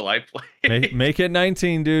little I play. Make it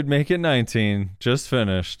 19, dude. Make it 19. Just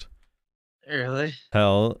finished. Really?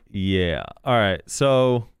 Hell yeah. All right.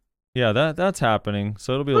 So, yeah, that's happening.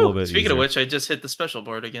 So it'll be a little bit Speaking easier. of which, I just hit the special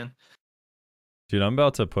board again. Dude, I'm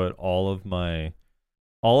about to put all of my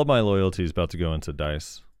loyalty is about to go into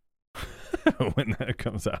dice when that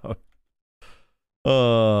comes out.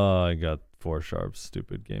 Oh, I got 4 sharps.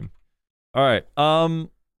 Stupid game. All right. I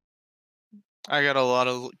got a lot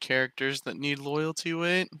of characters that need loyalty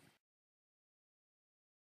weight.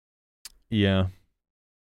 Yeah.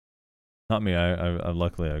 Not me. I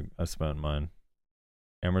luckily I spent mine.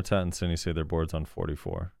 Amratat and Cindy say their board's on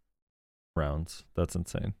 44 rounds. That's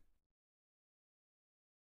insane.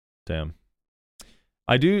 Damn.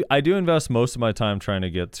 I do invest most of my time trying to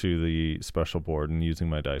get to the special board and using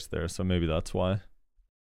my dice there, so maybe that's why.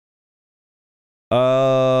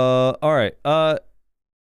 All right.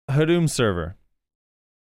 Hadum server.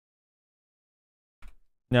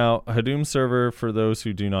 Now, Hadum server, for those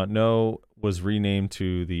who do not know, was renamed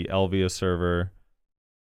to the Elvia server,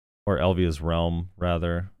 or Elvia's realm,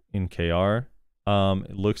 rather, in KR.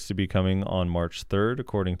 It looks to be coming on March 3rd,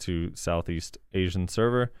 according to Southeast Asian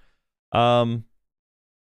server.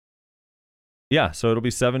 Yeah, so it'll be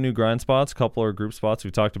 7 new grind spots, a couple are group spots.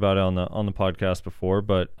 We talked about it on the podcast before,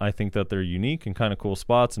 but I think that they're unique and kind of cool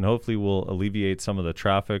spots, and hopefully will alleviate some of the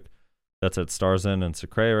traffic that's at Starzen and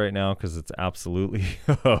Secrea right now, because it's absolutely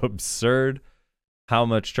absurd how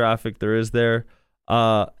much traffic there is there.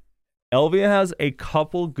 Elvia has a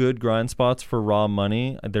couple good grind spots for raw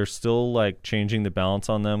money. They're still like changing the balance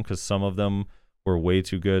on them, because some of them were way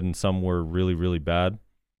too good and some were really, really bad.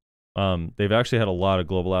 They've actually had a lot of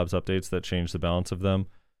Global Labs updates that change the balance of them.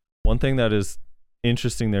 One thing that is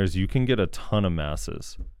interesting there is you can get a ton of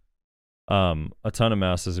masses. A ton of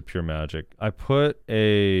masses of pure magic. I put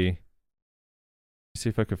a... see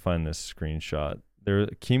if I could find this screenshot. There,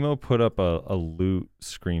 Chemo put up a loot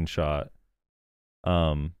screenshot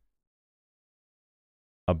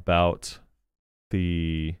about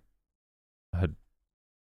the...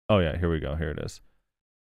 oh yeah, here we go. Here it is.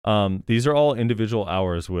 These are all individual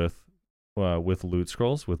hours with loot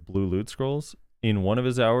scrolls, with blue loot scrolls. In one of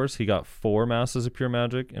his hours, he got 4 masses of pure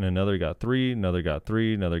magic, and another got 3, another got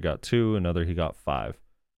 3, another got 2, another he got 5.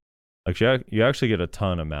 Like you actually get a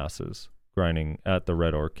ton of masses grinding at the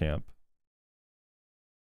Red Orc camp.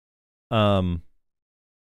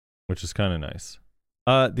 Which is kind of nice.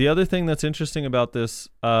 The other thing that's interesting about this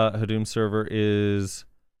Hadum server is...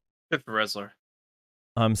 good for Resler.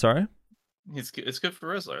 I'm sorry? It's good for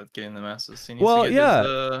Resler getting the masses. He needs Well, to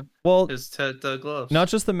get his TED gloves. Not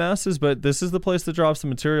just the masses, but this is the place that drops the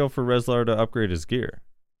material for Reslar to upgrade his gear.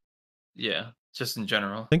 Yeah, just in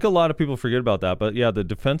general. I think a lot of people forget about that, but yeah, the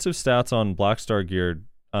defensive stats on Blackstar gear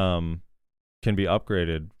can be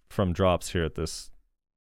upgraded from drops here at this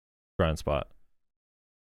grind spot.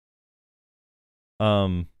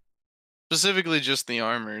 Specifically just the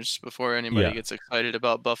armors, before anybody gets excited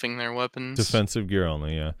about buffing their weapons. Defensive gear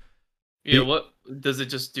only, yeah. Yeah, what does it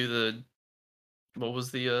just do? What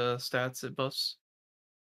was the stats it buffs?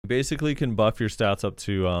 Basically can buff your stats up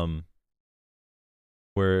to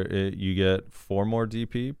where you get 4 more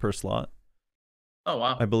DP per slot. Oh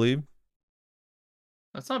wow. I believe.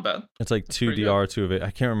 That's not bad. It's like 2 DR, 2 of it.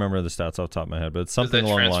 I can't remember the stats off the top of my head, but it's something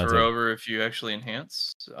along the lines of... Does that transfer over if you actually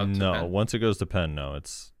enhance? No, once it goes to pen, no,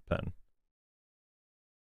 it's pen.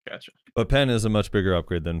 Gotcha. But pen is a much bigger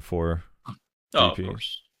upgrade than 4 DP. Oh, of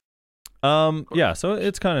course. Yeah, so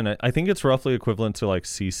it's kind of nice. I think it's roughly equivalent to like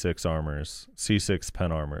C6 armors, C6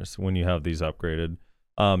 pen armors when you have these upgraded.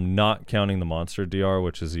 Not counting the monster DR,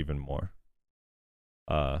 which is even more.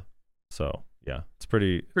 So yeah, it's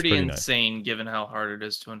pretty insane nice, given how hard it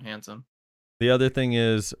is to enhance them. The other thing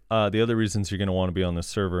is, the other reasons you're going to want to be on this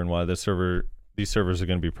server and why these servers are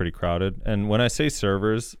going to be pretty crowded. And when I say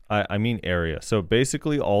servers, I mean area. So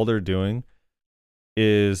basically all they're doing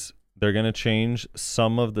is they're going to change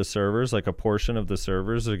some of the servers, like a portion of the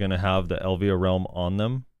servers are going to have the Elvia realm on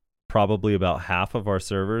them. Probably about half of our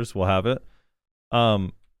servers will have it.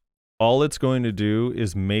 All it's going to do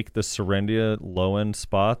is make the Serendia low-end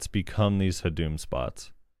spots become these Hadum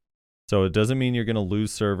spots. So it doesn't mean you're going to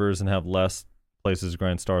lose servers and have less places to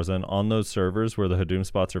grind stars in. On those servers where the Hadum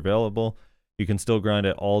spots are available, you can still grind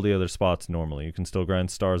at all the other spots normally. You can still grind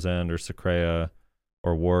Star's End or Secrea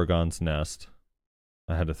or Wargon's Nest.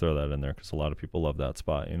 I had to throw that in there because a lot of people love that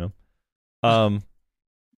spot, you know?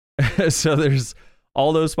 So there's...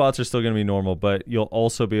 all those spots are still going to be normal, but you'll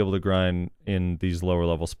also be able to grind in these lower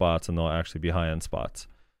level spots, and they'll actually be high-end spots.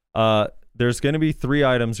 There's going to be 3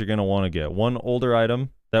 items you're going to want to get. One older item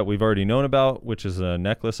that we've already known about, which is a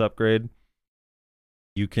necklace upgrade.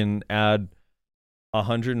 You can add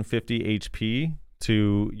 150 HP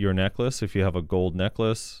to your necklace if you have a gold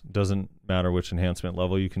necklace. Doesn't matter which enhancement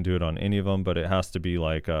level, you can do it on any of them, but it has to be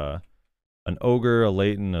like an Ogre, a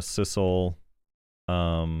Leighton, a Sissel,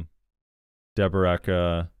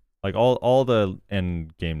 Deboreka, like all the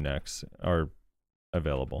end game necks are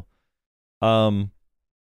available. And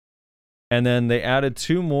then they added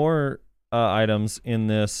 2 more items in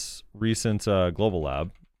this recent Global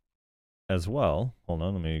Lab as well. Hold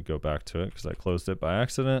on, let me go back to it because I closed it by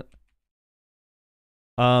accident.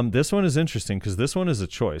 This one is interesting because this one is a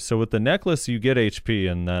choice. So with the necklace, you get HP,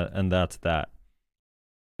 and that's that.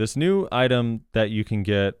 This new item that you can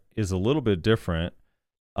get is a little bit different.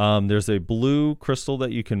 There's a blue crystal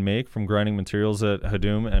that you can make from grinding materials at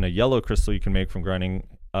Hadum, and a yellow crystal you can make from grinding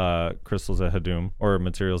crystals at Hadum, or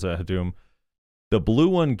materials at Hadum. The blue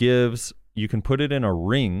one gives, you can put it in a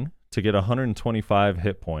ring to get 125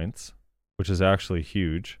 hit points, which is actually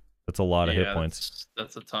huge. That's a lot of hit points.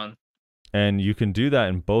 That's a ton. And you can do that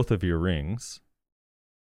in both of your rings.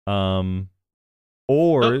 Or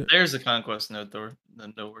there's a conquest node door.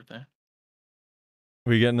 The node there.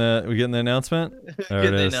 we getting the announcement? There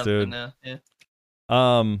it is, dude. Now.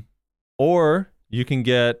 Yeah. Or you can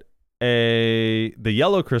get the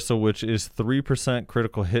yellow crystal, which is 3%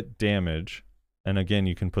 critical hit damage. And again,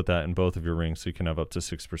 you can put that in both of your rings, so you can have up to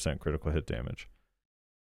 6% critical hit damage.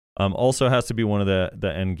 Also has to be one of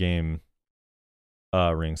the end game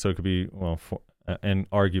rings, so it could be and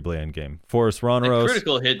arguably end game. Forest Ronros.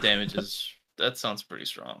 Critical hit damage that sounds pretty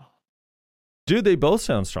strong. Dude, they both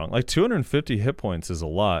sound strong. Like 250 hit points is a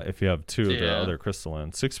lot if you have two of the other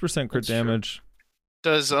crystalline. 6% crit damage.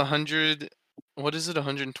 True. Does 100? What is it?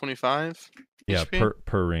 125? Yeah, HP?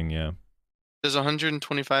 per ring. Yeah. Does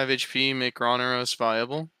 125 HP make Ronros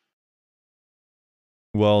viable?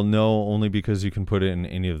 Well, no, only because you can put it in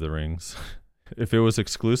any of the rings. If it was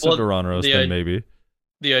exclusive to Ronros, then maybe.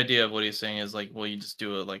 The idea of what he's saying is you just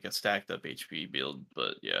do a stacked up HP build,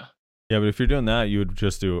 but yeah. Yeah, but if you're doing that, you would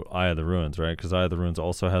just do Eye of the Ruins, right? Because Eye of the Ruins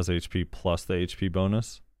also has HP plus the HP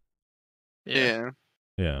bonus. Yeah.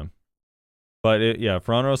 Yeah. But if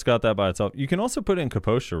Ronros got that by itself, you can also put it in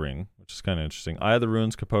Kaposha ring, which is kind of interesting. Eye of the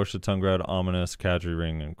Ruins, Kaposha, Tungrad, Ominous, Kadri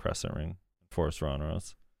ring, and Crescent ring. Forest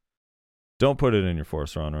Ronros. Don't put it in your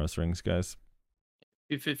Forest Ronros rings, guys.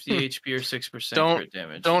 250 HP or 6% crit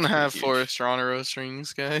damage. Don't have Forest Ronros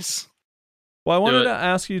rings, guys. Well, I wanted to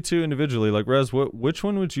ask you two individually, like Rez, which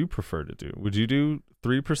one would you prefer to do? Would you do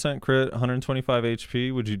 3% crit, 125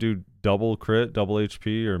 HP? Would you do double crit, double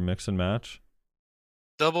HP, or mix and match?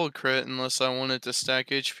 Double crit unless I wanted to stack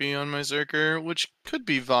HP on my Zerker, which could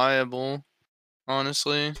be viable,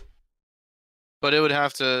 honestly. But it would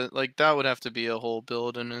have to, that would have to be a whole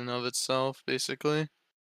build in and of itself, basically.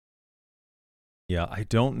 Yeah, I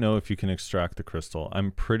don't know if you can extract the crystal.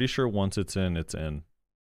 I'm pretty sure once it's in, it's in.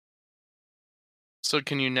 So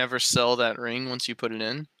can you never sell that ring once you put it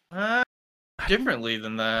in? Differently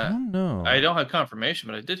than that. I don't know. I don't have confirmation,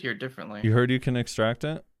 but I did hear differently. You heard you can extract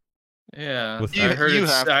it? Yeah. I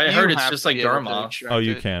heard it's just like Garmoth. Oh,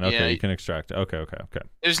 you can. Okay, yeah. you can extract it. Okay.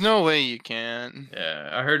 There's no way you can. Yeah,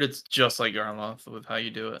 I heard it's just like Garmoth with how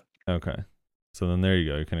you do it. Okay. So then there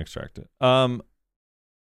you go. You can extract it.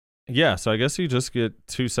 Yeah, so I guess you just get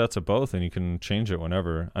 2 sets of both and you can change it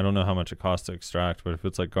whenever. I don't know how much it costs to extract, but if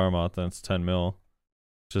it's like Garmoth, then it's 10 mil,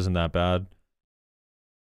 which isn't that bad.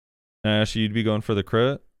 Ash, you'd be going for the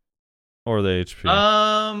crit or the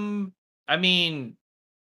HP? I mean,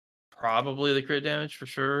 probably the crit damage for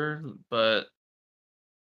sure, but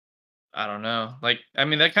I don't know.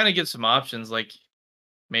 That kind of gives some options. Like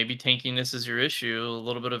maybe tankiness is your issue, a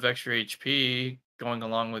little bit of extra HP going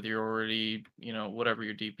along with your already, whatever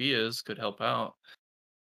your DP is could help out.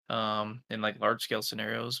 In large scale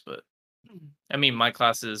scenarios, but I mean, my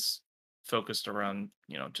class is focused around,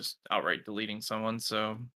 just outright deleting someone,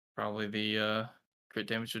 so probably the crit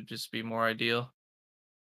damage would just be more ideal.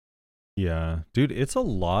 Yeah, dude, it's a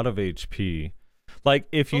lot of HP. Like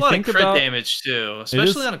if you think about crit about damage too,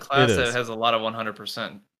 especially on a class that has a lot of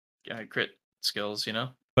 100% crit skills,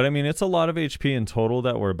 But I mean, it's a lot of HP in total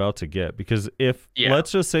that we're about to get, because if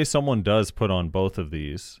let's just say someone does put on both of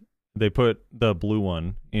these, they put the blue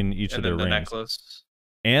one in each of their rings, necklace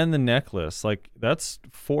and the necklace, that's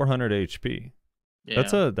 400 HP.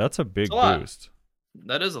 Yeah. That's a big boost.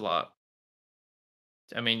 That is a lot.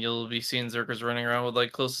 I mean, you'll be seeing Zerkers running around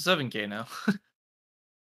with close to 7k now.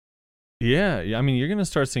 Yeah, I mean, you're gonna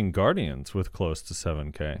start seeing Guardians with close to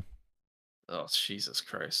 7k. Oh, Jesus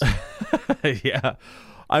Christ. Yeah.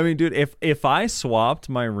 I mean, dude, if I swapped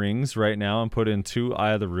my rings right now and put in 2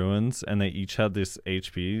 Eye of the Ruins and they each had this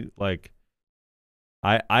HP,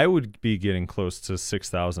 I would be getting close to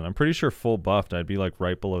 6,000. I'm pretty sure full buffed, I'd be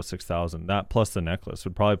right below 6,000. That plus the necklace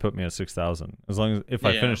would probably put me at 6,000. As long as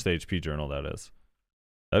I finish the HP journal, that is.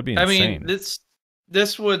 That'd be insane. I mean,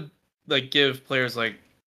 this would give players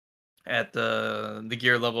at the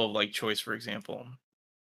gear level of choice, for example.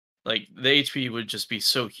 The HP would just be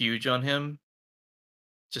so huge on him,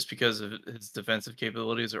 just because of his defensive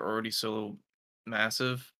capabilities are already so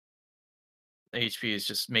massive. The HP is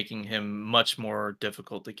just making him much more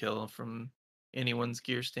difficult to kill from anyone's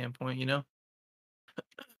gear standpoint,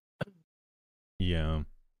 Yeah.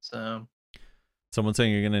 So someone's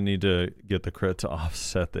saying you're gonna need to get the crit to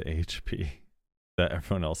offset the HP that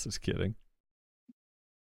everyone else is getting.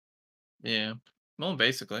 Yeah. Well,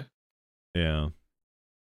 basically. Yeah.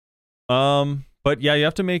 But yeah, you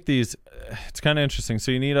have to make these. It's kind of interesting.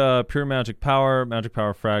 So you need a pure magic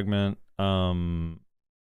power fragment,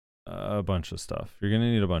 a bunch of stuff. You're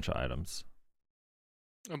gonna need a bunch of items.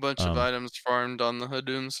 A bunch of items farmed on the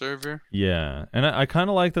Hadum server. Yeah, and I kind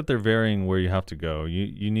of like that they're varying where you have to go.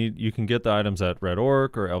 You can get the items at Red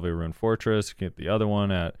Orc or Elvia Rune Fortress. You can get the other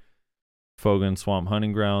one at Fogan Swamp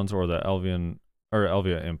Hunting Grounds or the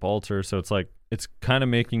Elvia Imp Altar. So it's kind of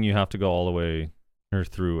making you have to go all the way or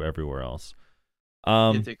through everywhere else.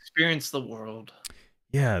 You get to experience the world.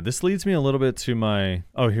 Yeah, this leads me a little bit to my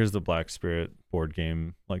here's the Black Spirit board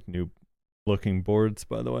game, like new looking boards,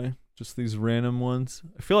 by the way. Just these random ones.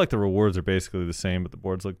 I feel like the rewards are basically the same, but the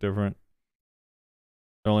boards look different.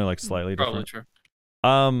 They're only like slightly Probably different.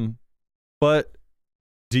 True. But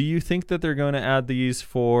do you think that they're going to add these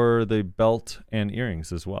for the belt and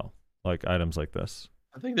earrings as well? Like items like this?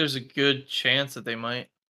 I think there's a good chance that they might.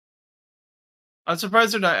 I'm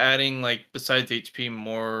surprised they're not adding, like, besides HP,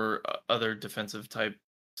 more other defensive type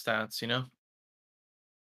stats, you know?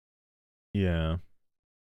 Yeah.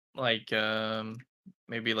 Like,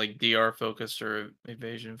 maybe like DR focused or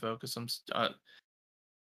evasion focused. I'm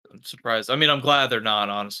surprised. I mean, I'm glad they're not,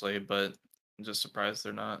 honestly, but I'm just surprised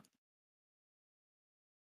they're not.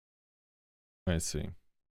 I see.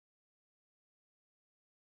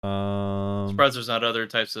 Surprised there's not other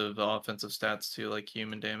types of offensive stats too, like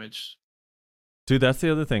human damage. Dude, that's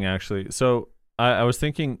the other thing, actually. So I was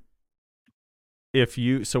thinking,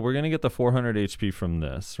 so we're gonna get the 400 HP from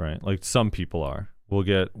this, right? Like some people are. We'll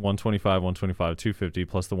get 125, 125, 250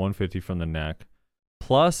 plus the 150 from the neck,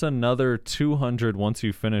 plus another 200 once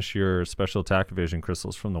you finish your special attack evasion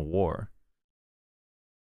crystals from the war.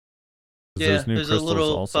 Yeah, there's a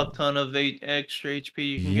little fuck ton of extra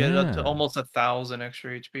HP. You can get up to almost 1,000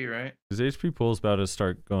 extra HP, right? His HP pool is about to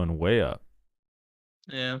start going way up.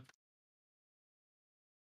 Yeah.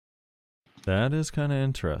 That is kind of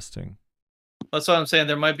interesting. That's what I'm saying.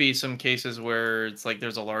 There might be some cases where it's like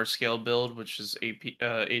there's a large scale build, which is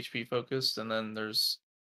HP focused, and then there's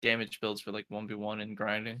damage builds for like 1v1 and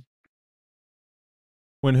grinding.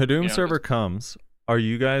 When Hadum server comes, are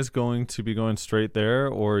you guys going to be going straight there,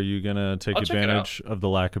 or are you going to take advantage of the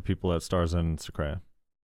lack of people at Stars and Sakrea?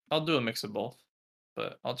 I'll do a mix of both,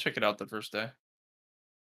 but I'll check it out the first day.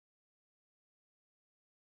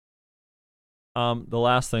 The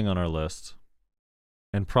last thing on our list,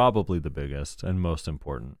 and probably the biggest and most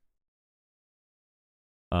important.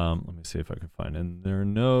 Let me see if I can find in their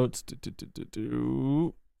notes.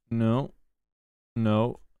 No.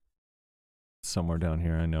 Somewhere down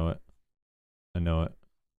here, I know it.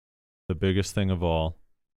 The biggest thing of all.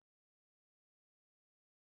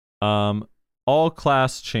 All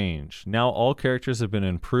class change. Now all characters have been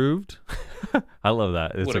improved. I love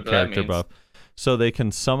that. It's a character buff. So they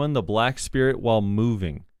can summon the Black Spirit while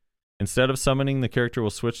moving. Instead of summoning, the character will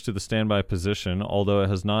switch to the standby position. Although it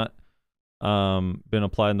has not been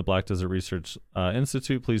applied in the Black Desert Research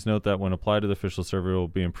Institute, please note that when applied to the official server, it will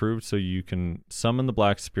be improved so you can summon the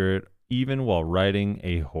Black Spirit even while riding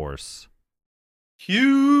a horse.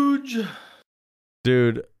 Huge.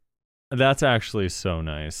 Dude, that's actually so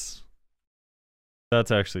nice. That's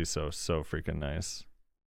actually so freaking nice.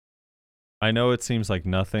 I know it seems like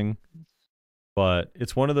nothing, but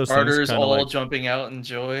it's one of those things Starters all like, jumping out in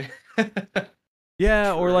joy.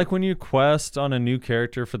 Yeah, or like when you quest on a new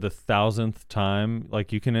character for the 1,000th time,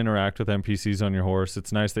 like you can interact with NPCs on your horse.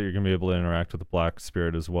 It's nice that you're going to be able to interact with the Black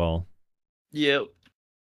Spirit as well. Yep.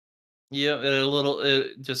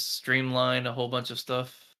 It just streamline a whole bunch of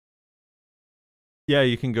stuff. Yeah,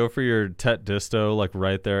 you can go for your Tet Disto like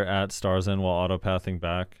right there at Starzen while autopathing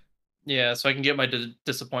back. Yeah, so I can get my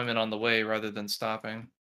disappointment on the way rather than stopping.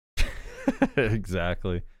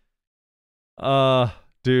 Exactly.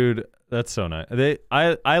 Dude, that's so nice.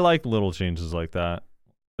 I like little changes like that.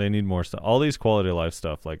 They need more stuff. All these quality of life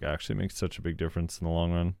stuff like actually makes such a big difference in the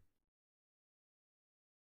long run.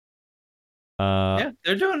 Yeah,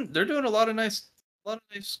 they're doing a lot of nice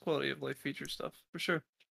quality of life feature stuff for sure.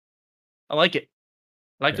 I like it.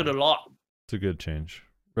 I like it a lot. It's a good change.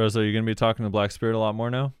 Rosa, are you gonna be talking to Black Spirit a lot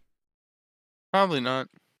more now? Probably not.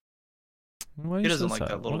 He doesn't like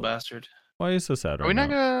that little bastard. Why are you so sad? Are we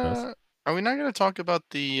not gonna talk about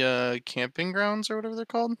the camping grounds or whatever they're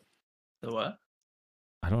called? The what?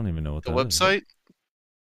 I don't even know what the website.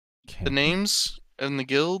 The names and the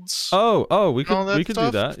guilds. Oh, we could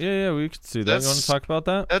stuff. do that. Yeah, we could do that. You want to talk about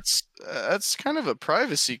that? That's kind of a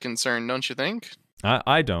privacy concern, don't you think?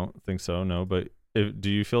 I don't think so. No, but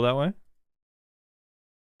do you feel that way?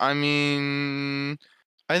 I mean,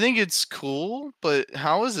 I think it's cool, but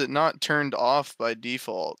how is it not turned off by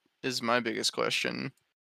default? Is my biggest question.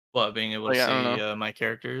 What, being able to see my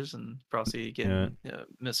characters and probably getting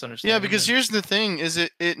misunderstanding? Yeah, because here's the thing: is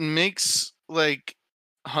it makes like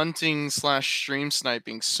hunting / stream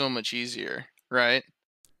sniping so much easier, right?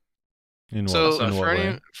 In what? So In what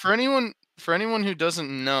way? for anyone who doesn't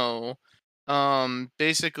know,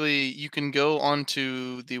 basically you can go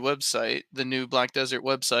onto the website, the new Black Desert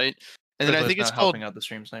website, and then Ridley's not helping out the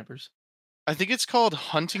stream snipers. I think it's called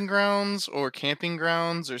Hunting Grounds or Camping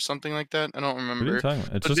Grounds or something like that. I don't What are you remember. talking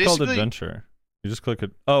about? It's But just called basically- Adventure. You just click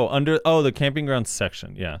it. Oh, under the camping grounds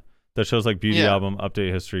section. Yeah, that shows like beauty Yeah. album,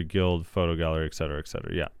 update history, guild, photo gallery, etc.,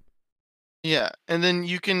 etc. Yeah. Yeah, and then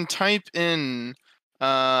you can type in,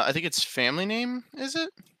 I think it's family name, is it?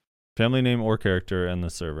 Family name or character and the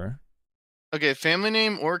server. Okay, family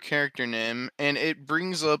name or character name, and it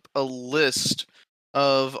brings up a list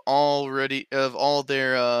of all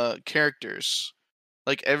their characters,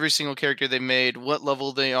 like every single character they made, what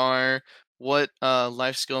level they are, what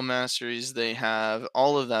life skill masteries they have,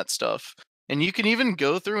 all of that stuff. And you can even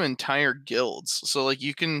go through entire guilds. So like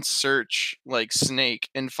you can search like Snake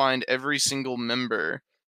and find every single member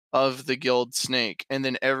of the guild Snake, and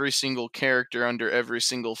then every single character under every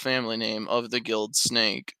single family name of the guild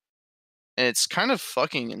Snake. And it's kind of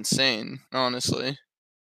fucking insane, honestly.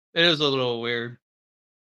 It is a little weird.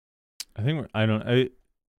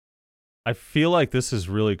 I feel like this is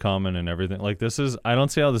really common in everything. Like I don't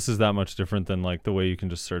see how this is that much different than like the way you can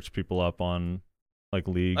just search people up on like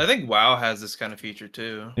League. I think WoW has this kind of feature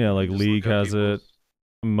too. Yeah, like You just League look up has it.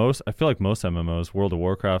 people's- I feel like most MMOs, World of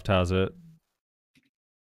Warcraft has it.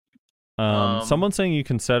 Someone's saying you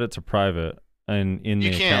can set it to private and in the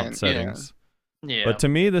You can, account settings. Yeah, But to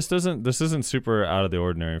me, this isn't super out of the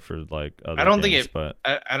ordinary for like other I don't think games, it. but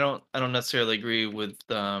I don't necessarily agree with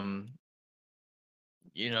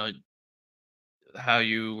you know, how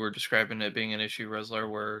you were describing it being an issue, Reslar,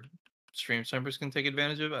 where stream snipers can take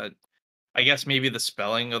advantage of it. I guess maybe the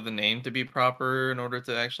spelling of the name to be proper in order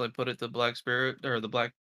to actually put it to Black Spirit or the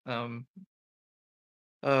Black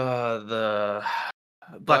the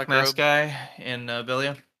Black Mask Robe. guy in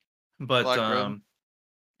Velia. But Black Robe.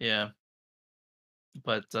 yeah.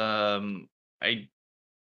 But I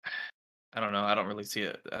don't know. I don't really see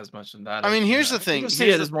it as much in that. I mean, issue. here's the I thing, just see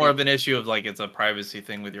here's it the as more thing. of an issue of like it's a privacy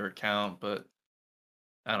thing with your account, but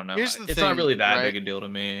I don't know. Here's the It's thing, not really that right? big a deal to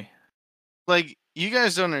me. Like, you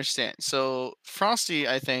guys don't understand. So Frosty,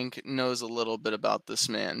 I think, knows a little bit about this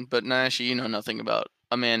man, but Nashi, you know nothing about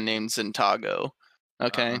a man named Zintago.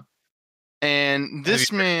 Okay. Uh-uh. And Have you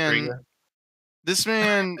played this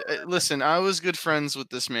man, listen, I was good friends with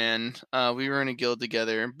this man. We were in a guild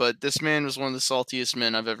together, but this man was one of the saltiest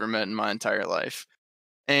men I've ever met in my entire life.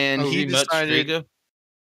 And he decided, Striga?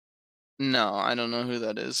 no, I don't know who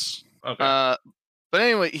that is. Okay. But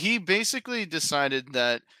anyway, he basically decided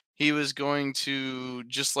that he was going to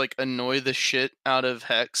just like annoy the shit out of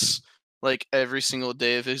Hex like every single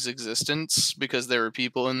day of his existence because there were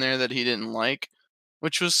people in there that he didn't like,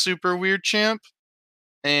 which was super weird, champ.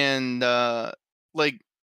 And like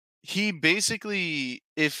he basically,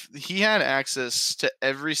 if he had access to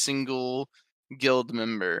every single guild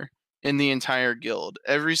member in the entire guild,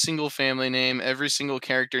 every single family name, every single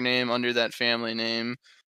character name under that family name,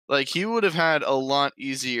 like he would have had a lot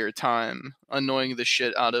easier time annoying the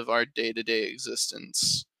shit out of our day-to-day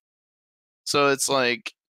existence. So it's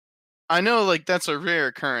like, I know like that's a rare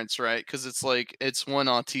occurrence, right? Because it's like it's one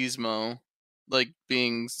Autismo like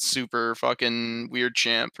being super fucking weird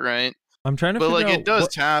champ, right? I'm trying to But figure like out it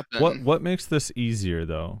does happen. what makes this easier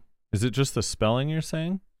though? Is it just the spelling you're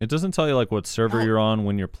saying? It doesn't tell you like what server No. you're on,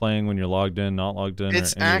 when you're playing, when you're logged in, not logged in,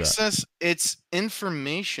 It's or any of that. access, it's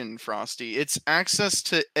information, Frosty. It's access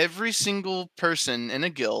to every single person in a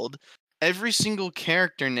guild, every single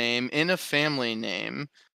character name in a family name.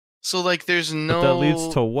 So like there's no But that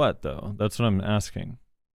leads to what though? That's what I'm asking.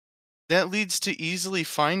 that leads to easily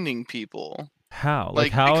finding people. How?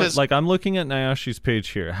 Like, How? because- Like I'm looking at Nayashi's page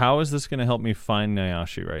here. How is this going to help me find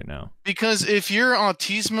Nayashi right now? Because if you're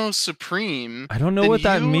Autismo Supreme, I don't know then what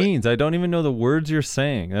that you- means. I don't even know the words you're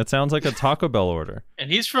saying. That sounds like a Taco Bell order. And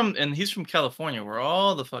he's from California, where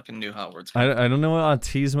all the fucking new hot words come. I don't know what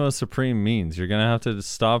Autismo Supreme means. You're gonna have to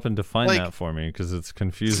stop and define Like, that for me because it's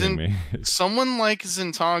confusing me. someone like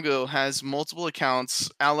Zintago has multiple accounts,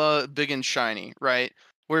 a la Big and Shiny, right?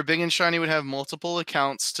 Where Big and Shiny would have multiple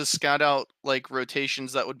accounts to scout out like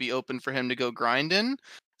rotations that would be open for him to go grind in.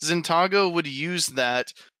 Zintago would use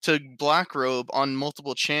that to black robe on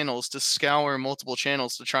multiple channels to scour multiple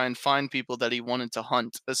channels to try and find people that he wanted to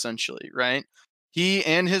hunt, essentially, right? He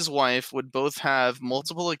and his wife would both have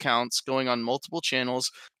multiple accounts going on multiple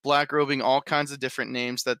channels, black robing all kinds of different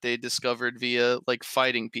names that they discovered via like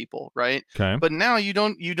fighting people, right? Okay. But now you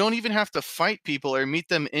don't even have to fight people or meet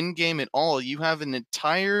them in game at all. You have an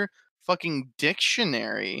entire fucking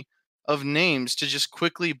dictionary of names to just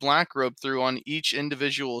quickly black robe through on each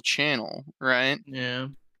individual channel, right? Yeah.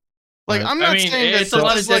 Like, Right. I'm not I mean, saying that it's a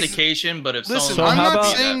lot of this is, like, dedication, but if listen, So someone I'm how not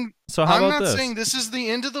about- saying So how I'm about not this? saying this is the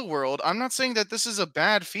end of the world. I'm not saying that this is a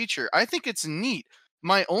bad feature. I think it's neat.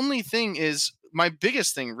 My only thing is, my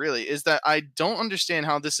biggest thing really is that I don't understand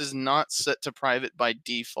how this is not set to private by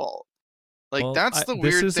default. Like, Well, that's the this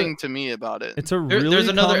weird is thing to me about it. It's a there's really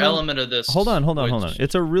another common... element of this. Hold on. which-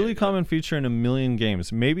 It's a really yeah, go ahead. common feature in a million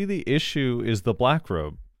games. Maybe the issue is the black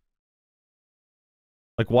robe.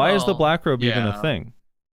 Like, why is the Well, black robe even a yeah. thing?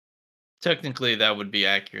 Technically, that would be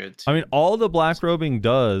accurate. I mean, all the black robing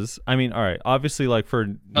does. I mean, all right. Obviously, like for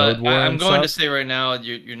but Node War I'm and going to stuff. say right now,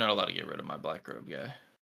 you're not allowed to get rid of my black robe guy.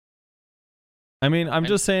 I mean, I'm And-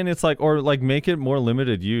 just saying it's like, or like make it more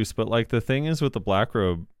limited use. But like the thing is with the black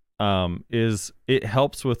robe, is it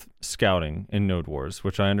helps with scouting in Node Wars,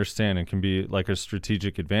 which I understand and can be like a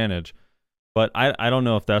strategic advantage. But I don't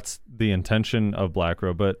know if that's the intention of black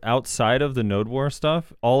robe. But outside of the Node War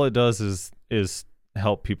stuff, all it does is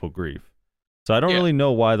help people grief. So I don't Yeah. really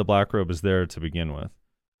know why the black robe is there to begin with.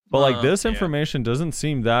 But like this Yeah. information doesn't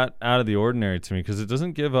seem that out of the ordinary to me because it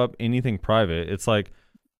doesn't give up anything private. It's like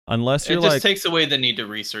unless It you're just like takes away the need to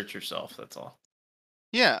research yourself. That's all.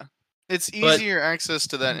 Yeah. It's But- easier access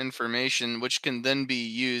to that information, which can then be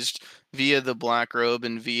used via the black robe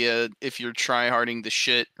and via if you're tryharding the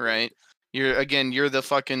shit, right? You're the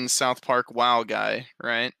fucking South Park WoW guy,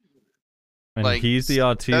 right? and like, he's the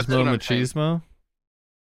that's what autismo I'm saying. machismo.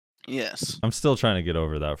 Yes. I'm still trying to get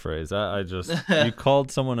over that phrase. I just you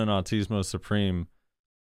called someone an autismo supreme.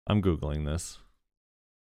 I'm googling this.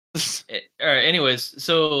 All right. Anyways,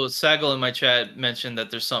 so Saggle in my chat mentioned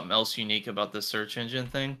that there's something else unique about the search engine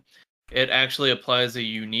thing. It actually applies a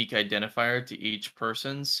unique identifier to each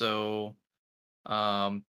person. So,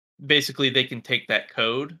 basically, they can take that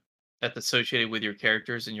code that's associated with your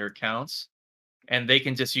characters and your accounts, and they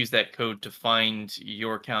can just use that code to find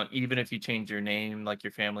your account, even if you change your name, like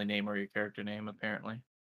your family name or your character name. Apparently.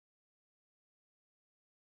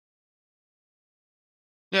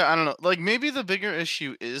 Yeah, I don't know. Like, maybe the bigger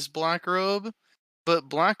issue is Black Robe, but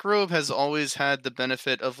Black Robe has always had the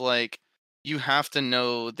benefit of, like, you have to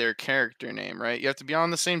know their character name, right? You have to be on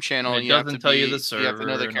the same channel. And it you have to doesn't tell you be, the you have to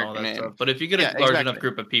know server their and all character that name. stuff. But if you get Yeah, a large enough exactly.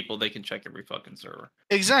 group of people, they can check every fucking server.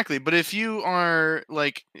 Exactly, but if you are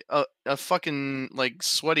like a fucking like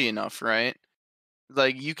sweaty enough, right?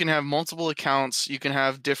 Like you can have multiple accounts, you can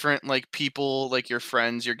have different like people, like your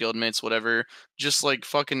friends, your guildmates, whatever, just like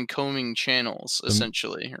fucking combing channels,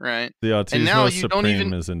 essentially, right? The autismo now you don't supreme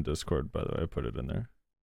even- is in Discord, by the way. I put it in there.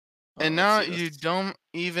 And Oh, now let's see you this. don't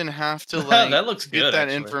even have to like That looks get good, that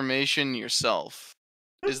actually. information yourself.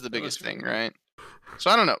 Is the That biggest looks really thing, good. right? So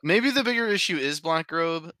I don't know. Maybe the bigger issue is Black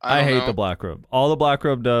Robe. I don't hate know. the black robe. All the black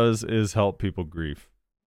robe does is help people grief,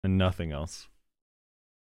 and nothing else.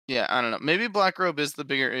 Yeah, I don't know. Maybe Black Robe is the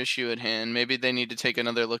bigger issue at hand. Maybe they need to take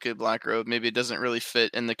another look at Black Robe. Maybe it doesn't really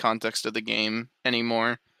fit in the context of the game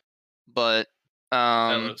anymore. But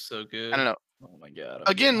That looks so good. I don't know. Oh my god.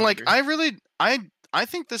 I'm Again, getting like hungry. I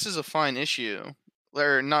think this is a fine issue.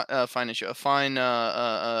 Or not a fine issue, a fine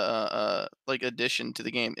like addition to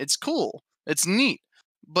the game. It's cool. It's neat.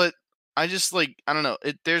 But I just like I don't know.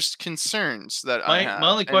 There's concerns that I have. My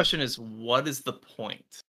only and- question is, what is the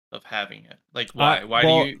point of having it? Like, why? Why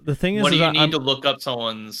well, do you? The thing is, What do is you that need I'm- to look up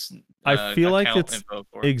someone's? I feel like account it's info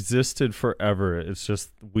for? existed forever. It's just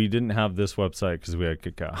we didn't have this website because we had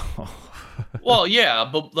Kakao. Well, yeah,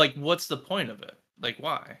 but like, what's the point of it? Like,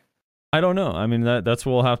 why? I don't know. I mean, that's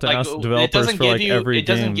what we'll have to Like, ask it developers doesn't for give like you. every It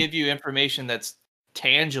doesn't game. give you information that's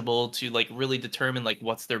tangible to like really determine like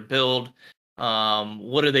what's their build.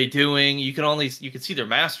 What are they doing? You can see their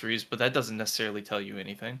masteries, but that doesn't necessarily tell you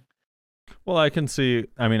anything. Well, I can see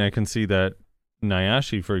that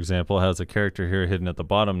Nyashi, for example, has a character here hidden at the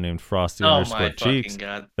bottom named Frosty Oh underscore my Cheeks fucking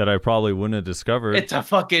god! that I probably wouldn't have discovered. It's a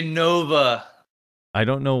fucking Nova. I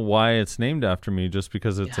don't know why it's named after me, just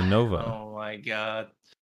because it's a Nova. Oh my god!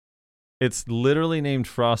 It's literally named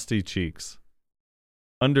Frosty Cheeks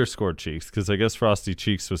underscore Cheeks because I guess Frosty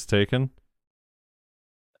Cheeks was taken.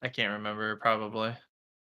 I can't remember. Probably.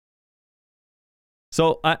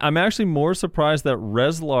 So I'm actually more surprised that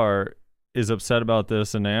Reslar is upset about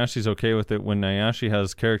this and Nyashi's okay with it when Nyashi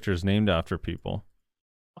has characters named after people.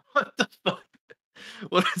 What the fuck?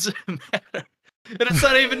 What does it matter? And it's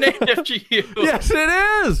not even named after you. Yes, it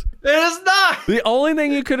is! It is not. The only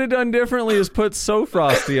thing you could have done differently is put So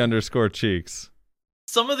Frosty underscore Cheeks.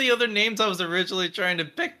 Some of the other names I was originally trying to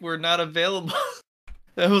pick were not available.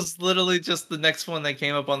 That was literally just the next one that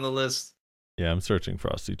came up on the list. Yeah, I'm searching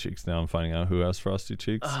Frosty Cheeks now. I'm finding out who has Frosty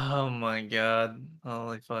Cheeks. Oh my god.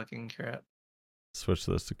 Holy fucking crap. Switch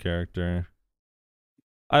this to character.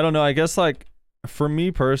 I don't know. I guess like for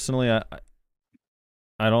me personally,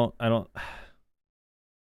 I don't.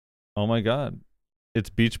 Oh my God, it's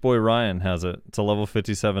Beach Boy Ryan has it. It's a level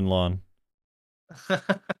 57 lawn.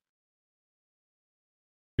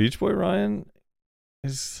 Beach Boy Ryan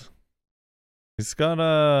he's got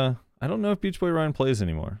a. I don't know if Beach Boy Ryan plays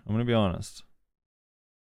anymore. I'm gonna be honest.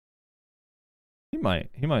 He might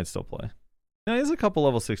still play. Yeah, he has a couple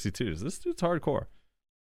level 62s. This dude's hardcore.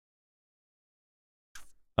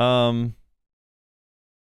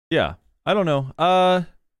 Yeah, I don't know.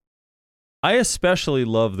 I especially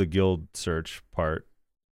love the guild search part.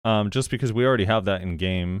 Just because we already have that in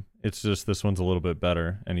game. It's just this one's a little bit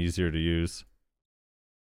better and easier to use.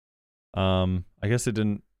 I guess it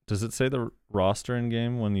didn't. Does it say the roster in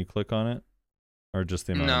game when you click on it, or just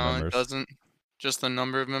the amount of members? No, it doesn't. Just the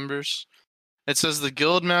number of members. It says the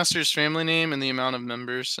guild master's family name and the amount of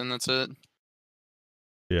members, and that's it.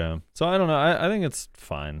 Yeah. So I don't know. I think it's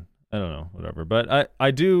fine. I don't know. Whatever. But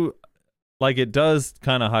I do like it does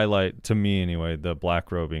kind of highlight to me anyway. The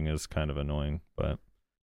black robing is kind of annoying, but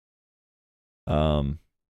I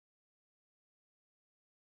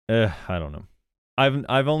don't know.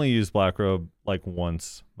 I've only used black robe like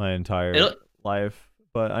once my entire life,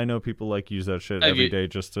 but I know people like use that shit every day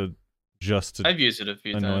just to I've used it a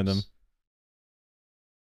few annoy times. them.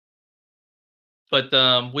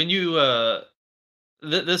 But when you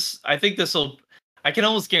this, I think this will. I can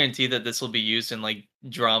almost guarantee that this will be used in like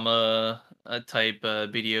drama type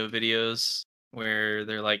videos where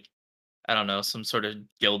they're like, I don't know, some sort of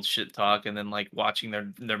guild shit talk, and then like watching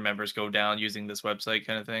their members go down using this website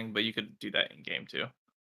kind of thing. But you could do that in game too.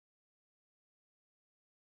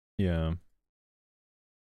 Yeah.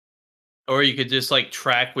 Or you could just like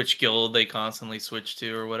track which guild they constantly switch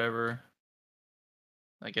to or whatever.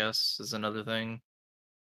 I guess is another thing.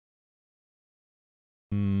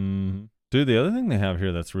 Dude, the other thing they have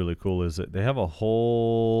here that's really cool is that they have a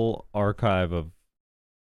whole archive of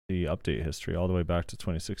the update history all the way back to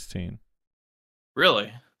 2016.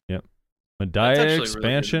 Really? Yep. Medaya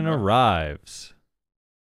expansion really arrives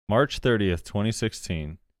March 30th,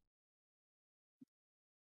 2016.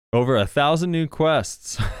 Over 1,000 new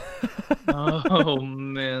quests. Oh,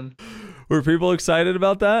 man. Were people excited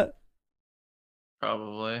about that?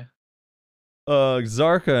 Probably.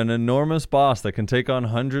 Zarka, an enormous boss that can take on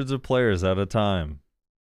hundreds of players at a time.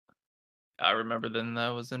 I remember then that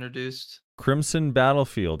was introduced. Crimson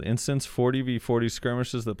Battlefield, instance 40v40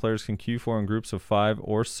 skirmishes that players can queue for in groups of 5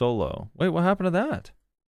 or solo. Wait, what happened to that?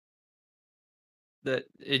 That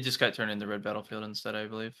it just got turned into Red Battlefield instead, I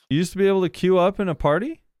believe. You used to be able to queue up in a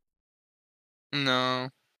party? No.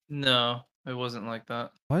 No, it wasn't like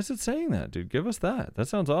that. Why is it saying that, dude? Give us that. That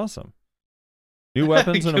sounds awesome. New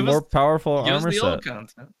weapons and a more powerful armor set. Old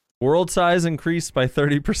content. World size increased by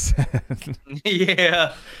 30%.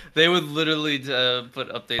 Yeah, they would literally put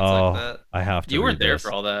updates like that. I have to. You weren't there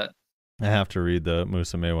for all that. I have to read the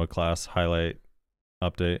Musa Mewa class highlight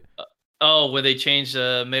update. When they changed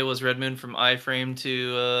Mewa's Red Moon from iframe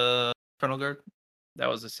to Frontal Guard. That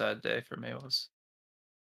was a sad day for Mewa's.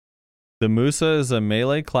 The Musa is a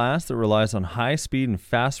melee class that relies on high speed and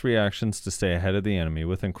fast reactions to stay ahead of the enemy.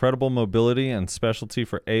 With incredible mobility and specialty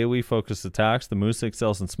for AoE-focused attacks, the Musa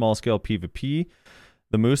excels in small-scale PvP.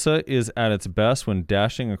 The Musa is at its best when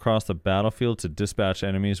dashing across the battlefield to dispatch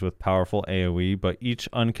enemies with powerful AoE, but each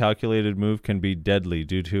uncalculated move can be deadly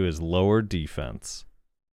due to his lower defense.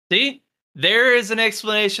 See? There is an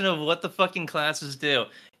explanation of what the fucking classes do.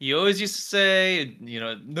 You always used to say,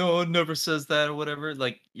 no one never says that or whatever.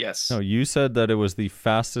 Like, yes. No, you said that it was the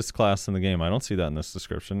fastest class in the game. I don't see that in this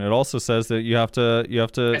description. It also says that you have to.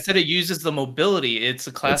 I said it uses the mobility. It's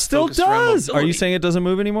a class. It still does. Are you saying it doesn't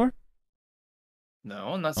move anymore?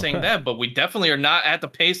 No, I'm not saying that, but we definitely are not at the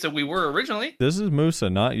pace that we were originally. This is Musa,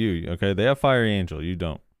 not you. Okay, they have Fiery Angel. You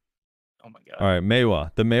don't. Oh my god. All right,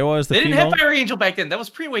 Mewa. The Mewa is the female. They didn't have Fiery Angel back then. That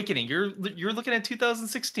was pre-Awakening. You're looking at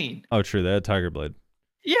 2016. Oh, true. They had Tiger Blade.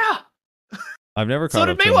 Yeah. I've never caught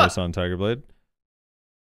up to Musa on Tiger Blade.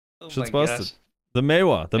 Oh Shit's my busted. gosh. The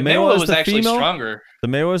Mewa. The Mewa is was the actually female. Stronger. The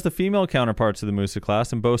Mewa is the female counterpart to the Musa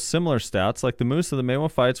class and boasts similar stats. Like the Musa, the Mewa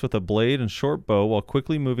fights with a blade and short bow while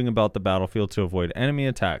quickly moving about the battlefield to avoid enemy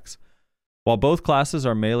attacks. While both classes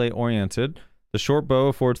are melee-oriented, the short bow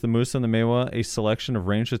affords the Musa and the Mewa a selection of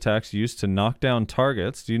ranged attacks used to knock down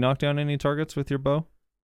targets. Do you knock down any targets with your bow?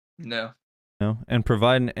 No. No. And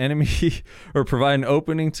provide an enemy or provide an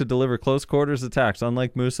opening to deliver close quarters attacks.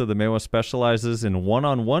 Unlike Musa, the Mewa specializes in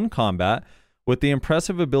one-on-one combat with the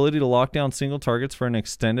impressive ability to lock down single targets for an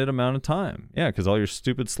extended amount of time. Yeah, because all your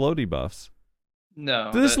stupid slow debuffs.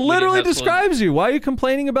 No. This literally describes you. Why are you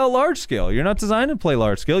complaining about large scale? You're not designed to play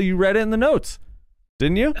large scale. You read it in the notes.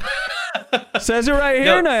 Didn't you? Says it right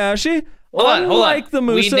here, Nyashi. Hold on. Unlike the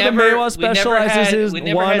Musa, the Meiwa specializes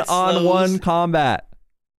in one-on-one slows. combat.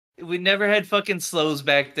 We never had fucking slows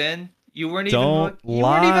back then. You weren't even. Don't You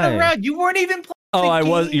weren't even lie. around. You weren't even playing. Oh, the I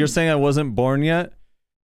was. game. You're saying I wasn't born yet?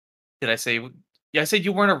 Did I say? Yeah, I said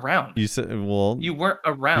you weren't around. You said, well, You weren't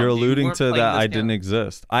around. you're You alluding weren't to playing that this I game. didn't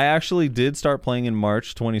exist. I actually did start playing in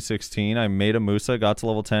March 2016. I made a Musa, got to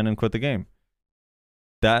level 10, and quit the game.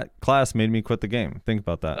 That class made me quit the game. Think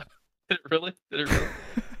about that. Did it really? Did it really?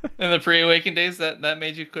 In the pre-awaken days, that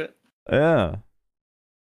made you quit? Yeah.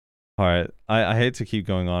 All right. I hate to keep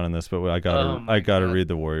going on in this, but I gotta God. read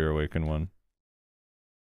the Warrior Awaken one.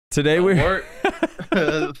 Today we're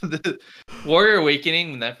Warrior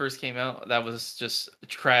Awakening, when that first came out, that was just a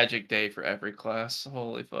tragic day for every class.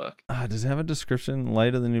 Holy fuck. does it have a description?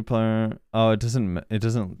 Light of the new player. Oh, it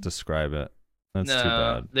doesn't describe it. That's too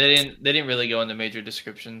bad. They didn't really go into major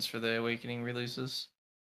descriptions for the Awakening releases,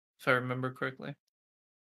 if I remember correctly.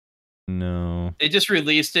 No. They just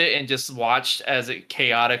released it and just watched as it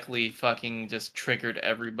chaotically fucking just triggered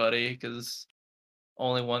everybody because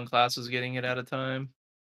only one class was getting it at a time.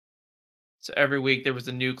 So every week there was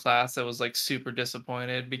a new class that was like super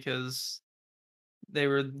disappointed because they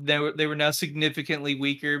were now significantly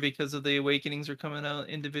weaker because of the Awakenings were coming out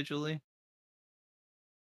individually.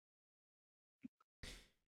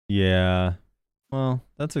 Yeah. Well,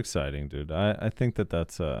 that's exciting, dude. I think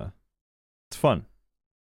that's it's fun.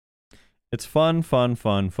 It's fun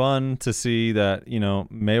to see that,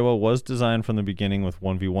 Meiwa was designed from the beginning with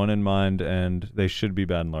 1v1 in mind, and they should be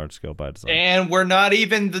bad in large scale by design. And we're not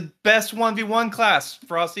even the best 1v1 class,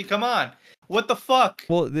 Frosty. Come on. What the fuck?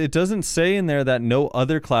 Well, it doesn't say in there that no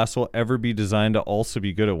other class will ever be designed to also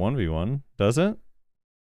be good at 1v1, does it?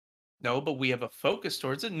 No, but we have a focus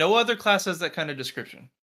towards it. No other class has that kind of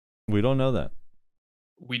description. We don't know that.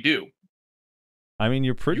 We do. I mean,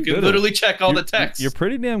 you're pretty good. You can literally check all the text. You're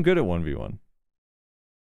pretty damn good at 1v1.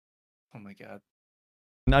 Oh my god.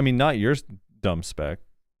 I mean, not your dumb spec.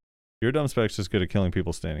 Your dumb spec's just good at killing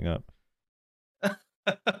people standing up.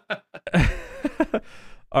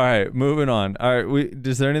 All right, moving on. All right,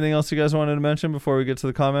 is there anything else you guys wanted to mention before we get to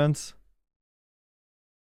the comments?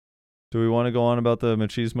 Do we want to go on about the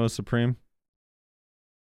Machismo Supreme?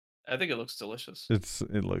 I think it looks delicious.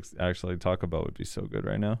 It looks, actually, Taco Bell would be so good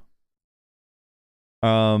right now.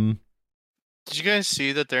 Did you guys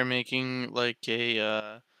see that they're making like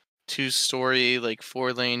a 2-story, like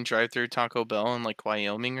 4-lane drive-through Taco Bell in like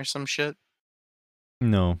Wyoming or some shit?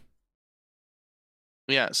 No.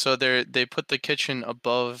 Yeah, so they put the kitchen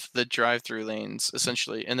above the drive-through lanes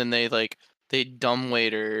essentially, and then they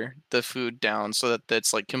dumbwaiter the food down so that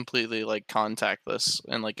it's like completely like contactless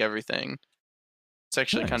and like everything. It's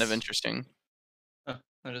actually kind of Nice. interesting. Huh,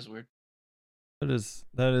 that is weird. That is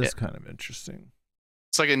kind of interesting.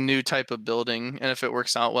 It's like a new type of building, and if it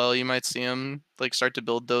works out well, you might see them like start to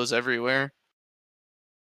build those everywhere.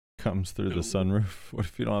 Comes through the sunroof. What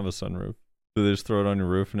if you don't have a sunroof? Do they just throw it on your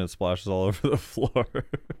roof and it splashes all over the floor?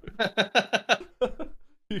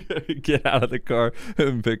 You gotta get out of the car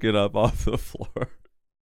and pick it up off the floor.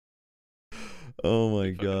 Oh my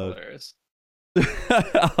god. Hilarious.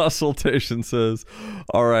 Aussultation says,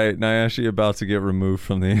 all right, Nyashi about to get removed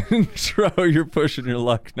from the intro. You're pushing your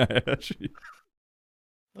luck, Nyashi.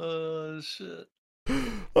 Oh shit.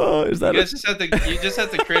 Is that you just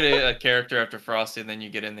have to create a character after Frosty and then you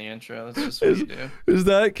get in the intro. That's just what you do. Is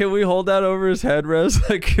that, can we hold that over his headrest?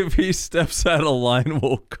 Like if he steps out of line,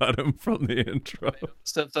 we'll cut him from the intro.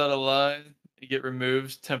 Steps out of line, you get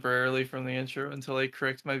removed temporarily from the intro until I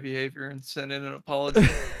correct my behavior and send in an apology.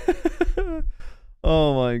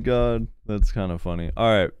 Oh my god, that's kind of funny. All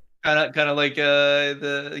right, kind of like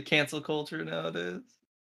the cancel culture nowadays.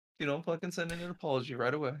 You don't fucking send in an apology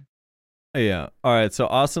right away. Yeah. All right. So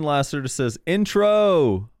Austin Lassiter says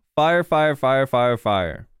intro fire.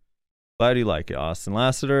 Glad you like it, Austin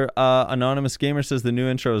Lassiter. Anonymous Gamer says the new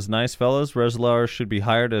intro is nice, fellas. Reslar should be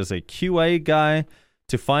hired as a QA guy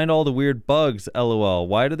to find all the weird bugs. LOL.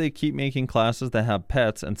 Why do they keep making classes that have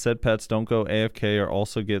pets and said pets don't go AFK or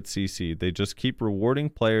also get CC'd? They just keep rewarding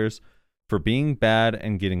players for being bad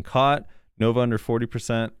and getting caught. Nova under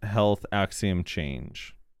 40% health axiom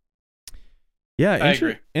change. Yeah,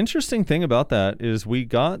 interesting thing about that is we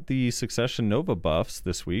got the Succession Nova buffs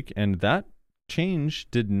this week, and that change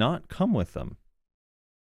did not come with them.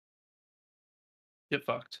 Get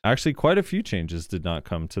fucked. Actually, quite a few changes did not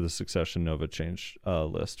come to the Succession Nova change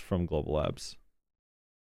list from Global Labs.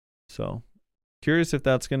 So, curious if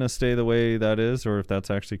that's going to stay the way that is, or if that's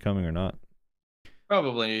actually coming or not.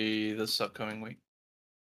 Probably this upcoming week.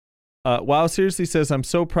 Wow, seriously says, I'm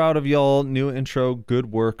so proud of y'all. New intro,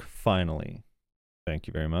 good work, finally. Thank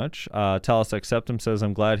you very much. Talos Acceptum says,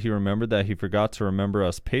 I'm glad he remembered that he forgot to remember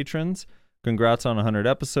us patrons. Congrats on 100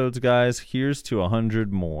 episodes, guys. Here's to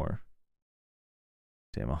 100 more.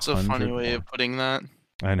 Damn, 100 It's a funny way more. of putting that.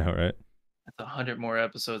 I know, right? That's 100 more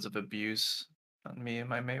episodes of abuse on me and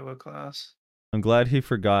my Maywood class. I'm glad he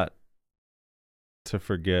forgot to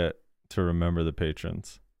remember the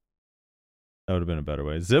patrons. That would have been a better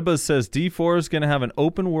way. Ziba says D4 is going to have an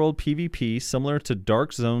open world PvP similar to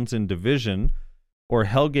Dark Zones in Division or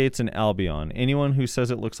Hellgates in Albion. Anyone who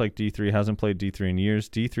says it looks like D3 hasn't played D3 in years.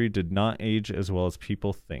 D3 did not age as well as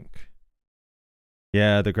people think.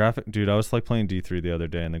 Yeah, the graphic, dude, I was like playing D3 the other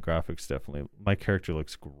day and the graphics definitely, my character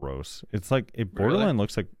looks gross. It's like, it borderline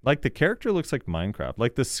looks like the character looks like Minecraft.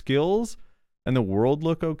 Like the skills and the world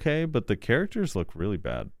look okay, but the characters look really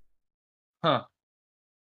bad. Huh.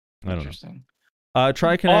 I don't Interesting. know.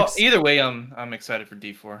 Triconex. Either way, I'm excited for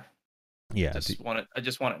D4. Yeah. I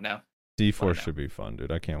just want it now. D4 should be fun,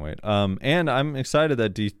 dude. I can't wait. And I'm excited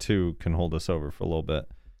that D2 can hold us over for a little bit.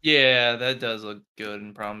 Yeah, that does look good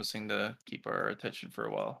and promising to keep our attention for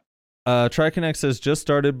a while. Triconex says, just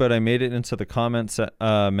started, but I made it into the comments.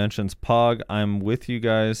 Mentions Pog. I'm with you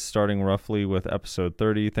guys starting roughly with episode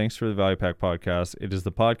 30. Thanks for the Value Pack podcast. It is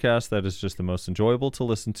the podcast that is just the most enjoyable to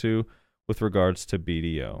listen to with regards to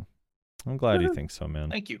BDO. I'm glad you think so,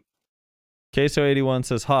 man. Thank you. Queso81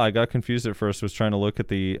 says, ha, I got confused at first. Was trying to look at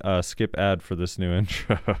the skip ad for this new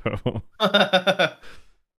intro.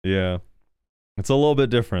 Yeah. It's a little bit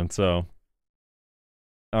different, so.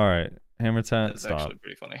 All right. Hammer Tat, That's stop. actually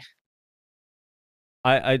pretty funny.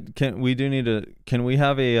 Can we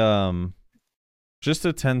have a just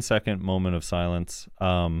a 10-second moment of silence?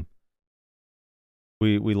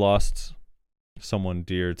 We lost someone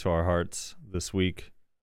dear to our hearts this week.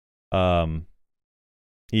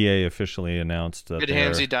 EA officially announced that Did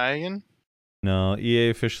Hamzy die again? No, EA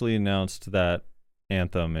officially announced that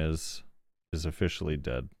Anthem is officially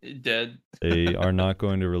dead. Dead. They are not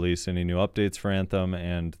going to release any new updates for Anthem,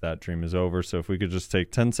 and that dream is over. So if we could just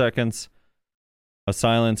take 10 seconds of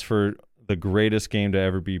silence for the greatest game to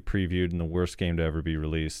ever be previewed and the worst game to ever be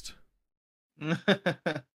released.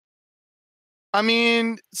 I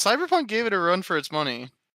mean, Cyberpunk gave it a run for its money.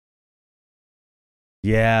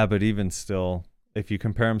 Yeah, but even still, if you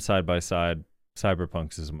compare them side by side,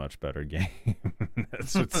 Cyberpunk's is a much better game.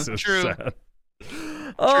 That's what's so True. sad.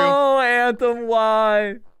 Oh, Anthem,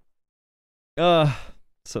 why?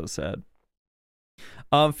 So sad.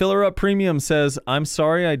 Filler Up Premium says, I'm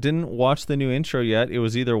sorry I didn't watch the new intro yet. It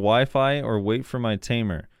was either Wi-Fi or wait for my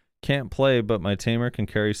tamer. Can't play, but my tamer can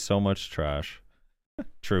carry so much trash.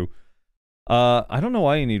 True. I don't know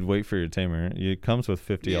why you need wait for your tamer. It comes with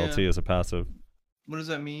 50 LT as a passive. What does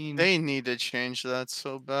that mean? They need to change that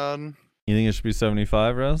so bad. You think it should be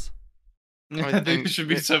 75, Rez? I think it should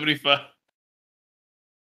be 75.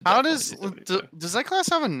 How Definitely does that class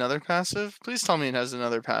have another passive? Please tell me it has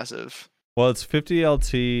another passive. Well, it's 50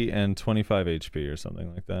 LT and 25 HP or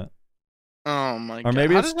something like that. Oh my god. Or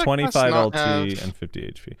maybe How it's does that 25 class not LT have- and 50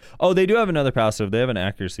 HP. Oh, they do have another passive. They have an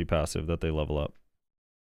accuracy passive that they level up.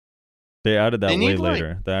 They added that They way need, like-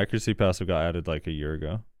 later. The accuracy passive got added like a year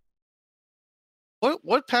ago.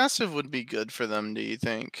 What passive would be good for them, do you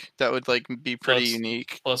think? That would like be pretty Plus-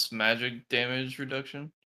 unique. Plus magic damage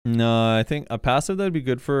reduction. No, I think a passive that would be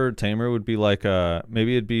good for Tamer would be like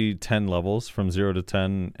maybe it'd be 10 levels from 0 to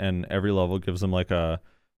 10, and every level gives them like a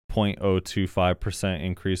 0.025%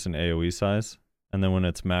 increase in AoE size. And then when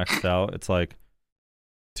it's maxed out, it's like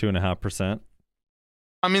 2.5%.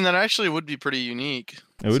 I mean, that actually would be pretty unique.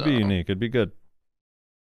 It would be so- unique. It'd be good.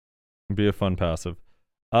 It'd be a fun passive.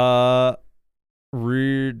 Real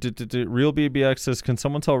BBX says, can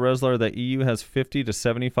someone tell Reslar that EU has 50 to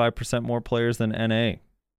 75% more players than NA?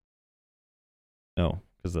 No,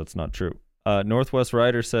 because that's not true. Northwest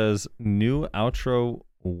Rider says, new outro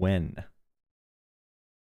when?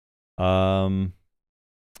 I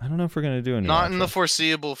don't know if we're gonna do a new Not in the outro.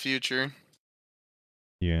 foreseeable future.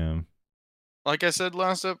 Yeah. Like I said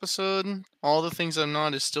last episode, All the Things I'm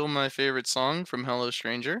Not is still my favorite song from Hello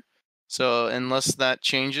Stranger. So unless that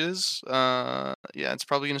changes, yeah, it's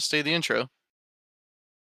probably gonna stay the intro.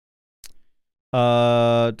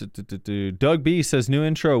 Doug B says, new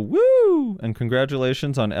intro, woo! And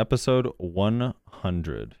congratulations on episode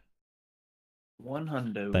 100.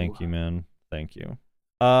 100. Thank you, man. Thank you.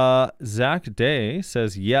 Zach Day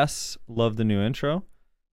says, yes, love the new intro.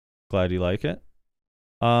 Glad you like it.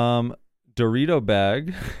 Dorito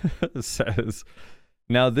Bag says,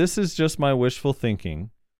 now this is just my wishful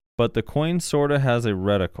thinking, but the coin sorta has a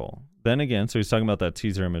reticle. Then again, so he's talking about that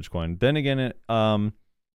teaser image coin. Then again, it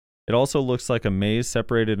also looks like a maze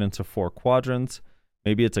separated into 4 quadrants.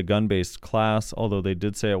 Maybe it's a gun-based class, although they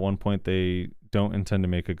did say at one point they don't intend to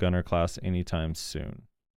make a gunner class anytime soon.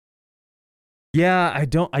 Yeah, I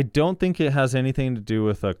don't think it has anything to do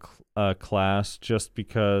with a class, just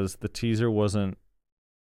because the teaser wasn't,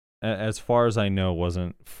 as far as I know,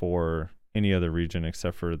 wasn't for any other region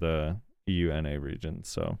except for the EU-NA region.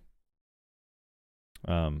 So,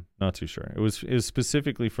 not too sure. It was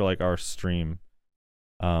specifically for like our stream.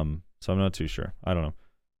 So I'm not too sure. I don't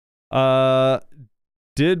know.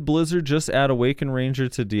 Did Blizzard just add Awakened Ranger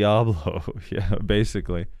to Diablo? Yeah,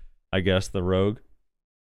 basically. I guess the rogue.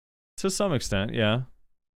 To some extent, yeah.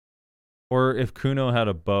 Or if Kuno had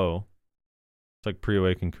a bow. It's like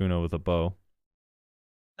pre-awakened Kuno with a bow.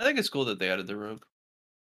 I think it's cool that they added the rogue.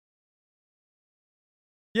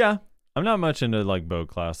 Yeah. I'm not much into like bow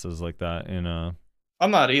classes like that in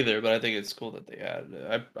I'm not either, but I think it's cool that they added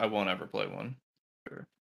it. I won't ever play one. Sure.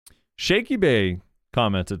 Shaky Bay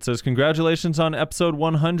commented, says, congratulations on episode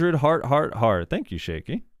 100, heart, heart, heart. Thank you,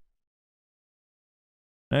 Shaky.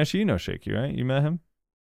 Actually, you know Shaky, right? You met him?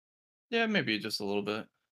 Yeah, maybe just a little bit.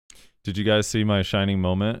 Did you guys see my shining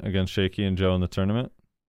moment against Shaky and Joe in the tournament?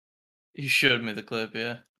 You showed me the clip,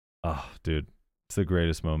 yeah. Oh, dude. It's the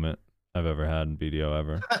greatest moment I've ever had in BDO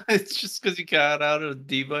ever. It's just because you got out of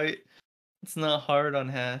D-Bite. It's not hard on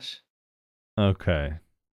Hash. Okay.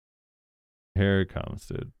 Here it comes,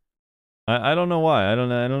 dude. I don't know why. I don't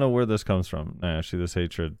know where this comes from. Actually, this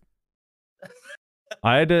hatred.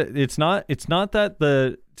 I had to, it's not that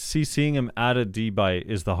the CCing him out of D-Bite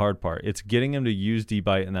is the hard part. It's getting him to use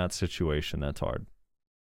D-Bite in that situation that's hard.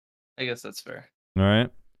 I guess that's fair. All right.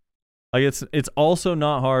 Like it's also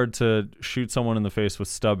not hard to shoot someone in the face with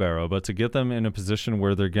stub arrow, but to get them in a position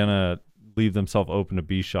where they're gonna leave themselves open to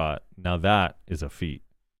B shot, now that is a feat.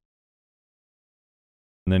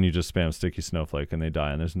 And then you just spam sticky snowflake and they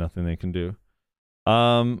die, and there's nothing they can do.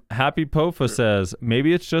 Happy Pofa says,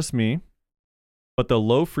 maybe it's just me, but the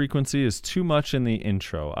low frequency is too much in the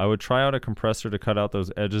intro. I would try out a compressor to cut out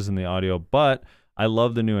those edges in the audio, but I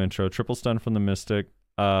love the new intro. Triple stun from the Mystic.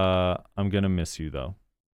 I'm gonna miss you though.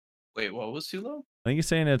 Wait, what was too low? I think he's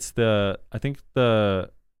saying it's I think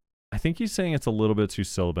he's saying it's a little bit too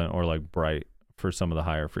sibilant or like bright for some of the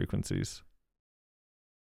higher frequencies.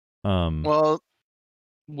 Well,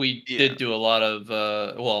 we did do a lot of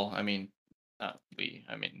well, I mean, not we,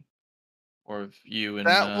 I mean, or of you and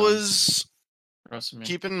that was Russ and me.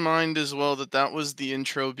 keep in mind as well that was the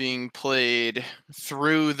intro being played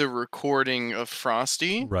through the recording of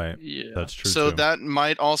Frosty. Right. Yeah. That's true. So too. that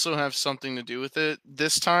might also have something to do with it.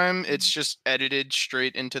 This time it's just edited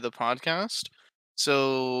straight into the podcast.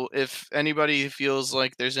 So if anybody feels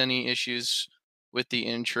like there's any issues with the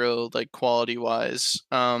intro, like quality wise,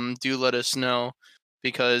 do let us know,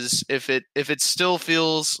 because if it still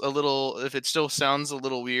sounds a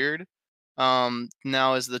little weird,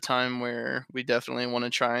 now is the time where we definitely want to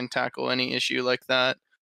try and tackle any issue like that.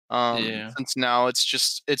 Since now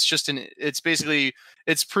it's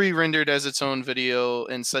pre-rendered as its own video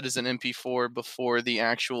and set as an MP4 before the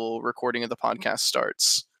actual recording of the podcast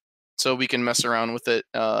starts, so we can mess around with it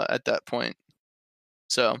at that point.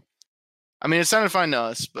 So, I mean, it sounded fine to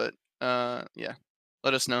us, but yeah,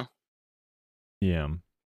 let us know. Yeah.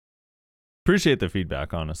 Appreciate the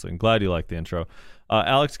feedback, honestly. I'm glad you like the intro.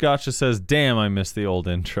 Alex Gotcha says, damn, I missed the old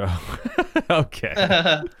intro.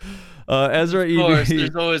 Okay. Ezra EV. Of course,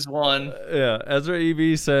 there's always one. Yeah. Ezra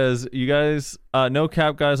EV says, you guys, no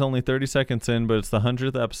cap, guys, only 30 seconds in, but it's the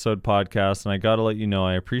 100th episode podcast, and I got to let you know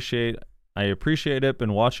I appreciate it.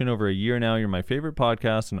 Been watching over a year now. You're my favorite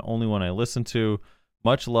podcast and only one I listen to.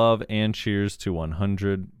 Much love and cheers to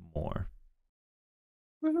 100 more.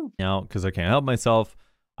 Woo-hoo. Now, because I can't help myself,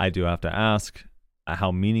 I do have to ask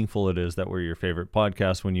how meaningful it is that we're your favorite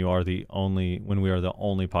podcast when we are the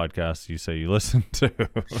only podcast you say you listen to.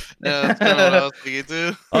 Yeah, that's kind of what I was thinking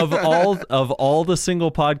too. of all the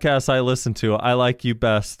single podcasts I listen to, I like you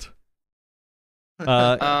best.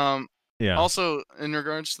 Yeah. Also, in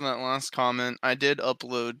regards to that last comment, I did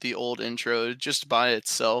upload the old intro just by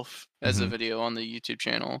itself as a video on the YouTube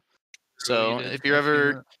channel. So if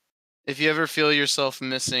you ever feel yourself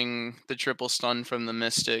missing the triple stun from the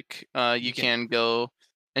Mystic, you can go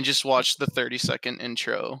and just watch the 30-second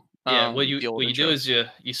intro. Yeah, what you do is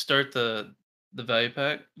you start the value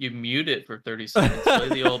pack, you mute it for 30 seconds, play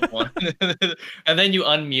the old one, and then you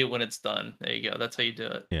unmute when it's done. There you go. That's how you do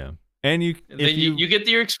it. Yeah. And you get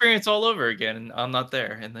your experience all over again, and I'm not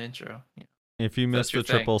there in the intro. Yeah. If you missed the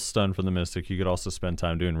triple stun from the Mystic, you could also spend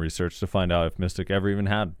time doing research to find out if Mystic ever even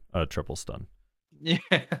had a triple stun. Yeah,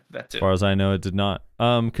 that's it. As far as I know, it did not.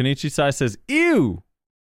 Kenichi Sai says, ew!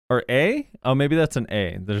 Or A? Oh, maybe that's an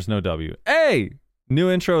A. There's no W. A! New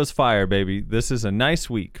intro is fire, baby. This is a nice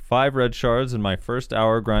week. 5 red shards in my first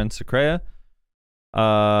hour grind Secrea.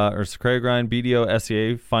 Or Secrea grind. BDO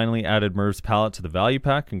SEA finally added Merv's palette to the value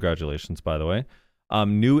pack. Congratulations, by the way.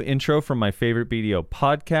 New intro from my favorite BDO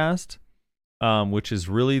podcast, which is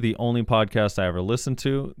really the only podcast I ever listened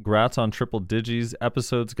to. Grats on Triple Digis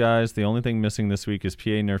episodes, guys. The only thing missing this week is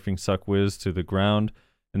PA nerfing Suck Wiz to the ground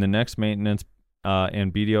in the next maintenance,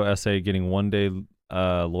 and BDO SA getting 1 day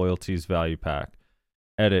loyalties value pack.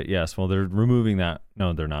 Edit, yes. Well, they're removing that.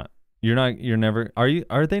 No, they're not. You're never.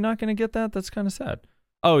 Are they not going to get that? That's kind of sad.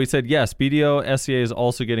 Oh, he said yes. BDO SEA is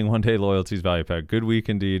also getting 1 day loyalties value pack. Good week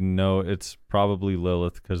indeed. No, it's probably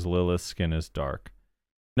Lilith because Lilith's skin is dark.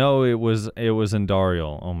 No, it was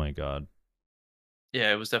Indariel. Oh my god.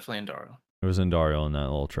 Yeah, it was definitely Indariel. It was Indariel in that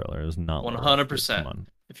little trailer. It was not 100%. Come on.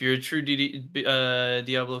 If you're a true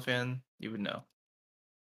Diablo fan, you would know.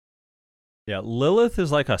 Yeah, Lilith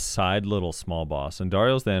is like a side little small boss, and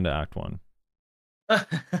Dariel's the end of Act 1.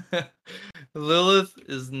 Lilith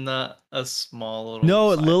is not a small little.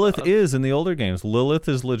 No, side Lilith boss. is in the older games. Lilith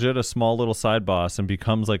is legit a small little side boss and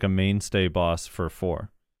becomes like a mainstay boss for 4.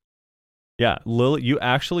 Yeah, Lilith. You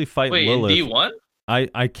actually fight Lilith. In D1?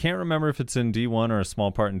 I can't remember if it's in D1 or a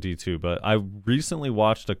small part in D2, but I recently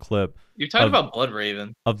watched a clip. You're talking about Blood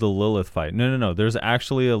Raven. Of the Lilith fight. No. There's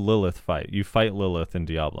actually a Lilith fight. You fight Lilith in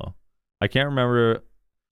Diablo. I can't remember.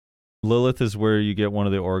 Lilith is where you get one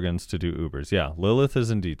of the organs to do Ubers. Yeah, Lilith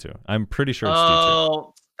is in D2. I'm pretty sure it's D2.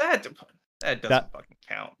 Oh, that doesn't fucking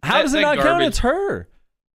count. How does it not count? It's her.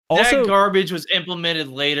 Also, that garbage was implemented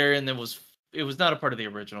later, and it was not a part of the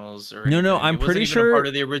originals. Or no, anything. I'm it wasn't pretty even sure a part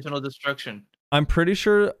of the original destruction. I'm pretty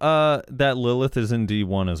sure that Lilith is in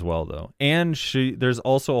D1 as well, though. And there's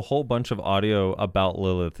also a whole bunch of audio about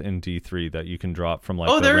Lilith in D3 that you can drop from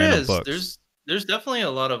like the random books. There's definitely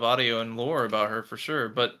a lot of audio and lore about her for sure,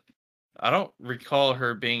 but I don't recall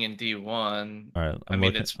her being in D1. All right, I'm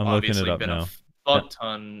looking it up been now. A fuck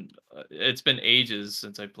ton. It's been ages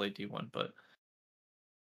since I played D1, but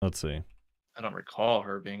let's see. I don't recall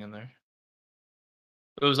her being in there.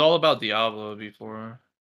 It was all about Diablo before,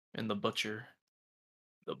 and the Butcher.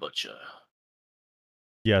 The Butcher.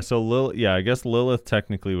 Yeah, so I guess Lilith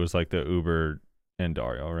technically was like the Uber and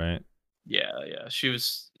Dario, right? Yeah. She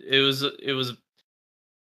was. It was.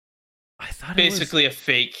 I thought basically a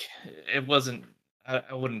fake. It wasn't.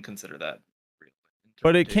 I wouldn't consider that.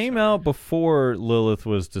 But it came out before Lilith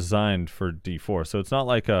was designed for D4, so it's not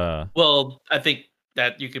like a. Well, I think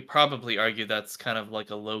that you could probably argue that's kind of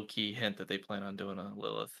like a low-key hint that they plan on doing a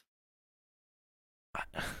Lilith.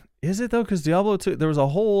 Is it though? Because Diablo 2, there was a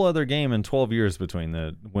whole other game in 12 years between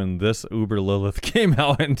when this Uber Lilith came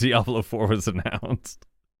out and Diablo 4 was announced.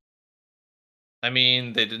 I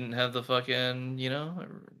mean, they didn't have the fucking,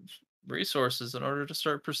 resources in order to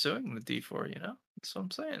start pursuing the D4, That's what I'm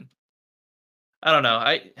saying. I don't know.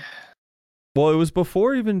 Well, it was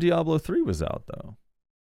before even Diablo 3 was out, though.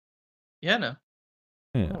 Yeah, no.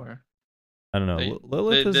 Yeah. More. I don't know.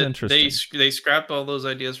 Lilith is interesting. They scrapped all those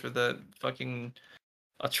ideas for that fucking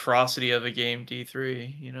atrocity of a game,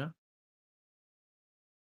 D3,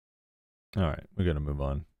 All right, we got to move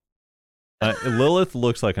on. Lilith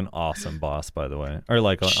looks like an awesome boss, by the way. Or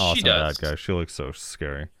like an awesome bad guy. She looks so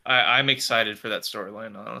scary. I'm excited for that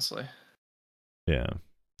storyline, honestly. Yeah.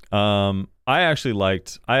 I actually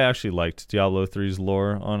liked Diablo 3's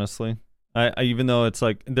lore, honestly. I even though it's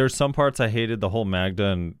like there's some parts I hated, the whole Magda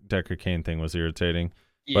and Deckard Cain thing was irritating.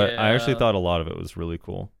 But I actually thought a lot of it was really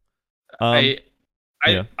cool. The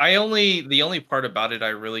only part about it I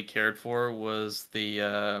really cared for was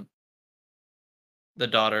the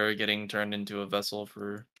daughter getting turned into a vessel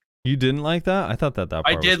for. You didn't like that? I thought that part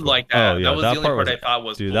I was did cool. like that. Oh, yeah, that was the only part I thought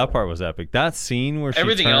was dude, cool. that part was epic. That scene where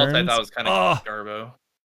everything she turns, else I thought was kind of garbo.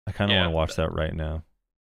 I kind of want to watch that right now.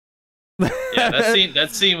 Yeah, that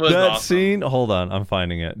scene was awesome. Hold on, I'm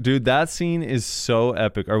finding it. Dude, that scene is so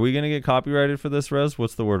epic. Are we going to get copyrighted for this, Rez?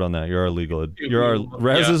 What's the word on that? You're our legal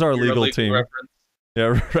Rez is our legal team. Reference.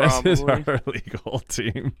 Yeah, Rez is our legal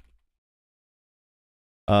team.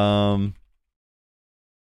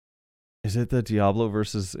 Is it the Diablo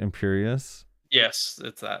versus Imperius? Yes,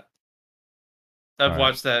 it's that. I've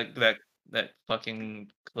watched that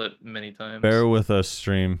fucking clip many times. Bear with us,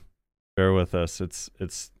 stream. Bear with us.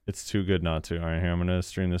 It's too good not to. All right, here I'm gonna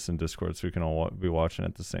stream this in Discord so we can all be watching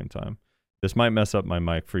at the same time. This might mess up my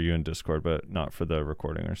mic for you in Discord, but not for the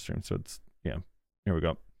recording or stream. So it's here we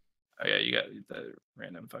go. Oh yeah, you got that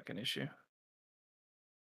random fucking issue.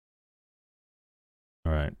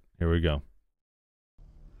 All right, here we go.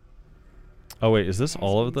 Oh wait, is this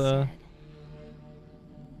all of the?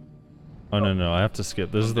 Oh no, I have to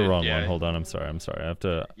skip. This is the wrong yeah. one. Hold on, I'm sorry. I have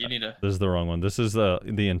to. You need to. This is the wrong one. This is the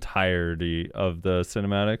entirety of the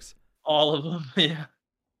cinematics. All of them, yeah.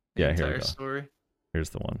 The Yeah, here we entire go. story. Here's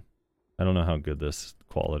the one. I don't know how good this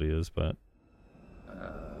quality is, but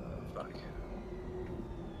Fuck.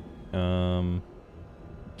 can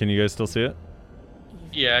you guys still see it?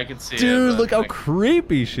 Yeah, I can see it. Dude, but, look how like,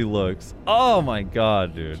 creepy she looks. Oh my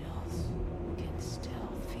god, dude.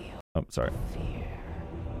 Oh, sorry.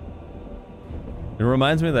 It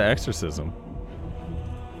reminds me of The Exorcism.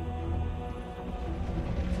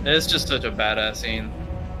 It's just such a badass scene.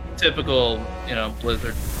 Typical,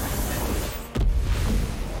 Blizzard.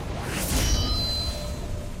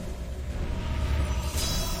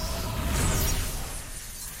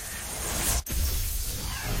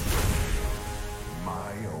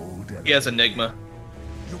 He has Enigma.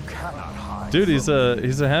 You cannot hide. Dude, he's a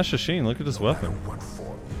Hashashin. Look at his weapon. What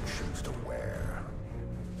form you choose to wear.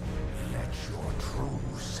 Let your true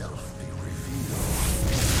self be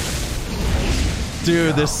revealed.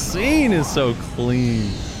 Dude, this scene is so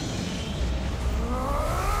clean.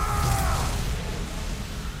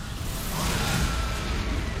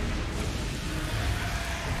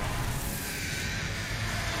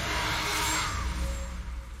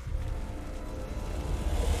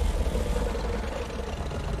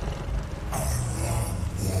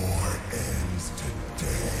 War ends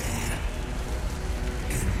today.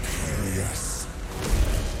 Imperious.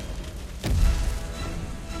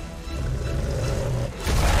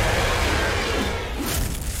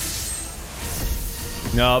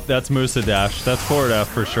 No, that's Musa dash. That's forward F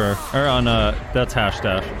for sure. Or on that's hash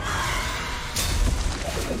dash.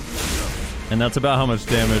 And that's about how much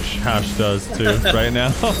damage hash does too right now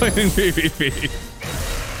in PvP.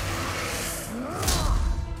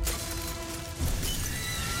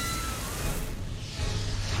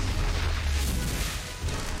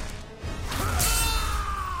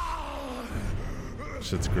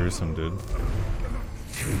 Shit's gruesome, dude.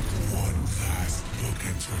 Take one last look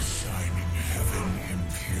at your shining heaven,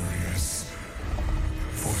 Imperious.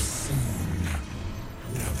 For soon,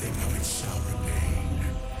 nothing of it shall remain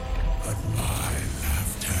but my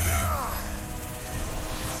laughter.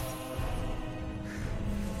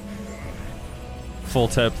 Full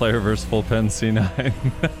tap player versus full pen C9.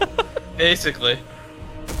 Basically.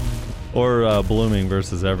 Or blooming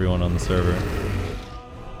versus everyone on the server.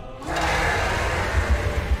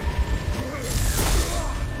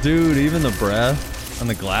 Dude, even the breath and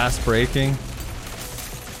the glass breaking.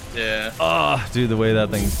 Yeah. Oh, dude, the way that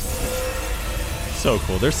thing's so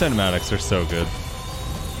cool. Their cinematics are so good.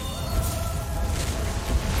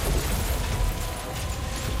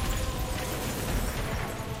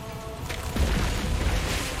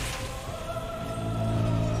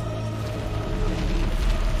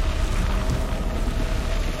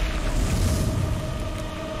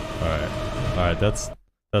 All right, that's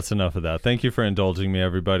enough of that. Thank you for indulging me,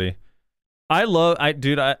 everybody. I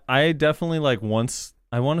definitely like once,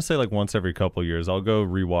 I want to say like once every couple years, I'll go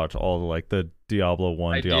rewatch all the Diablo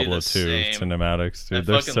 1, I do Diablo 2 the same. cinematics, dude. I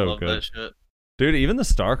They're fucking so love good. that shit. Dude, even the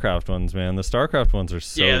StarCraft ones, man. The StarCraft ones are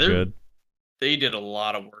so Yeah, good. They did a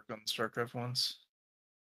lot of work on the StarCraft ones.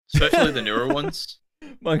 Especially the newer ones.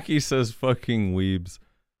 Monkey says fucking weebs.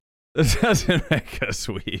 This doesn't make us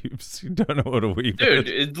weebs. You don't know what a weeb Dude,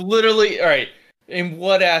 is. it's literally... Alright, in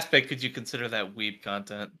what aspect could you consider that weeb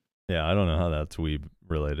content? Yeah, I don't know how that's weeb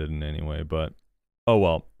related in any way, but oh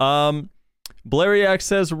well. Blariac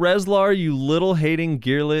says, Reslar, you little hating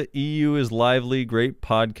gearlet, EU is lively, great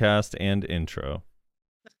podcast and intro.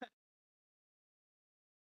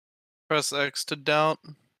 Press X to doubt.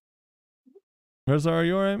 Reslar, are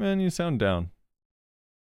you alright, man? You sound down.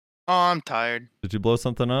 Oh, I'm tired. Did you blow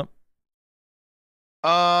something up?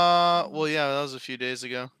 Well, yeah, that was a few days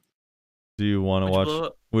ago. Do you want to What'd you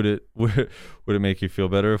watch? blow up? Would it make you feel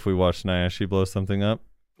better if we watched Nayashe blow something up?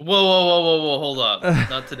 Whoa, hold up.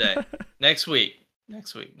 Not today. Next week.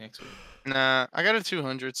 Nah, I got a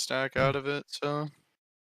 200 stack out of it, so.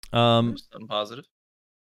 There's something positive.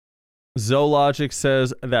 Zoologic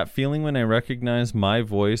says, that feeling when I recognize my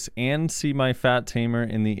voice and see my fat tamer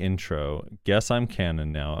in the intro. Guess I'm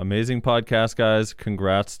canon now. Amazing podcast, guys.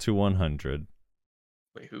 Congrats to 100.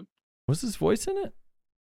 Wait, who? Was his voice in it?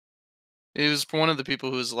 It was one of the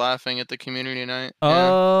people who was laughing at the community night.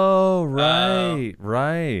 Oh,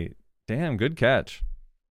 right. Damn, good catch.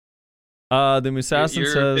 The Musassin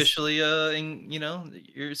You're says, officially,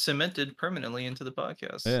 you're cemented permanently into the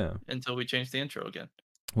podcast. Yeah. Until we change the intro again.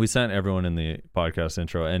 We sent everyone in the podcast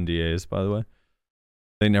intro NDAs, by the way.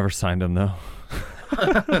 They never signed them, though.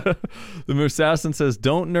 The Musassin says,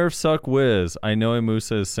 don't nerf suck Wiz. I know a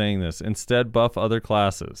Musa is saying this. Instead, buff other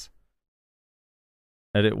classes.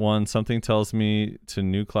 Edit 1, something tells me to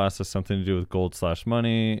new class has something to do with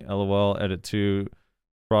gold/money. LOL. Edit 2,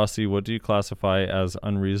 Frosty, what do you classify as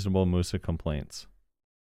unreasonable Musa complaints?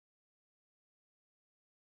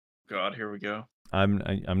 God, here we go. I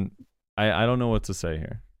don't know what to say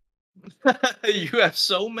here. You have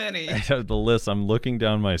so many. I have the list. I'm looking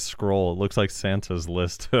down my scroll. It looks like Santa's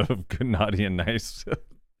list of good, naughty, and nice.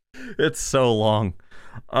 It's so long.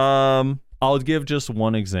 I'll give just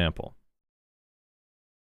one example.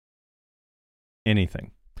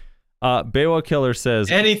 Anything. Baywa Killer says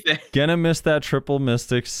Anything. Gonna miss that triple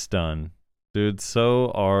mystic stun. Dude,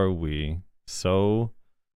 so are we. So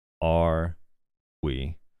are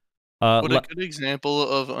we. Would a good example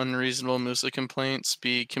of unreasonable Musa complaints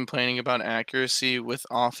be complaining about accuracy with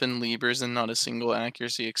often Libers and not a single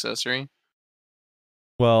accuracy accessory?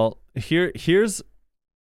 Well, here's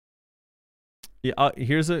an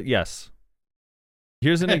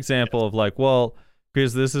example of like, well,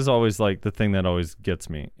 because this is always like the thing that always gets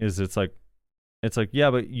me is it's like yeah,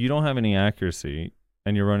 but you don't have any accuracy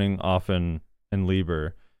and you're running often and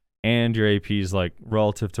Liber and your AP is like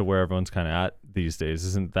relative to where everyone's kind of at these days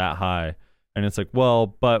isn't that high. And it's like, well,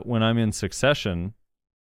 but when I'm in succession,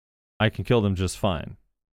 I can kill them just fine.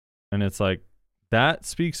 And it's like, that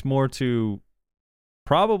speaks more to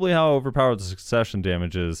probably how overpowered the succession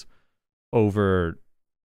damage is over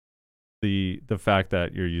the fact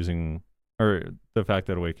that you're using, or the fact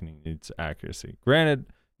that Awakening needs accuracy. Granted,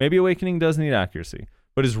 maybe Awakening does need accuracy,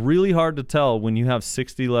 but it's really hard to tell when you have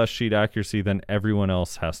 60 less sheet accuracy than everyone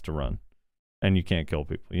else has to run. And you can't kill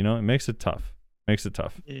people. You know, it makes it tough.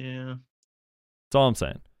 Yeah. That's all I'm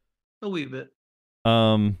saying. A wee bit.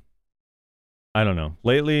 I don't know.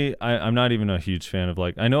 Lately, I'm not even a huge fan of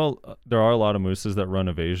like, I know there are a lot of Mooses that run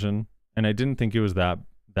evasion, and I didn't think it was that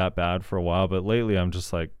bad for a while, but lately I'm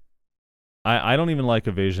just like, I don't even like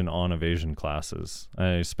evasion on evasion classes.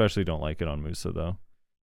 I especially don't like it on Musa though.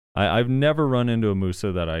 I've never run into a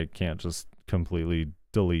Musa that I can't just completely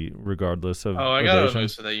delete regardless of I evasion. got a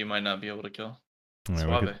Musa that you might not be able to kill. All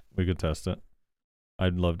right, we could test it.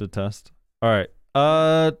 I'd love to test. All right.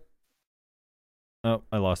 Oh,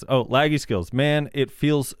 I lost it. Oh, laggy skills. Man, it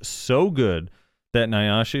feels so good that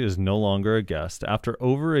Nayashe is no longer a guest. After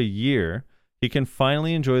over a year, he can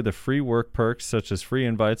finally enjoy the free work perks such as free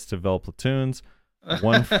invites to Vel platoons,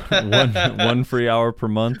 one free hour per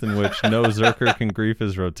month in which no Zerker can grief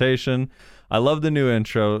his rotation. I love the new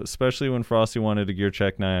intro, especially when Frosty wanted to gear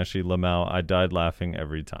check Nayashe Lamau. I died laughing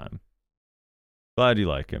every time. Glad you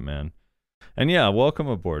like it, man. And yeah, welcome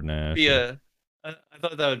aboard, Nayashe. Yeah, I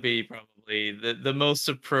thought that would be probably the most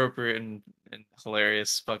appropriate and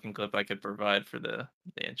hilarious fucking clip I could provide for the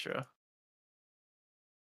intro.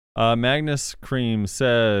 Magnus Cream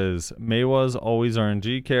says Maywa's always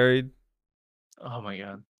RNG carried. Oh my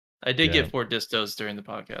god. I did get 4 distos during the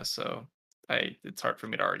podcast, so it's hard for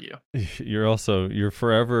me to argue. You're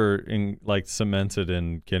forever cemented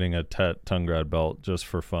in getting a Tet Tungrad belt just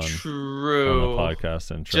for fun. True. On the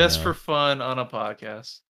podcast intro. Just for fun on a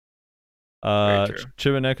podcast.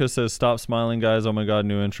 Chibaneko says, stop smiling, guys. Oh my god,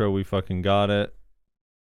 new intro. We fucking got it.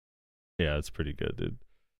 Yeah, it's pretty good, dude.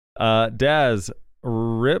 Daz,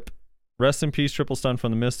 rip. Rest in peace, triple stun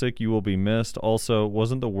from the Mystic. You will be missed. Also,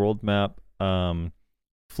 wasn't the world map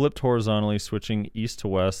flipped horizontally, switching east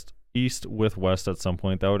with west at some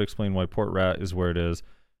point? That would explain why Port Rat is where it is,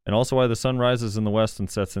 and also why the sun rises in the west and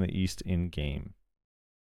sets in the east in game.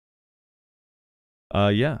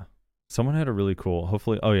 Yeah. Someone had a really cool,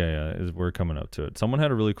 hopefully, we're coming up to it. Someone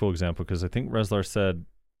had a really cool example, because I think Reslar said,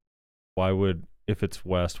 if it's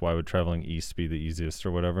west, why would traveling east be the easiest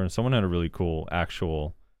or whatever? And someone had a really cool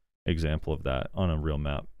actual example of that on a real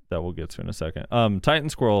map that we'll get to in a second. Titan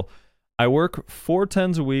Squirrel, I work 4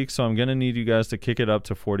 10s a week, so I'm going to need you guys to kick it up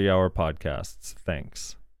to 40-hour podcasts.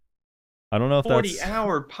 Thanks. I don't know if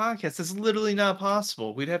 40-hour podcast is literally not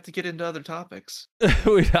possible. We'd have to get into other topics.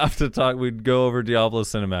 We'd have to talk. We'd go over Diablo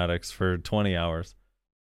cinematics for 20 hours.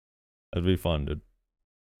 That'd be fun, dude.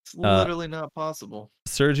 It's literally not possible.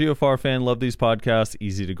 Sergio Farfan, love these podcasts.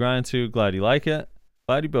 Easy to grind to. Glad you like it.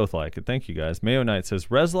 Glad you both like it. Thank you, guys. Mayo Knight says,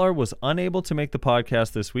 Reslar was unable to make the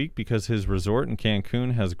podcast this week because his resort in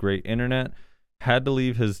Cancun has great internet. Had to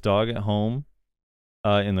leave his dog at home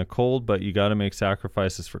in the cold, but you got to make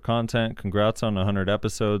sacrifices for content. Congrats on 100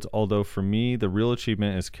 episodes. Although for me, the real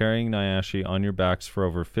achievement is carrying Nayashe on your backs for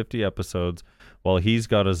over 50 episodes while he's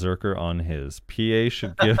got a Zerker on his. PA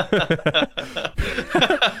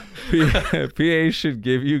should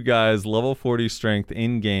give you guys level 40 strength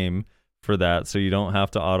in game for that, so you don't have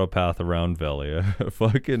to autopath around Velia.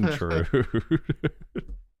 Fucking true.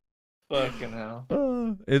 Fucking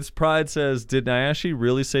hell. It's Pride says, did Nayashe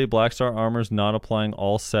really say Blackstar Armor's not applying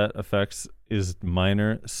all set effects is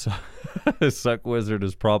minor? Suck Wizard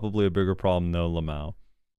is probably a bigger problem, no Lamau.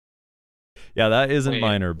 Yeah, that isn't Wait,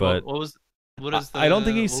 minor, but what is the I don't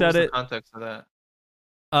think he what said was the it. context of that?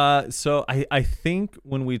 So I think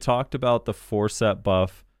when we talked about the 4-set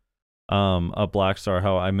buff of Blackstar,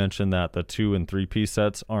 how I mentioned that the 2 and 3-piece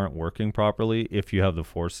sets aren't working properly if you have the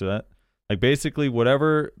 4-set. Like basically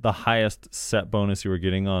whatever the highest set bonus you were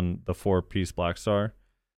getting on the 4-piece Blackstar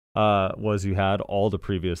was, you had all the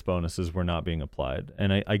previous bonuses were not being applied.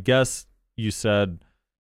 And I guess you said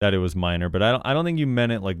that it was minor, but I don't think you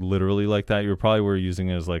meant it like literally like that. You probably were using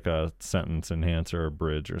it as like a sentence enhancer or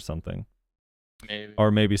bridge or something. Maybe.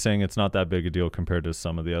 Or maybe saying it's not that big a deal compared to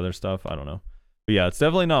some of the other stuff. I don't know. But yeah, it's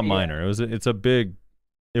definitely not minor. It was a real problem.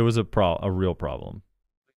 Definitely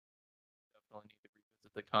need to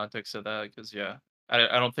revisit the context of that because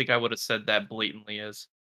I don't think I would have said that blatantly as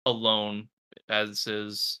alone as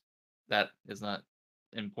is that is not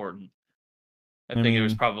important. I think it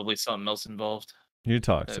was probably something else involved You're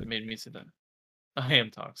toxic. that made me say that. I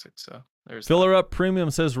am toxic, so there's Filler Up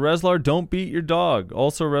Premium says, Reslar, don't beat your dog.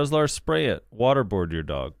 Also, Reslar, spray it. Waterboard your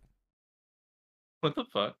dog. what the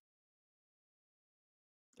fuck?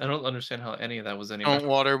 I don't understand how any of that was any Don't better.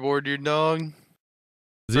 waterboard your dog.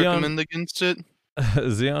 Xeon, Recommend against it.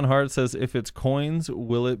 Xeon Hart says, if it's coins,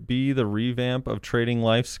 will it be the revamp of trading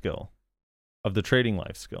life skill? Of the trading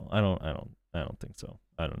life skill? I don't think so.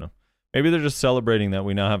 I don't know. Maybe they're just celebrating that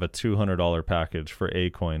we now have a $200 package for a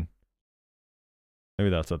coin. Maybe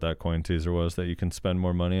that's what that coin teaser was, that you can spend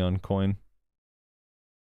more money on coin.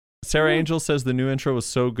 Sarah Angel says the new intro was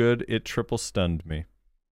so good, it triple stunned me.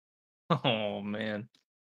 Oh man.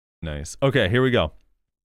 Nice. Okay, here we go.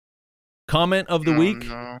 Comment of the week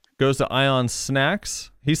No. goes to Ion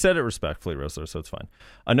Snacks. He said it respectfully, Rosler, so it's fine.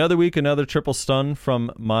 Another week, another triple stun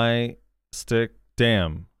from my stick.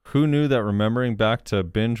 Damn. Who knew that remembering back to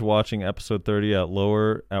binge watching episode 30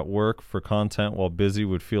 at work for content while busy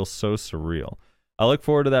would feel so surreal. I look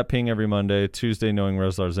forward to that ping every Monday, Tuesday knowing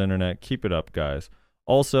Reslar's internet. Keep it up, guys.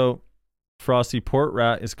 Also, Frosty, Port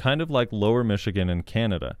Rat is kind of like Lower Michigan in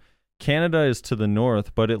Canada. Canada is to the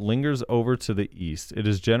north, but it lingers over to the east. It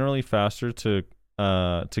is generally faster to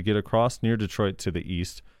get across near Detroit to the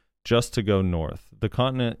east, just to go north. The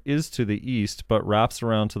continent is to the east, but wraps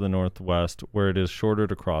around to the northwest, where it is shorter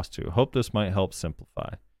to cross to. Hope this might help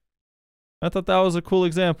simplify. I thought that was a cool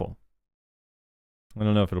example. I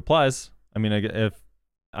don't know if it applies. I mean, if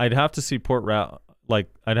I'd have to see Port Rat, like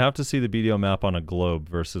I'd have to see the BDO map on a globe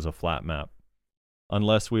versus a flat map,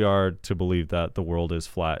 unless we are to believe that the world is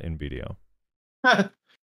flat in BDO.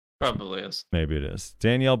 Probably is. Maybe it is.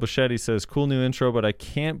 Danielle Bichetti says, cool new intro, but I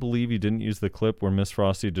can't believe you didn't use the clip where Miss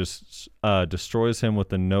Frosty just destroys him with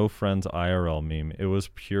the no friends IRL meme. It was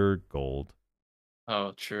pure gold.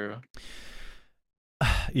 Oh, true.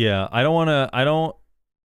 Yeah, I'm going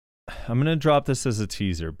to drop this as a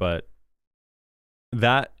teaser, but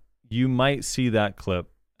that you might see that clip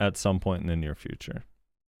at some point in the near future.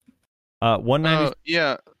 190.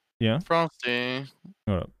 Yeah. Frosty.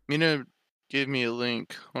 What up? Mina gave me a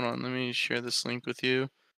link. Hold on, let me share this link with you.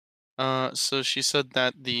 So she said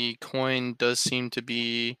that the coin does seem to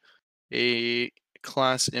be a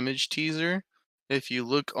class image teaser. If you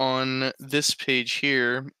look on this page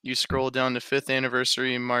here, you scroll down to 5th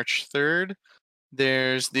anniversary March 3rd.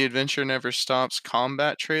 There's the Adventure Never Stops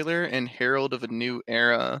combat trailer and Herald of a New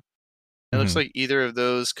Era. It looks like either of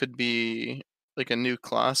those could be like a new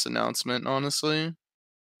class announcement, honestly.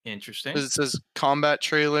 Interesting. Because it says combat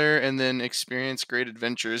trailer and then experience great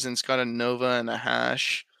adventures, and it's got a Nova and a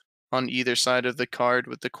hash on either side of the card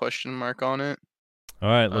with the question mark on it. All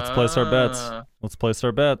right, let's place our bets. Let's place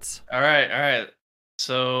our bets. All right.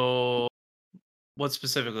 So, what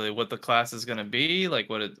specifically? What the class is gonna be? Like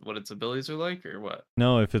what its abilities are like, or what?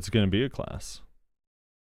 No, if it's going to be a class.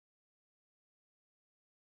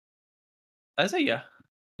 I say yeah,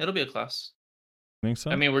 it'll be a class. Think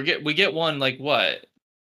so? I mean, we get one like what?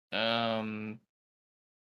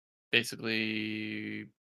 Basically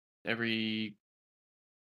every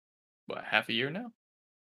half a year now.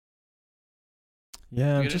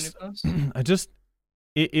 Yeah, We get a new class?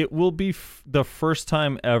 it will be the first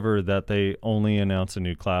time ever that they only announce a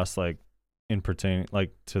new class, like in pertaining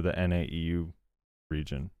like to the NAEU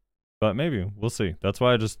region. But maybe we'll see. That's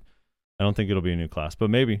why I don't think it'll be a new class, but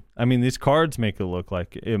maybe. I mean, these cards make it look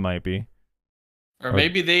like it might be. Or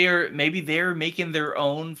maybe they're making their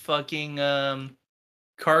own fucking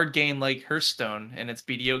card game like Hearthstone and it's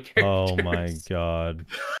BDO characters. Oh my god.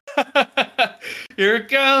 Here it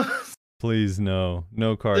comes. Please no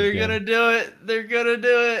card They're game. gonna do it.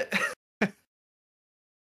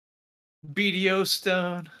 BDO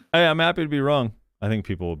Stone. Hey, I'm happy to be wrong. I think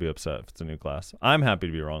people will be upset if it's a new class. I'm happy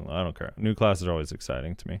to be wrong, though. I don't care. New classes are always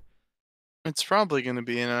exciting to me. It's probably going to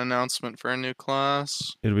be an announcement for a new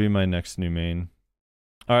class. It'll be my next new main.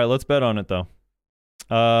 All right, let's bet on it, though.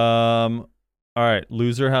 All right,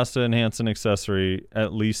 loser has to enhance an accessory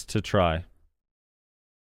at least to try.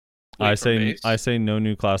 I say no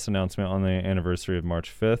new class announcement on the anniversary of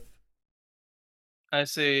March 5th. I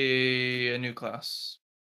say a new class.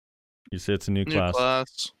 You say it's a new class.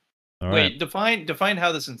 All Wait, right. define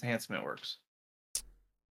how this enhancement works.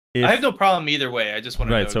 If, I have no problem either way. I just want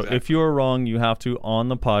to know. Right, so exactly. if you are wrong, you have to, on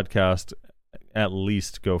the podcast, at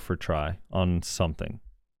least go for try on something.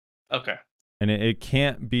 Okay. And it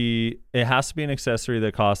can't be, it has to be an accessory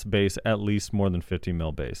that costs base at least more than 50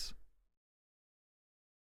 mil base.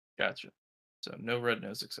 Gotcha. So no red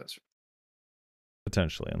nose accessory.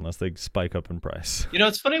 Potentially, unless they spike up in price. You know,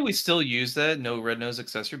 it's funny we still use that, no red nose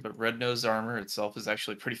accessory, but red nose armor itself is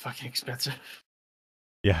actually pretty fucking expensive.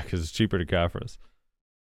 Yeah, because it's cheaper to Caphras.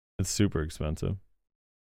 It's super expensive.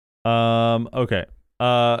 Okay.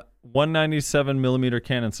 197 millimeter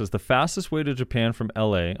cannon says the fastest way to Japan from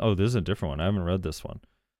LA. Oh, this is a different one. I haven't read this one.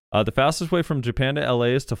 The fastest way from Japan to LA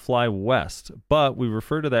is to fly west, but we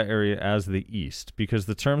refer to that area as the East because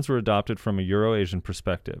the terms were adopted from a Euro-Asian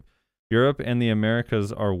perspective. Europe and the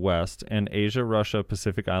Americas are west, and Asia, Russia,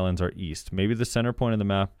 Pacific Islands are east. Maybe the center point of the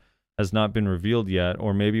map has not been revealed yet,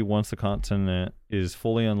 or maybe once the continent is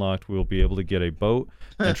fully unlocked, we'll be able to get a boat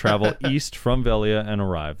and travel east from Velia and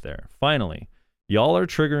arrive there. Finally, y'all are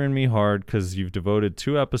triggering me hard because you've devoted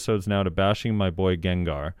 2 episodes now to bashing my boy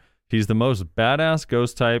Gengar. He's the most badass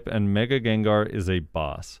ghost type, and Mega Gengar is a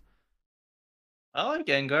boss. I like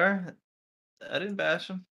Gengar. I didn't bash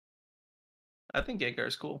him. I think Gengar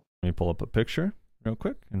is cool. Let me pull up a picture real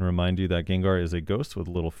quick and remind you that Gengar is a ghost with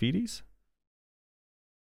little feeties.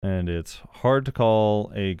 And it's hard to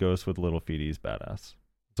call a ghost with little feeties badass.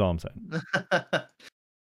 That's all I'm saying.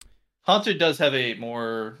 Haunter does have a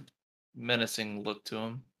more menacing look to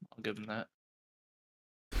him. I'll give him that.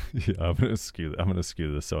 Yeah, I'm gonna skew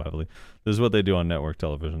this so heavily. This is what they do on network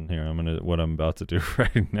television here. What I'm about to do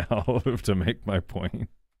right now to make my point.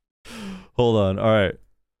 Hold on. All right,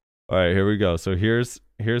 here we go. So here's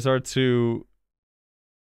our two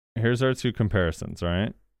comparisons. All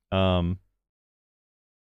right.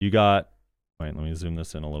 You got, wait, let me zoom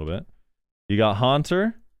this in a little bit. You got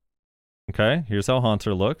Haunter. Okay, here's how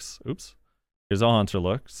Haunter looks. Oops. Here's how Haunter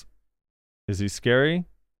looks. Is he scary?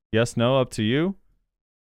 Yes, no, up to you.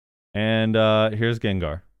 And here's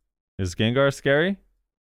Gengar. Is Gengar scary?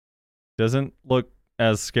 Doesn't look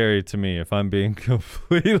as scary to me, if I'm being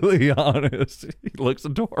completely honest. He looks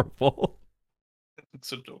adorable.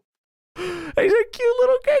 It's adorable. He's a cute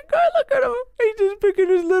little Gengar. Look at him. He's just picking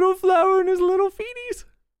his little flower and his little feeties.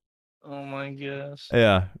 Oh my gosh.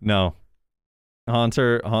 Yeah, no.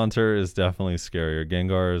 Haunter is definitely scarier.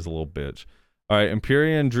 Gengar is a little bitch. All right,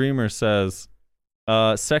 Empyrean Dreamer says,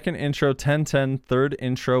 second intro 1010, third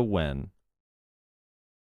intro when?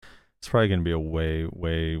 It's probably going to be a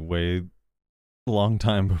way long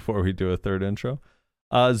time before we do a third intro.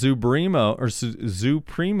 Zupremo,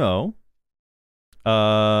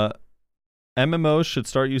 MMOs should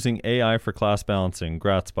start using AI for class balancing.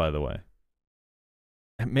 Grats, by the way.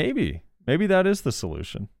 Maybe that is the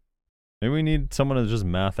solution. Maybe we need someone to just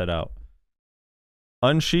math it out.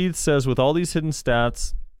 Unsheathed says, with all these hidden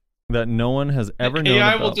stats that no one has ever known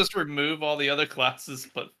AI about. will just remove all the other classes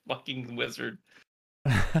but fucking wizard.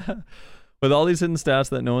 With all these hidden stats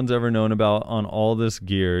that no one's ever known about on all this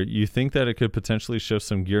gear, you think that it could potentially shift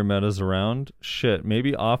some gear metas around? Shit,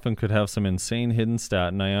 maybe Often could have some insane hidden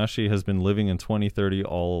stat Nayashe has been living in 2030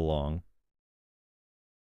 all along.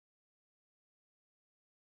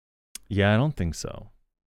 Yeah, I don't think so.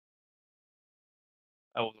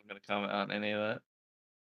 I wasn't gonna comment on any of that.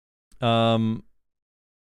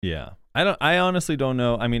 Yeah. I honestly don't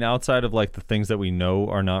know. I mean, outside of like the things that we know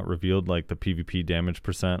are not revealed, like the PvP damage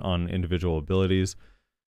percent on individual abilities,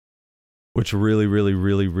 which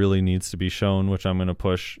really needs to be shown, which I'm going to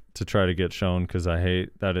push to try to get shown because I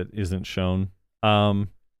hate that it isn't shown.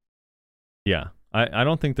 Yeah. I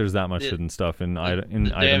don't think there's that much hidden stuff in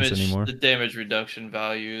items anymore. The damage reduction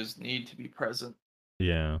values need to be present.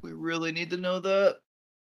 Yeah. We really need to know that.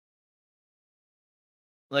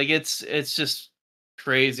 Like it's just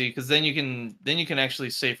crazy because then you can actually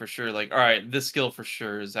say for sure, like, all right, this skill for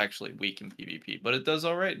sure is actually weak in PvP, but it does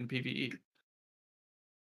all right in PvE.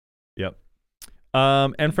 Yep.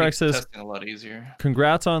 Enfrax says, testing a lot easier.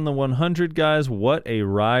 Congrats on the 100, guys. What a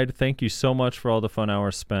ride. Thank you so much for all the fun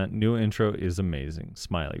hours spent. New intro is amazing.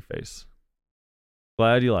 Smiley face.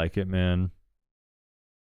 Glad you like it, man.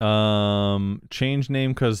 Change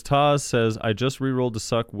name cause Taz says I just rerolled to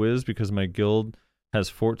suck Wiz because my guild has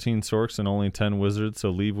 14 Sorks and only 10 wizards, so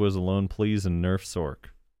leave Wiz alone, please, and nerf Sork.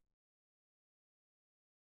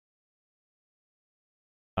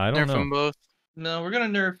 I don't Nerf know. them both. No, we're gonna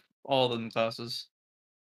nerf all of them classes.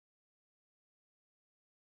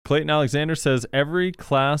 Clayton Alexander says every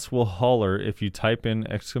class will holler if you type in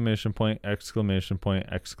exclamation point, exclamation point,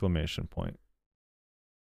 exclamation point.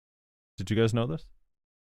 Did you guys know this?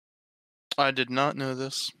 I did not know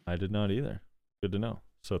this. I did not either. Good to know.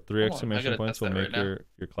 So 3 Hold on, I exclamation gotta points test will that make right now.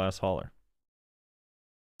 your class holler.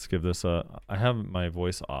 Let's give this a... I have my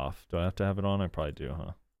voice off. Do I have to have it on? I probably do,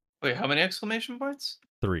 huh? Wait, how many exclamation points?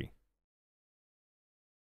 3.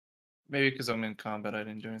 Maybe because I'm in combat, I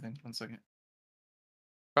didn't do anything. 1 second.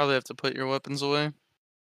 Probably have to put your weapons away.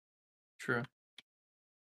 True.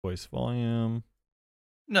 Voice volume.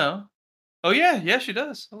 No. Oh yeah, she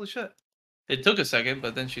does. Holy shit. It took a second,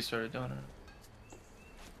 but then she started doing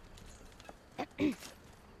it.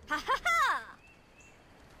 Ha ha ha!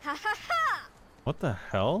 Ha ha ha! What the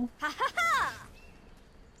hell? Ha ha ha!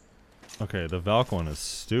 Okay, the Valk one is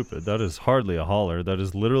stupid. That is hardly a holler. That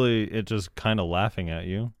is literally it just kind of laughing at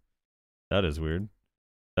you. That is weird.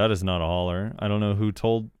 That is not a holler. I don't know who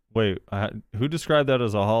told... Wait, who described that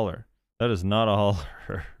as a holler? That is not a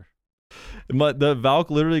holler. The Valk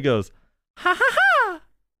literally goes, ha ha ha!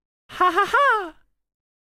 Ha ha ha!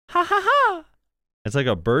 Ha ha ha! It's like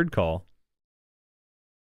a bird call.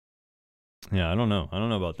 Yeah, I don't know. I don't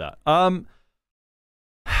know about that.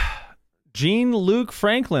 Jean Luke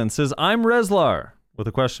Franklin says, I'm Reslar, with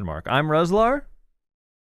a question mark. I'm Reslar?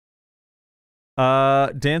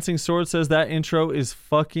 Dancing Sword says that intro is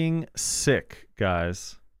fucking sick,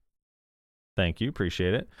 guys. Thank you,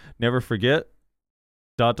 appreciate it. Never forget, ...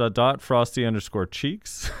 Frosty _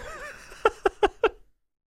 cheeks.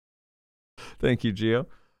 Thank you, Gio.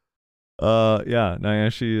 Yeah,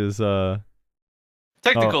 Nyashi is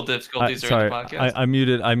Technical difficulties during the podcast. I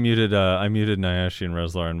muted Nyashi and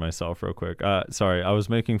Reslar and myself real quick. Sorry, I was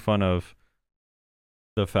making fun of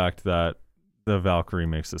the fact that the Valkyrie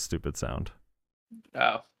makes a stupid sound.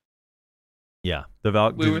 Oh. Yeah, the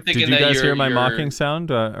Valk. We were Did thinking you that guys hear my your- mocking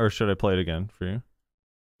sound, or should I play it again for you?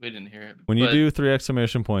 We didn't hear it. When you but do 3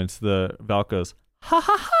 exclamation points, the Valk goes ha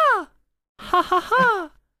ha ha, ha ha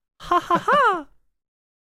ha, ha ha ha.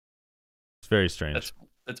 It's very strange.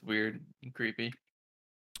 That's weird and creepy.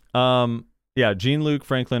 Yeah, Jean Luke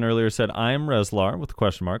Franklin earlier said, I'm Reslar, with a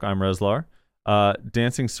question mark. I'm Reslar.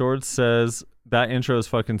 Dancing Swords says, that intro is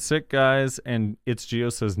fucking sick, guys. And It's Geo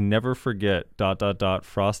says, never forget, ...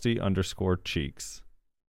 Frosty _ cheeks.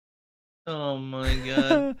 Oh my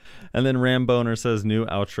god. And then Ramboner says, new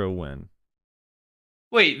outro win.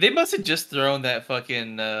 Wait, they must have just thrown that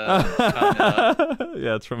fucking comment up.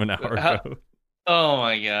 Yeah, it's from an hour How- ago. Oh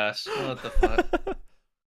my gosh. What the fuck?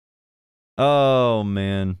 Oh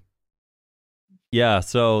man. Yeah,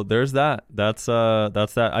 so there's that. That's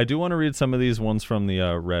that. I do want to read some of these ones from the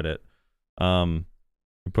Reddit.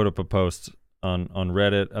 We put up a post on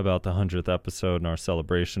Reddit about the 100th episode and our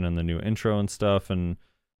celebration and the new intro and stuff, and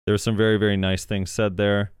there's some very, very nice things said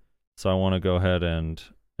there. So I want to go ahead and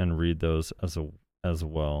read those as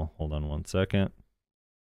well. Hold on 1 second.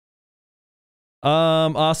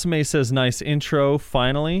 Asame says, nice intro,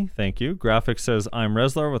 finally. Thank you. Graphics says, I'm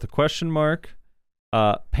Reslar, with a question mark.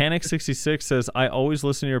 Panic66 says, I always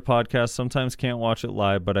listen to your podcast. Sometimes can't watch it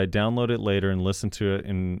live, but I download it later and listen to it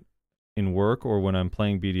in work or when I'm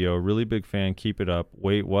playing BDO. Really big fan. Keep it up.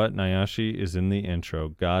 Wait, what? Nyashi is in the intro.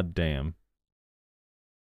 God damn.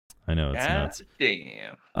 I know, it's nuts.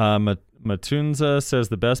 Damn. Matunza says,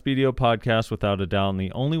 the best BDO podcast without a doubt and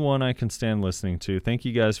the only one I can stand listening to. Thank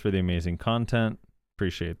you guys for the amazing content.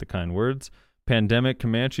 Appreciate the kind words. Pandemic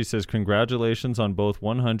Comanche says, congratulations on both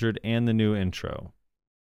 100 and the new intro.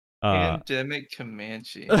 Pandemic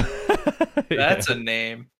Comanche. Yeah. That's a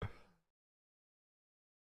name.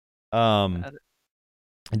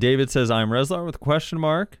 David says, I'm Reslar, with a question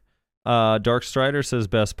mark. Dark Strider says,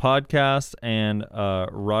 best podcast. And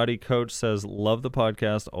Roddy Coach says, love the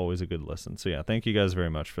podcast. Always a good listen. So yeah, thank you guys very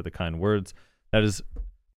much for the kind words. That is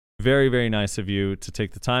very, very nice of you to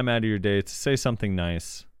take the time out of your day to say something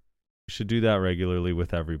nice. You should do that regularly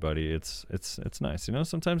with everybody. It's nice. You know,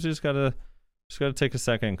 sometimes you just gotta take a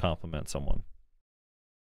second and compliment someone.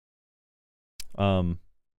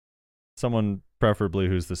 Someone preferably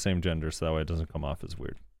who's the same gender, so that way it doesn't come off as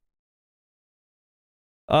weird.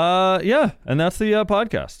 Yeah, and that's the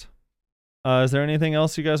podcast. Is there anything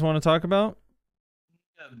else you guys want to talk about?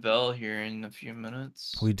 We got Vel here in a few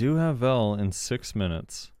minutes. We do have Vel in 6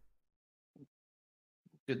 minutes.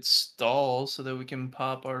 Good stall so that we can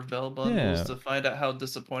pop our Vel bundles Yeah. to find out how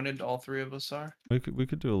disappointed all three of us are. We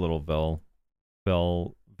could do a little Vel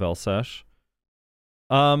sesh.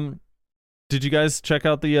 Did you guys check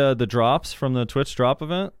out the drops from the Twitch drop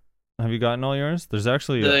event? Have you gotten all yours? There's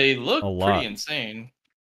actually They a look lot. pretty insane.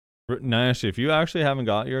 No, actually, if you actually haven't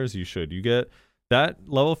got yours, you should. You get that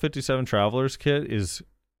level 57 Travelers kit is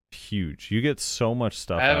huge. You get so much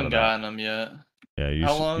stuff. I out haven't of that. gotten them yet. Yeah, you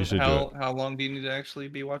should do it. How long do you need to actually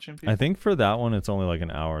be watching people? I think for that one, it's only like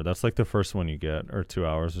an hour. That's like the first one you get, or 2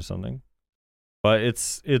 hours or something. But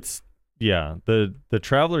it's yeah, the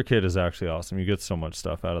Traveler kit is actually awesome. You get so much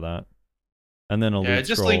stuff out of that. And then Elite I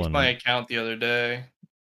just Scroll linked and my account the other day,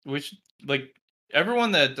 which like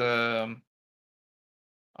everyone that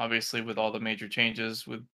obviously with all the major changes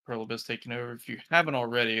with Pearl Abyss taking over, if you haven't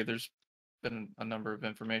already, there's been a number of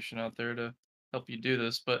information out there to help you do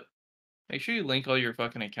this, but make sure you link all your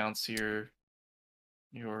fucking accounts to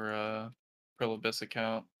your Pearl Abyss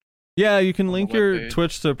account. yeah, you can on the link your webpage.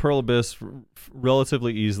 Twitch to Pearl Abyss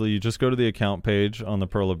relatively easily. You just go to the account page on the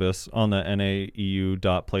Pearl Abyss on the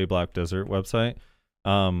naeu.playblackdesert website.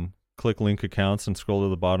 Click link accounts and scroll to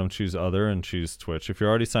the bottom, choose other, and choose Twitch. If you're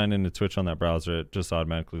already signed into Twitch on that browser, it just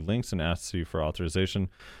automatically links and asks you for authorization.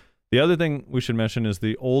 The other thing we should mention is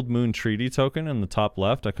the Old Moon Treaty token in the top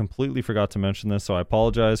left. I completely forgot to mention this, so I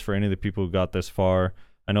apologize for any of the people who got this far.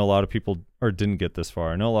 I know a lot of people, or didn't get this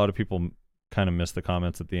far. I know a lot of people kind of missed the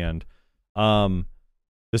comments at the end.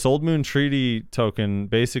 This Old Moon Treaty token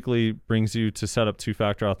basically brings you to set up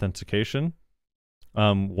two-factor authentication.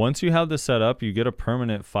 Once you have this set up, you get a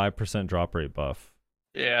permanent 5% drop rate buff.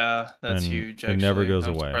 Yeah, that's And huge. it never goes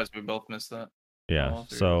I'm away. surprised we both missed that. Yeah, All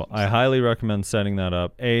three so of us I missed highly recommend setting that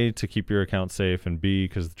up. A, to keep your account safe, and B,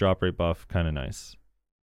 because the drop rate buff kind of nice.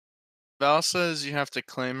 Val says you have to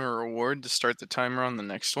claim a reward to start the timer on the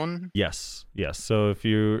next one. Yes. So if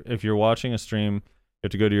you're watching a stream, you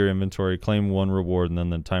have to go to your inventory, claim one reward, and then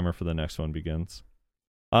the timer for the next one begins.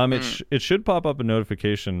 It should pop up a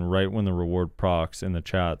notification right when the reward procs in the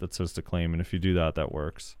chat that says to claim, and if you do that, that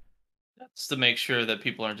works. That's to make sure that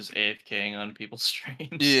people aren't just AFKing on people's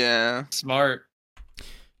streams. Yeah. Smart.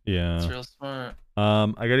 Yeah. It's real smart.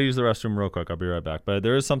 I gotta use the restroom real quick. I'll be right back. But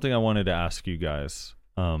there is something I wanted to ask you guys.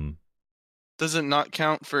 Does it not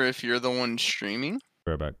count for if you're the one streaming?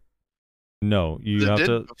 Right back. No, you It have did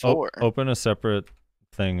to before. open a separate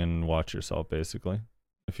thing and watch yourself, basically,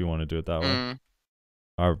 if you want to do it that way.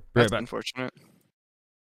 All right, That's back. unfortunate.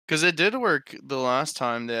 Because it did work the last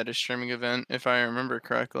time they had a streaming event, if I remember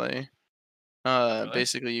correctly. Really?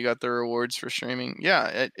 Basically, you got the rewards for streaming.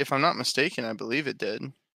 Yeah, if I'm not mistaken, I believe it did.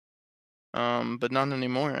 But not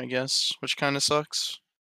anymore, I guess, which kind of sucks.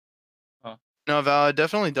 Huh. No, Val, it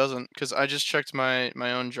definitely doesn't, because I just checked my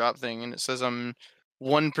own drop thing, and it says I'm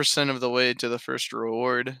 1% of the way to the first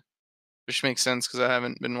reward, which makes sense because I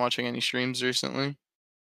haven't been watching any streams recently.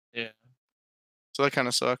 Yeah. So that kind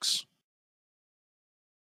of sucks.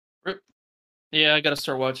 Rip. Yeah, I gotta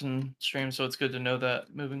start watching streams, so it's good to know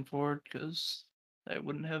that moving forward, because I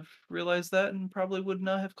wouldn't have realized that and probably would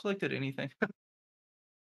not have collected anything.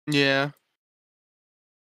 Yeah.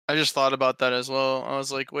 I just thought about that as well. I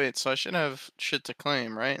was like, wait, so I should have shit to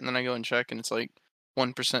claim, right? And then I go and check, and it's like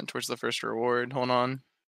 1% towards the first reward. Hold on.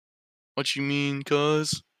 What you mean,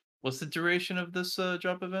 cuz? What's the duration of this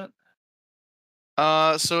drop event?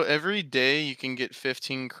 So every day you can get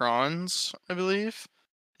 15 crons, I believe.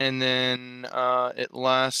 And then it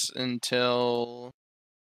lasts until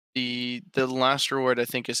the last reward I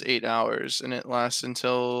think is 8 hours, and it lasts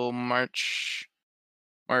until March.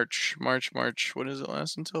 What does it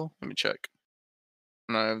last until? Let me check.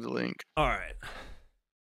 And I have the link. All right.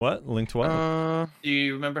 What? Link to what? Do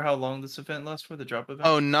you remember how long this event lasts for, the drop event?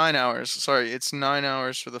 Oh, 9 hours. Sorry, it's 9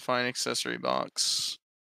 hours for the fine accessory box.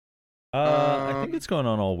 I think it's going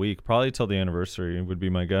on all week, probably till the anniversary would be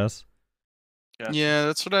my guess. Gotcha. Yeah,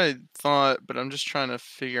 that's what I thought, but I'm just trying to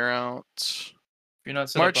figure out. If you're not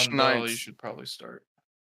set March up on Bell, 9th. you should probably start.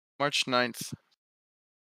 March 9th.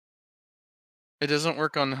 It doesn't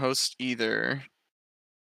work on host either.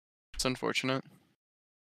 It's unfortunate.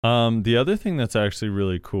 The other thing that's actually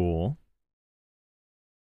really cool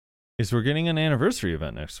is we're getting an anniversary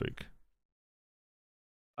event next week.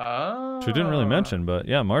 Which we didn't really mention, but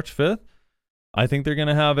yeah, March 5th. I think they're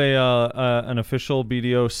gonna have an official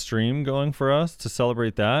BDO stream going for us to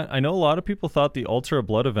celebrate that. I know a lot of people thought the Ultra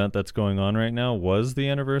Blood event that's going on right now was the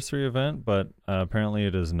anniversary event, but apparently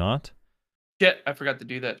it is not. Yeah, I forgot to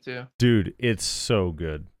do that too. Dude, it's so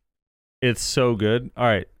good. It's so good. All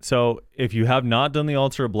right, so if you have not done the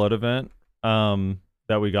Ultra Blood event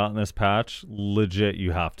that we got in this patch, legit,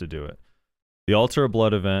 you have to do it. The Altar of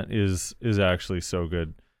Blood event is actually so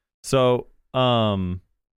good. So,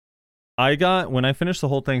 I got, when I finished the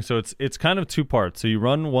whole thing, so it's kind of 2 parts. So you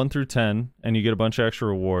run 1 through 10 and you get a bunch of extra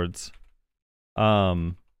rewards.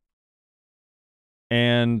 And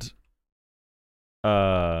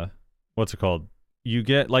what's it called? You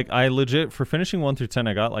get, like, I legit, for finishing 1 through 10,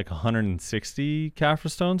 I got like 160 Caphra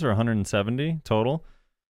stones or 170 total.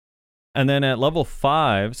 And then at level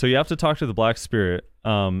 5, so you have to talk to the Black Spirit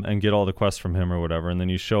and get all the quests from him or whatever, and then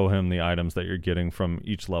you show him the items that you're getting from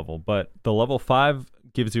each level. But the level 5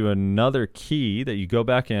 gives you another key that you go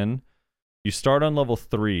back in. You start on level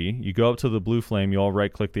 3, you go up to the blue flame, you all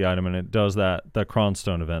right-click the item, and it does that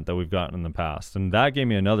Cronstone event that we've gotten in the past. And that gave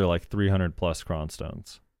me another like 300 plus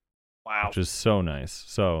Cronstones. Wow. Which is so nice.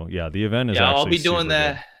 So yeah, the event is Yeah, actually I'll be doing super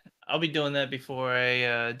that. good. I'll be doing that before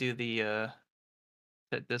I do the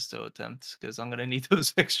disto attempt, because I'm gonna need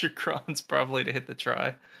those extra crons probably to hit the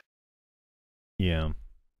try. Yeah.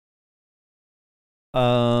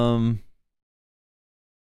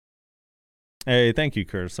 Hey, thank you,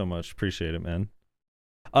 Kurt, so much. Appreciate it, man.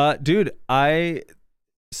 Dude,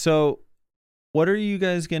 so what are you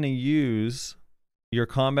guys gonna use your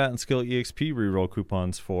combat and skill EXP reroll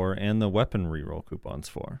coupons for, and the weapon reroll coupons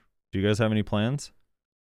for? Do you guys have any plans?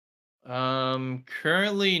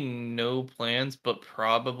 Currently no plans, but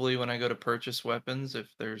probably when I go to purchase weapons, if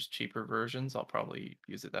there's cheaper versions, I'll probably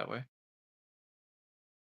use it that way.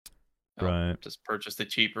 Right. Just purchase the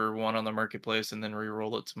cheaper one on the marketplace and then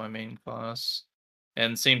re-roll it to my main class.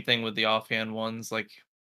 And same thing with the offhand ones, like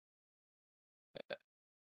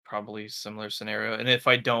probably similar scenario. And if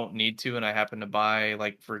I don't need to and I happen to buy,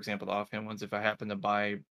 like for example, the offhand ones, if I happen to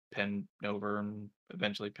buy Pen Over and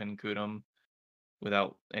eventually Pen Kudum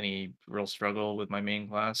without any real struggle with my main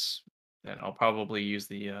class, then I'll probably use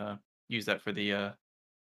that for the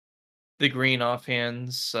green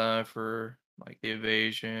offhands for like the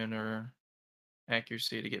evasion or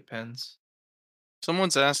accuracy to get pens.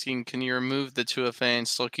 Someone's asking, can you remove the 2FA and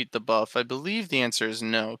still keep the buff? I believe the answer is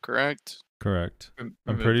no, correct? Correct. I'm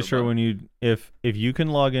Remove pretty the sure buff. when you if you can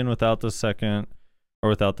log in without the second or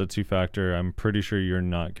without the 2-factor, I'm pretty sure you're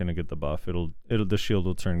not gonna get the buff. The shield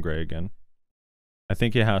will turn gray again. I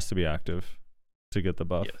think it has to be active to get the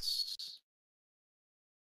buff. Yes.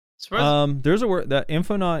 There's a word that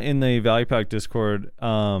Infonaut in the Value Pack Discord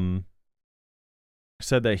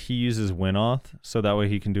said that he uses WinAuth, so that way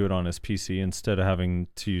he can do it on his PC instead of having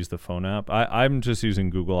to use the phone app. I'm just using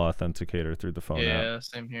Google Authenticator through the phone app. Yeah,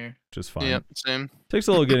 same here. Which is fine. Yep, same. Takes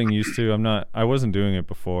a little getting used to. I wasn't doing it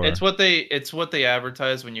before. It's what they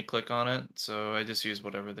advertise when you click on it, so I just use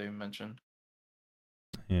whatever they mention.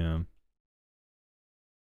 Yeah.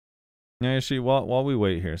 Yeah, actually, while we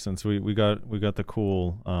wait here, since we got the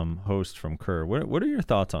cool host from Kerr, what are your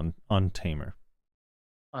thoughts on Tamer?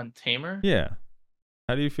 On Tamer? Yeah.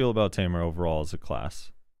 How do you feel about Tamer overall as a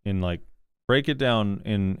class? In like, break it down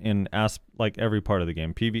in like every part of the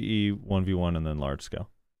game: PvE, 1v1, and then large scale.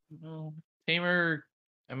 Well, Tamer,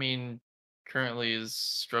 I mean, currently is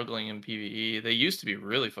struggling in PvE. They used to be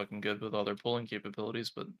really fucking good with all their pulling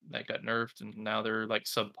capabilities, but that got nerfed, and now they're like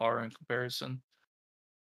subpar in comparison.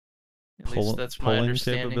 At least that's my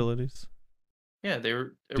understanding. Capabilities. Yeah, they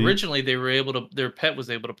were originally they were able to. Their pet was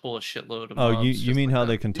able to pull a shitload of. Oh, mobs you mean like how that.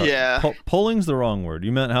 they can target? Yeah. Pulling's the wrong word.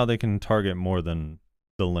 You meant how they can target more than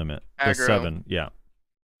the limit. The Aggro. 7. Yeah.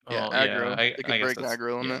 Yeah, Oh, aggro. I They could guess break that's-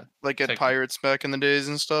 aggro limit, yeah, like at technically. Pirates back in the days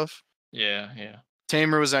and stuff. Yeah.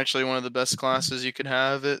 Tamer was actually one of the best classes you could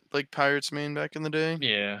have at like Pirates main back in the day.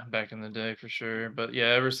 Yeah, back in the day for sure. But yeah,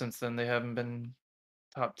 ever since then they haven't been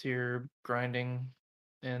top tier grinding.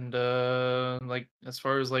 And like as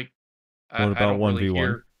far as like What I about don't really 1v1?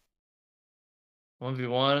 hear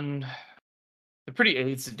 1v1. They're pretty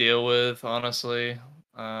aids to deal with, honestly.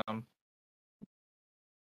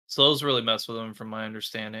 Slows really mess with them from my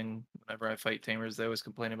understanding. Whenever I fight Tamers, they always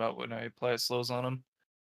complain about when I apply slows on them.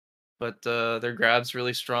 But their grab's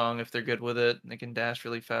really strong if they're good with it. They can dash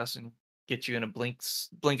really fast and get you in a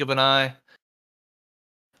blink of an eye.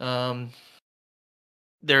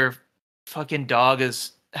 Their fucking dog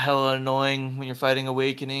is hella annoying when you're fighting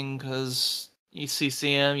Awakening, because you CC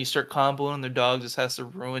him, you start comboing, and their dog just has to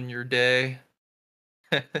ruin your day.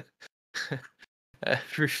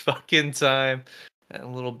 Every fucking time. That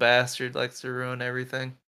little bastard likes to ruin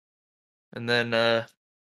everything. And then, I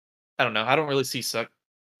don't know. I don't really see Suck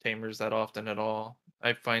Tamers that often at all.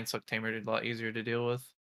 I find Suck Tamer a lot easier to deal with.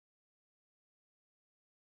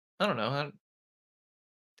 I don't know.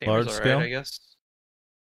 Tamer's Large alright, scale? I guess.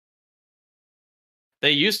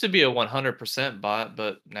 They used to be a 100% bot,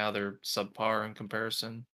 but now they're subpar in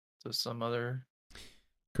comparison to some other.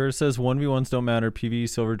 Curtis says 1v1s don't matter. PvE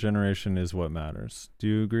silver generation is what matters. Do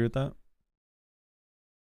you agree with that?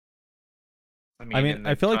 I mean, I mean,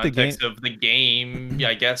 I feel like the game of the game, yeah,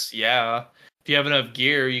 I guess, yeah. If you have enough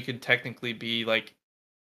gear, you could technically be like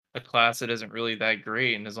a class that isn't really that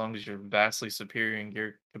great, and as long as you're vastly superior in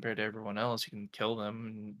gear compared to everyone else, you can kill them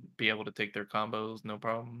and be able to take their combos, no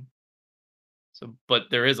problem. So, but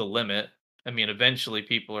there is a limit. I mean, eventually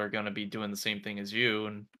people are going to be doing the same thing as you,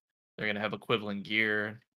 and they're going to have equivalent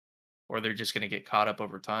gear, or they're just going to get caught up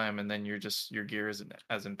over time, and then your gear isn't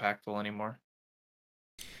as impactful anymore.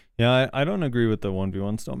 Yeah, I don't agree with the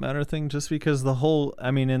 1v1s don't matter thing, just because the whole,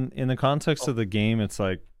 I mean, in the context of the game, it's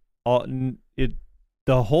like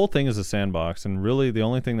the whole thing is a sandbox, and really the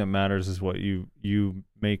only thing that matters is what you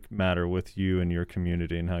make matter with you and your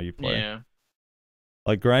community and how you play. Yeah.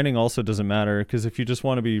 Like grinding also doesn't matter, because if you just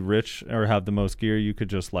want to be rich or have the most gear, you could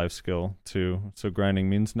just life skill too. So grinding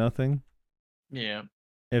means nothing. Yeah.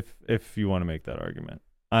 If you want to make that argument.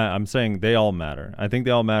 I'm saying they all matter. I think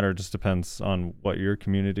they all matter. It just depends on what your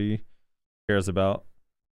community cares about.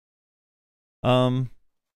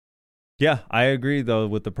 Yeah, I agree though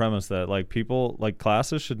with the premise that like people, like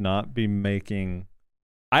classes should not be making,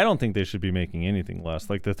 I don't think they should be making anything less.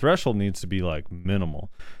 Like the threshold needs to be like minimal.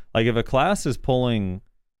 Like if a class is pulling,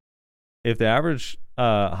 if the average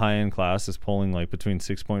high-end class is pulling like between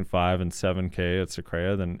 6.5 and 7k at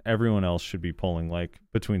Secrea, then everyone else should be pulling like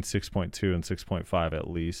between 6.2 and 6.5 at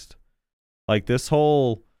least. Like this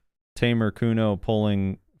whole Tamer Kuno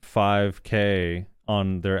pulling 5k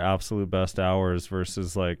on their absolute best hours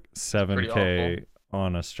versus like 7k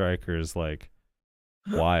on a striker is like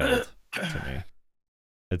wild to me.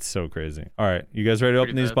 It's so crazy. All right, you guys ready to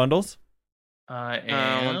open these bundles? I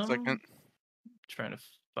am. 1 second. Trying to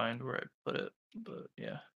find where I put it, but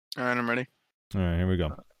yeah. All right, I'm ready. All right, here we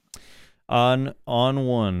go. On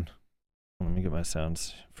one. Let me get my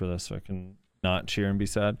sounds for this so I can not cheer and be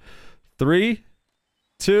sad. 3,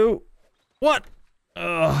 2, 1.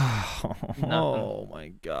 Oh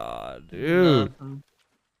my god, dude. Nothing.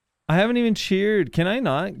 I haven't even cheered. Can I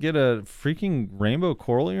not get a freaking rainbow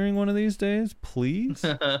coral earring one of these days? Please?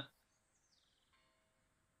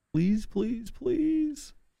 Please, please,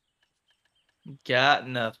 please. Got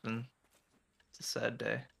nothing. It's a sad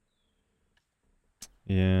day.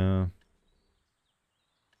 Yeah.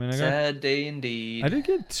 I mean, Sad day indeed. I did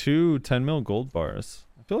get 2 10 mil gold bars.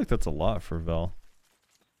 I feel like that's a lot for Vel.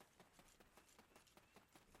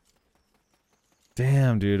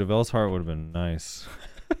 Damn, dude, a Vel's heart would have been nice.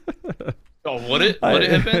 Oh, would it? Would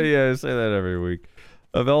it have been? Yeah, I say that every week.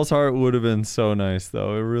 A Vel's heart would have been so nice,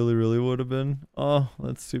 though. It really, really would have been. Oh,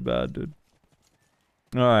 that's too bad, dude.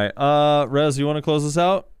 All right, Rez, you want to close this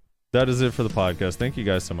out? That is it for the podcast. Thank you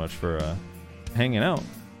guys so much for hanging out.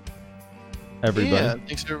 Everybody. Yeah,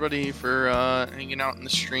 thanks everybody for hanging out in the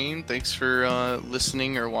stream. Thanks for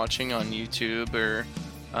listening or watching on YouTube or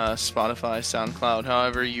Spotify, SoundCloud,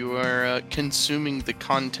 however you are consuming the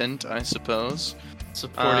content, I suppose.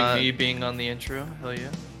 Supporting me being on the intro. Hell yeah.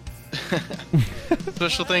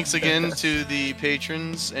 Special thanks again to the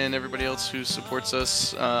patrons and everybody else who supports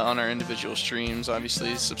us on our individual streams,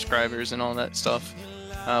 obviously subscribers and all that stuff.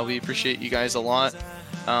 We appreciate you guys a lot.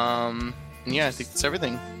 And yeah, I think that's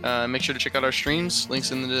everything. Make sure to check out our streams.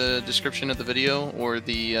 Links in the description of the video or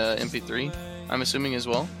the MP3, I'm assuming as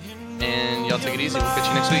well. And y'all take it easy. We'll catch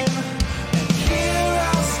you next week.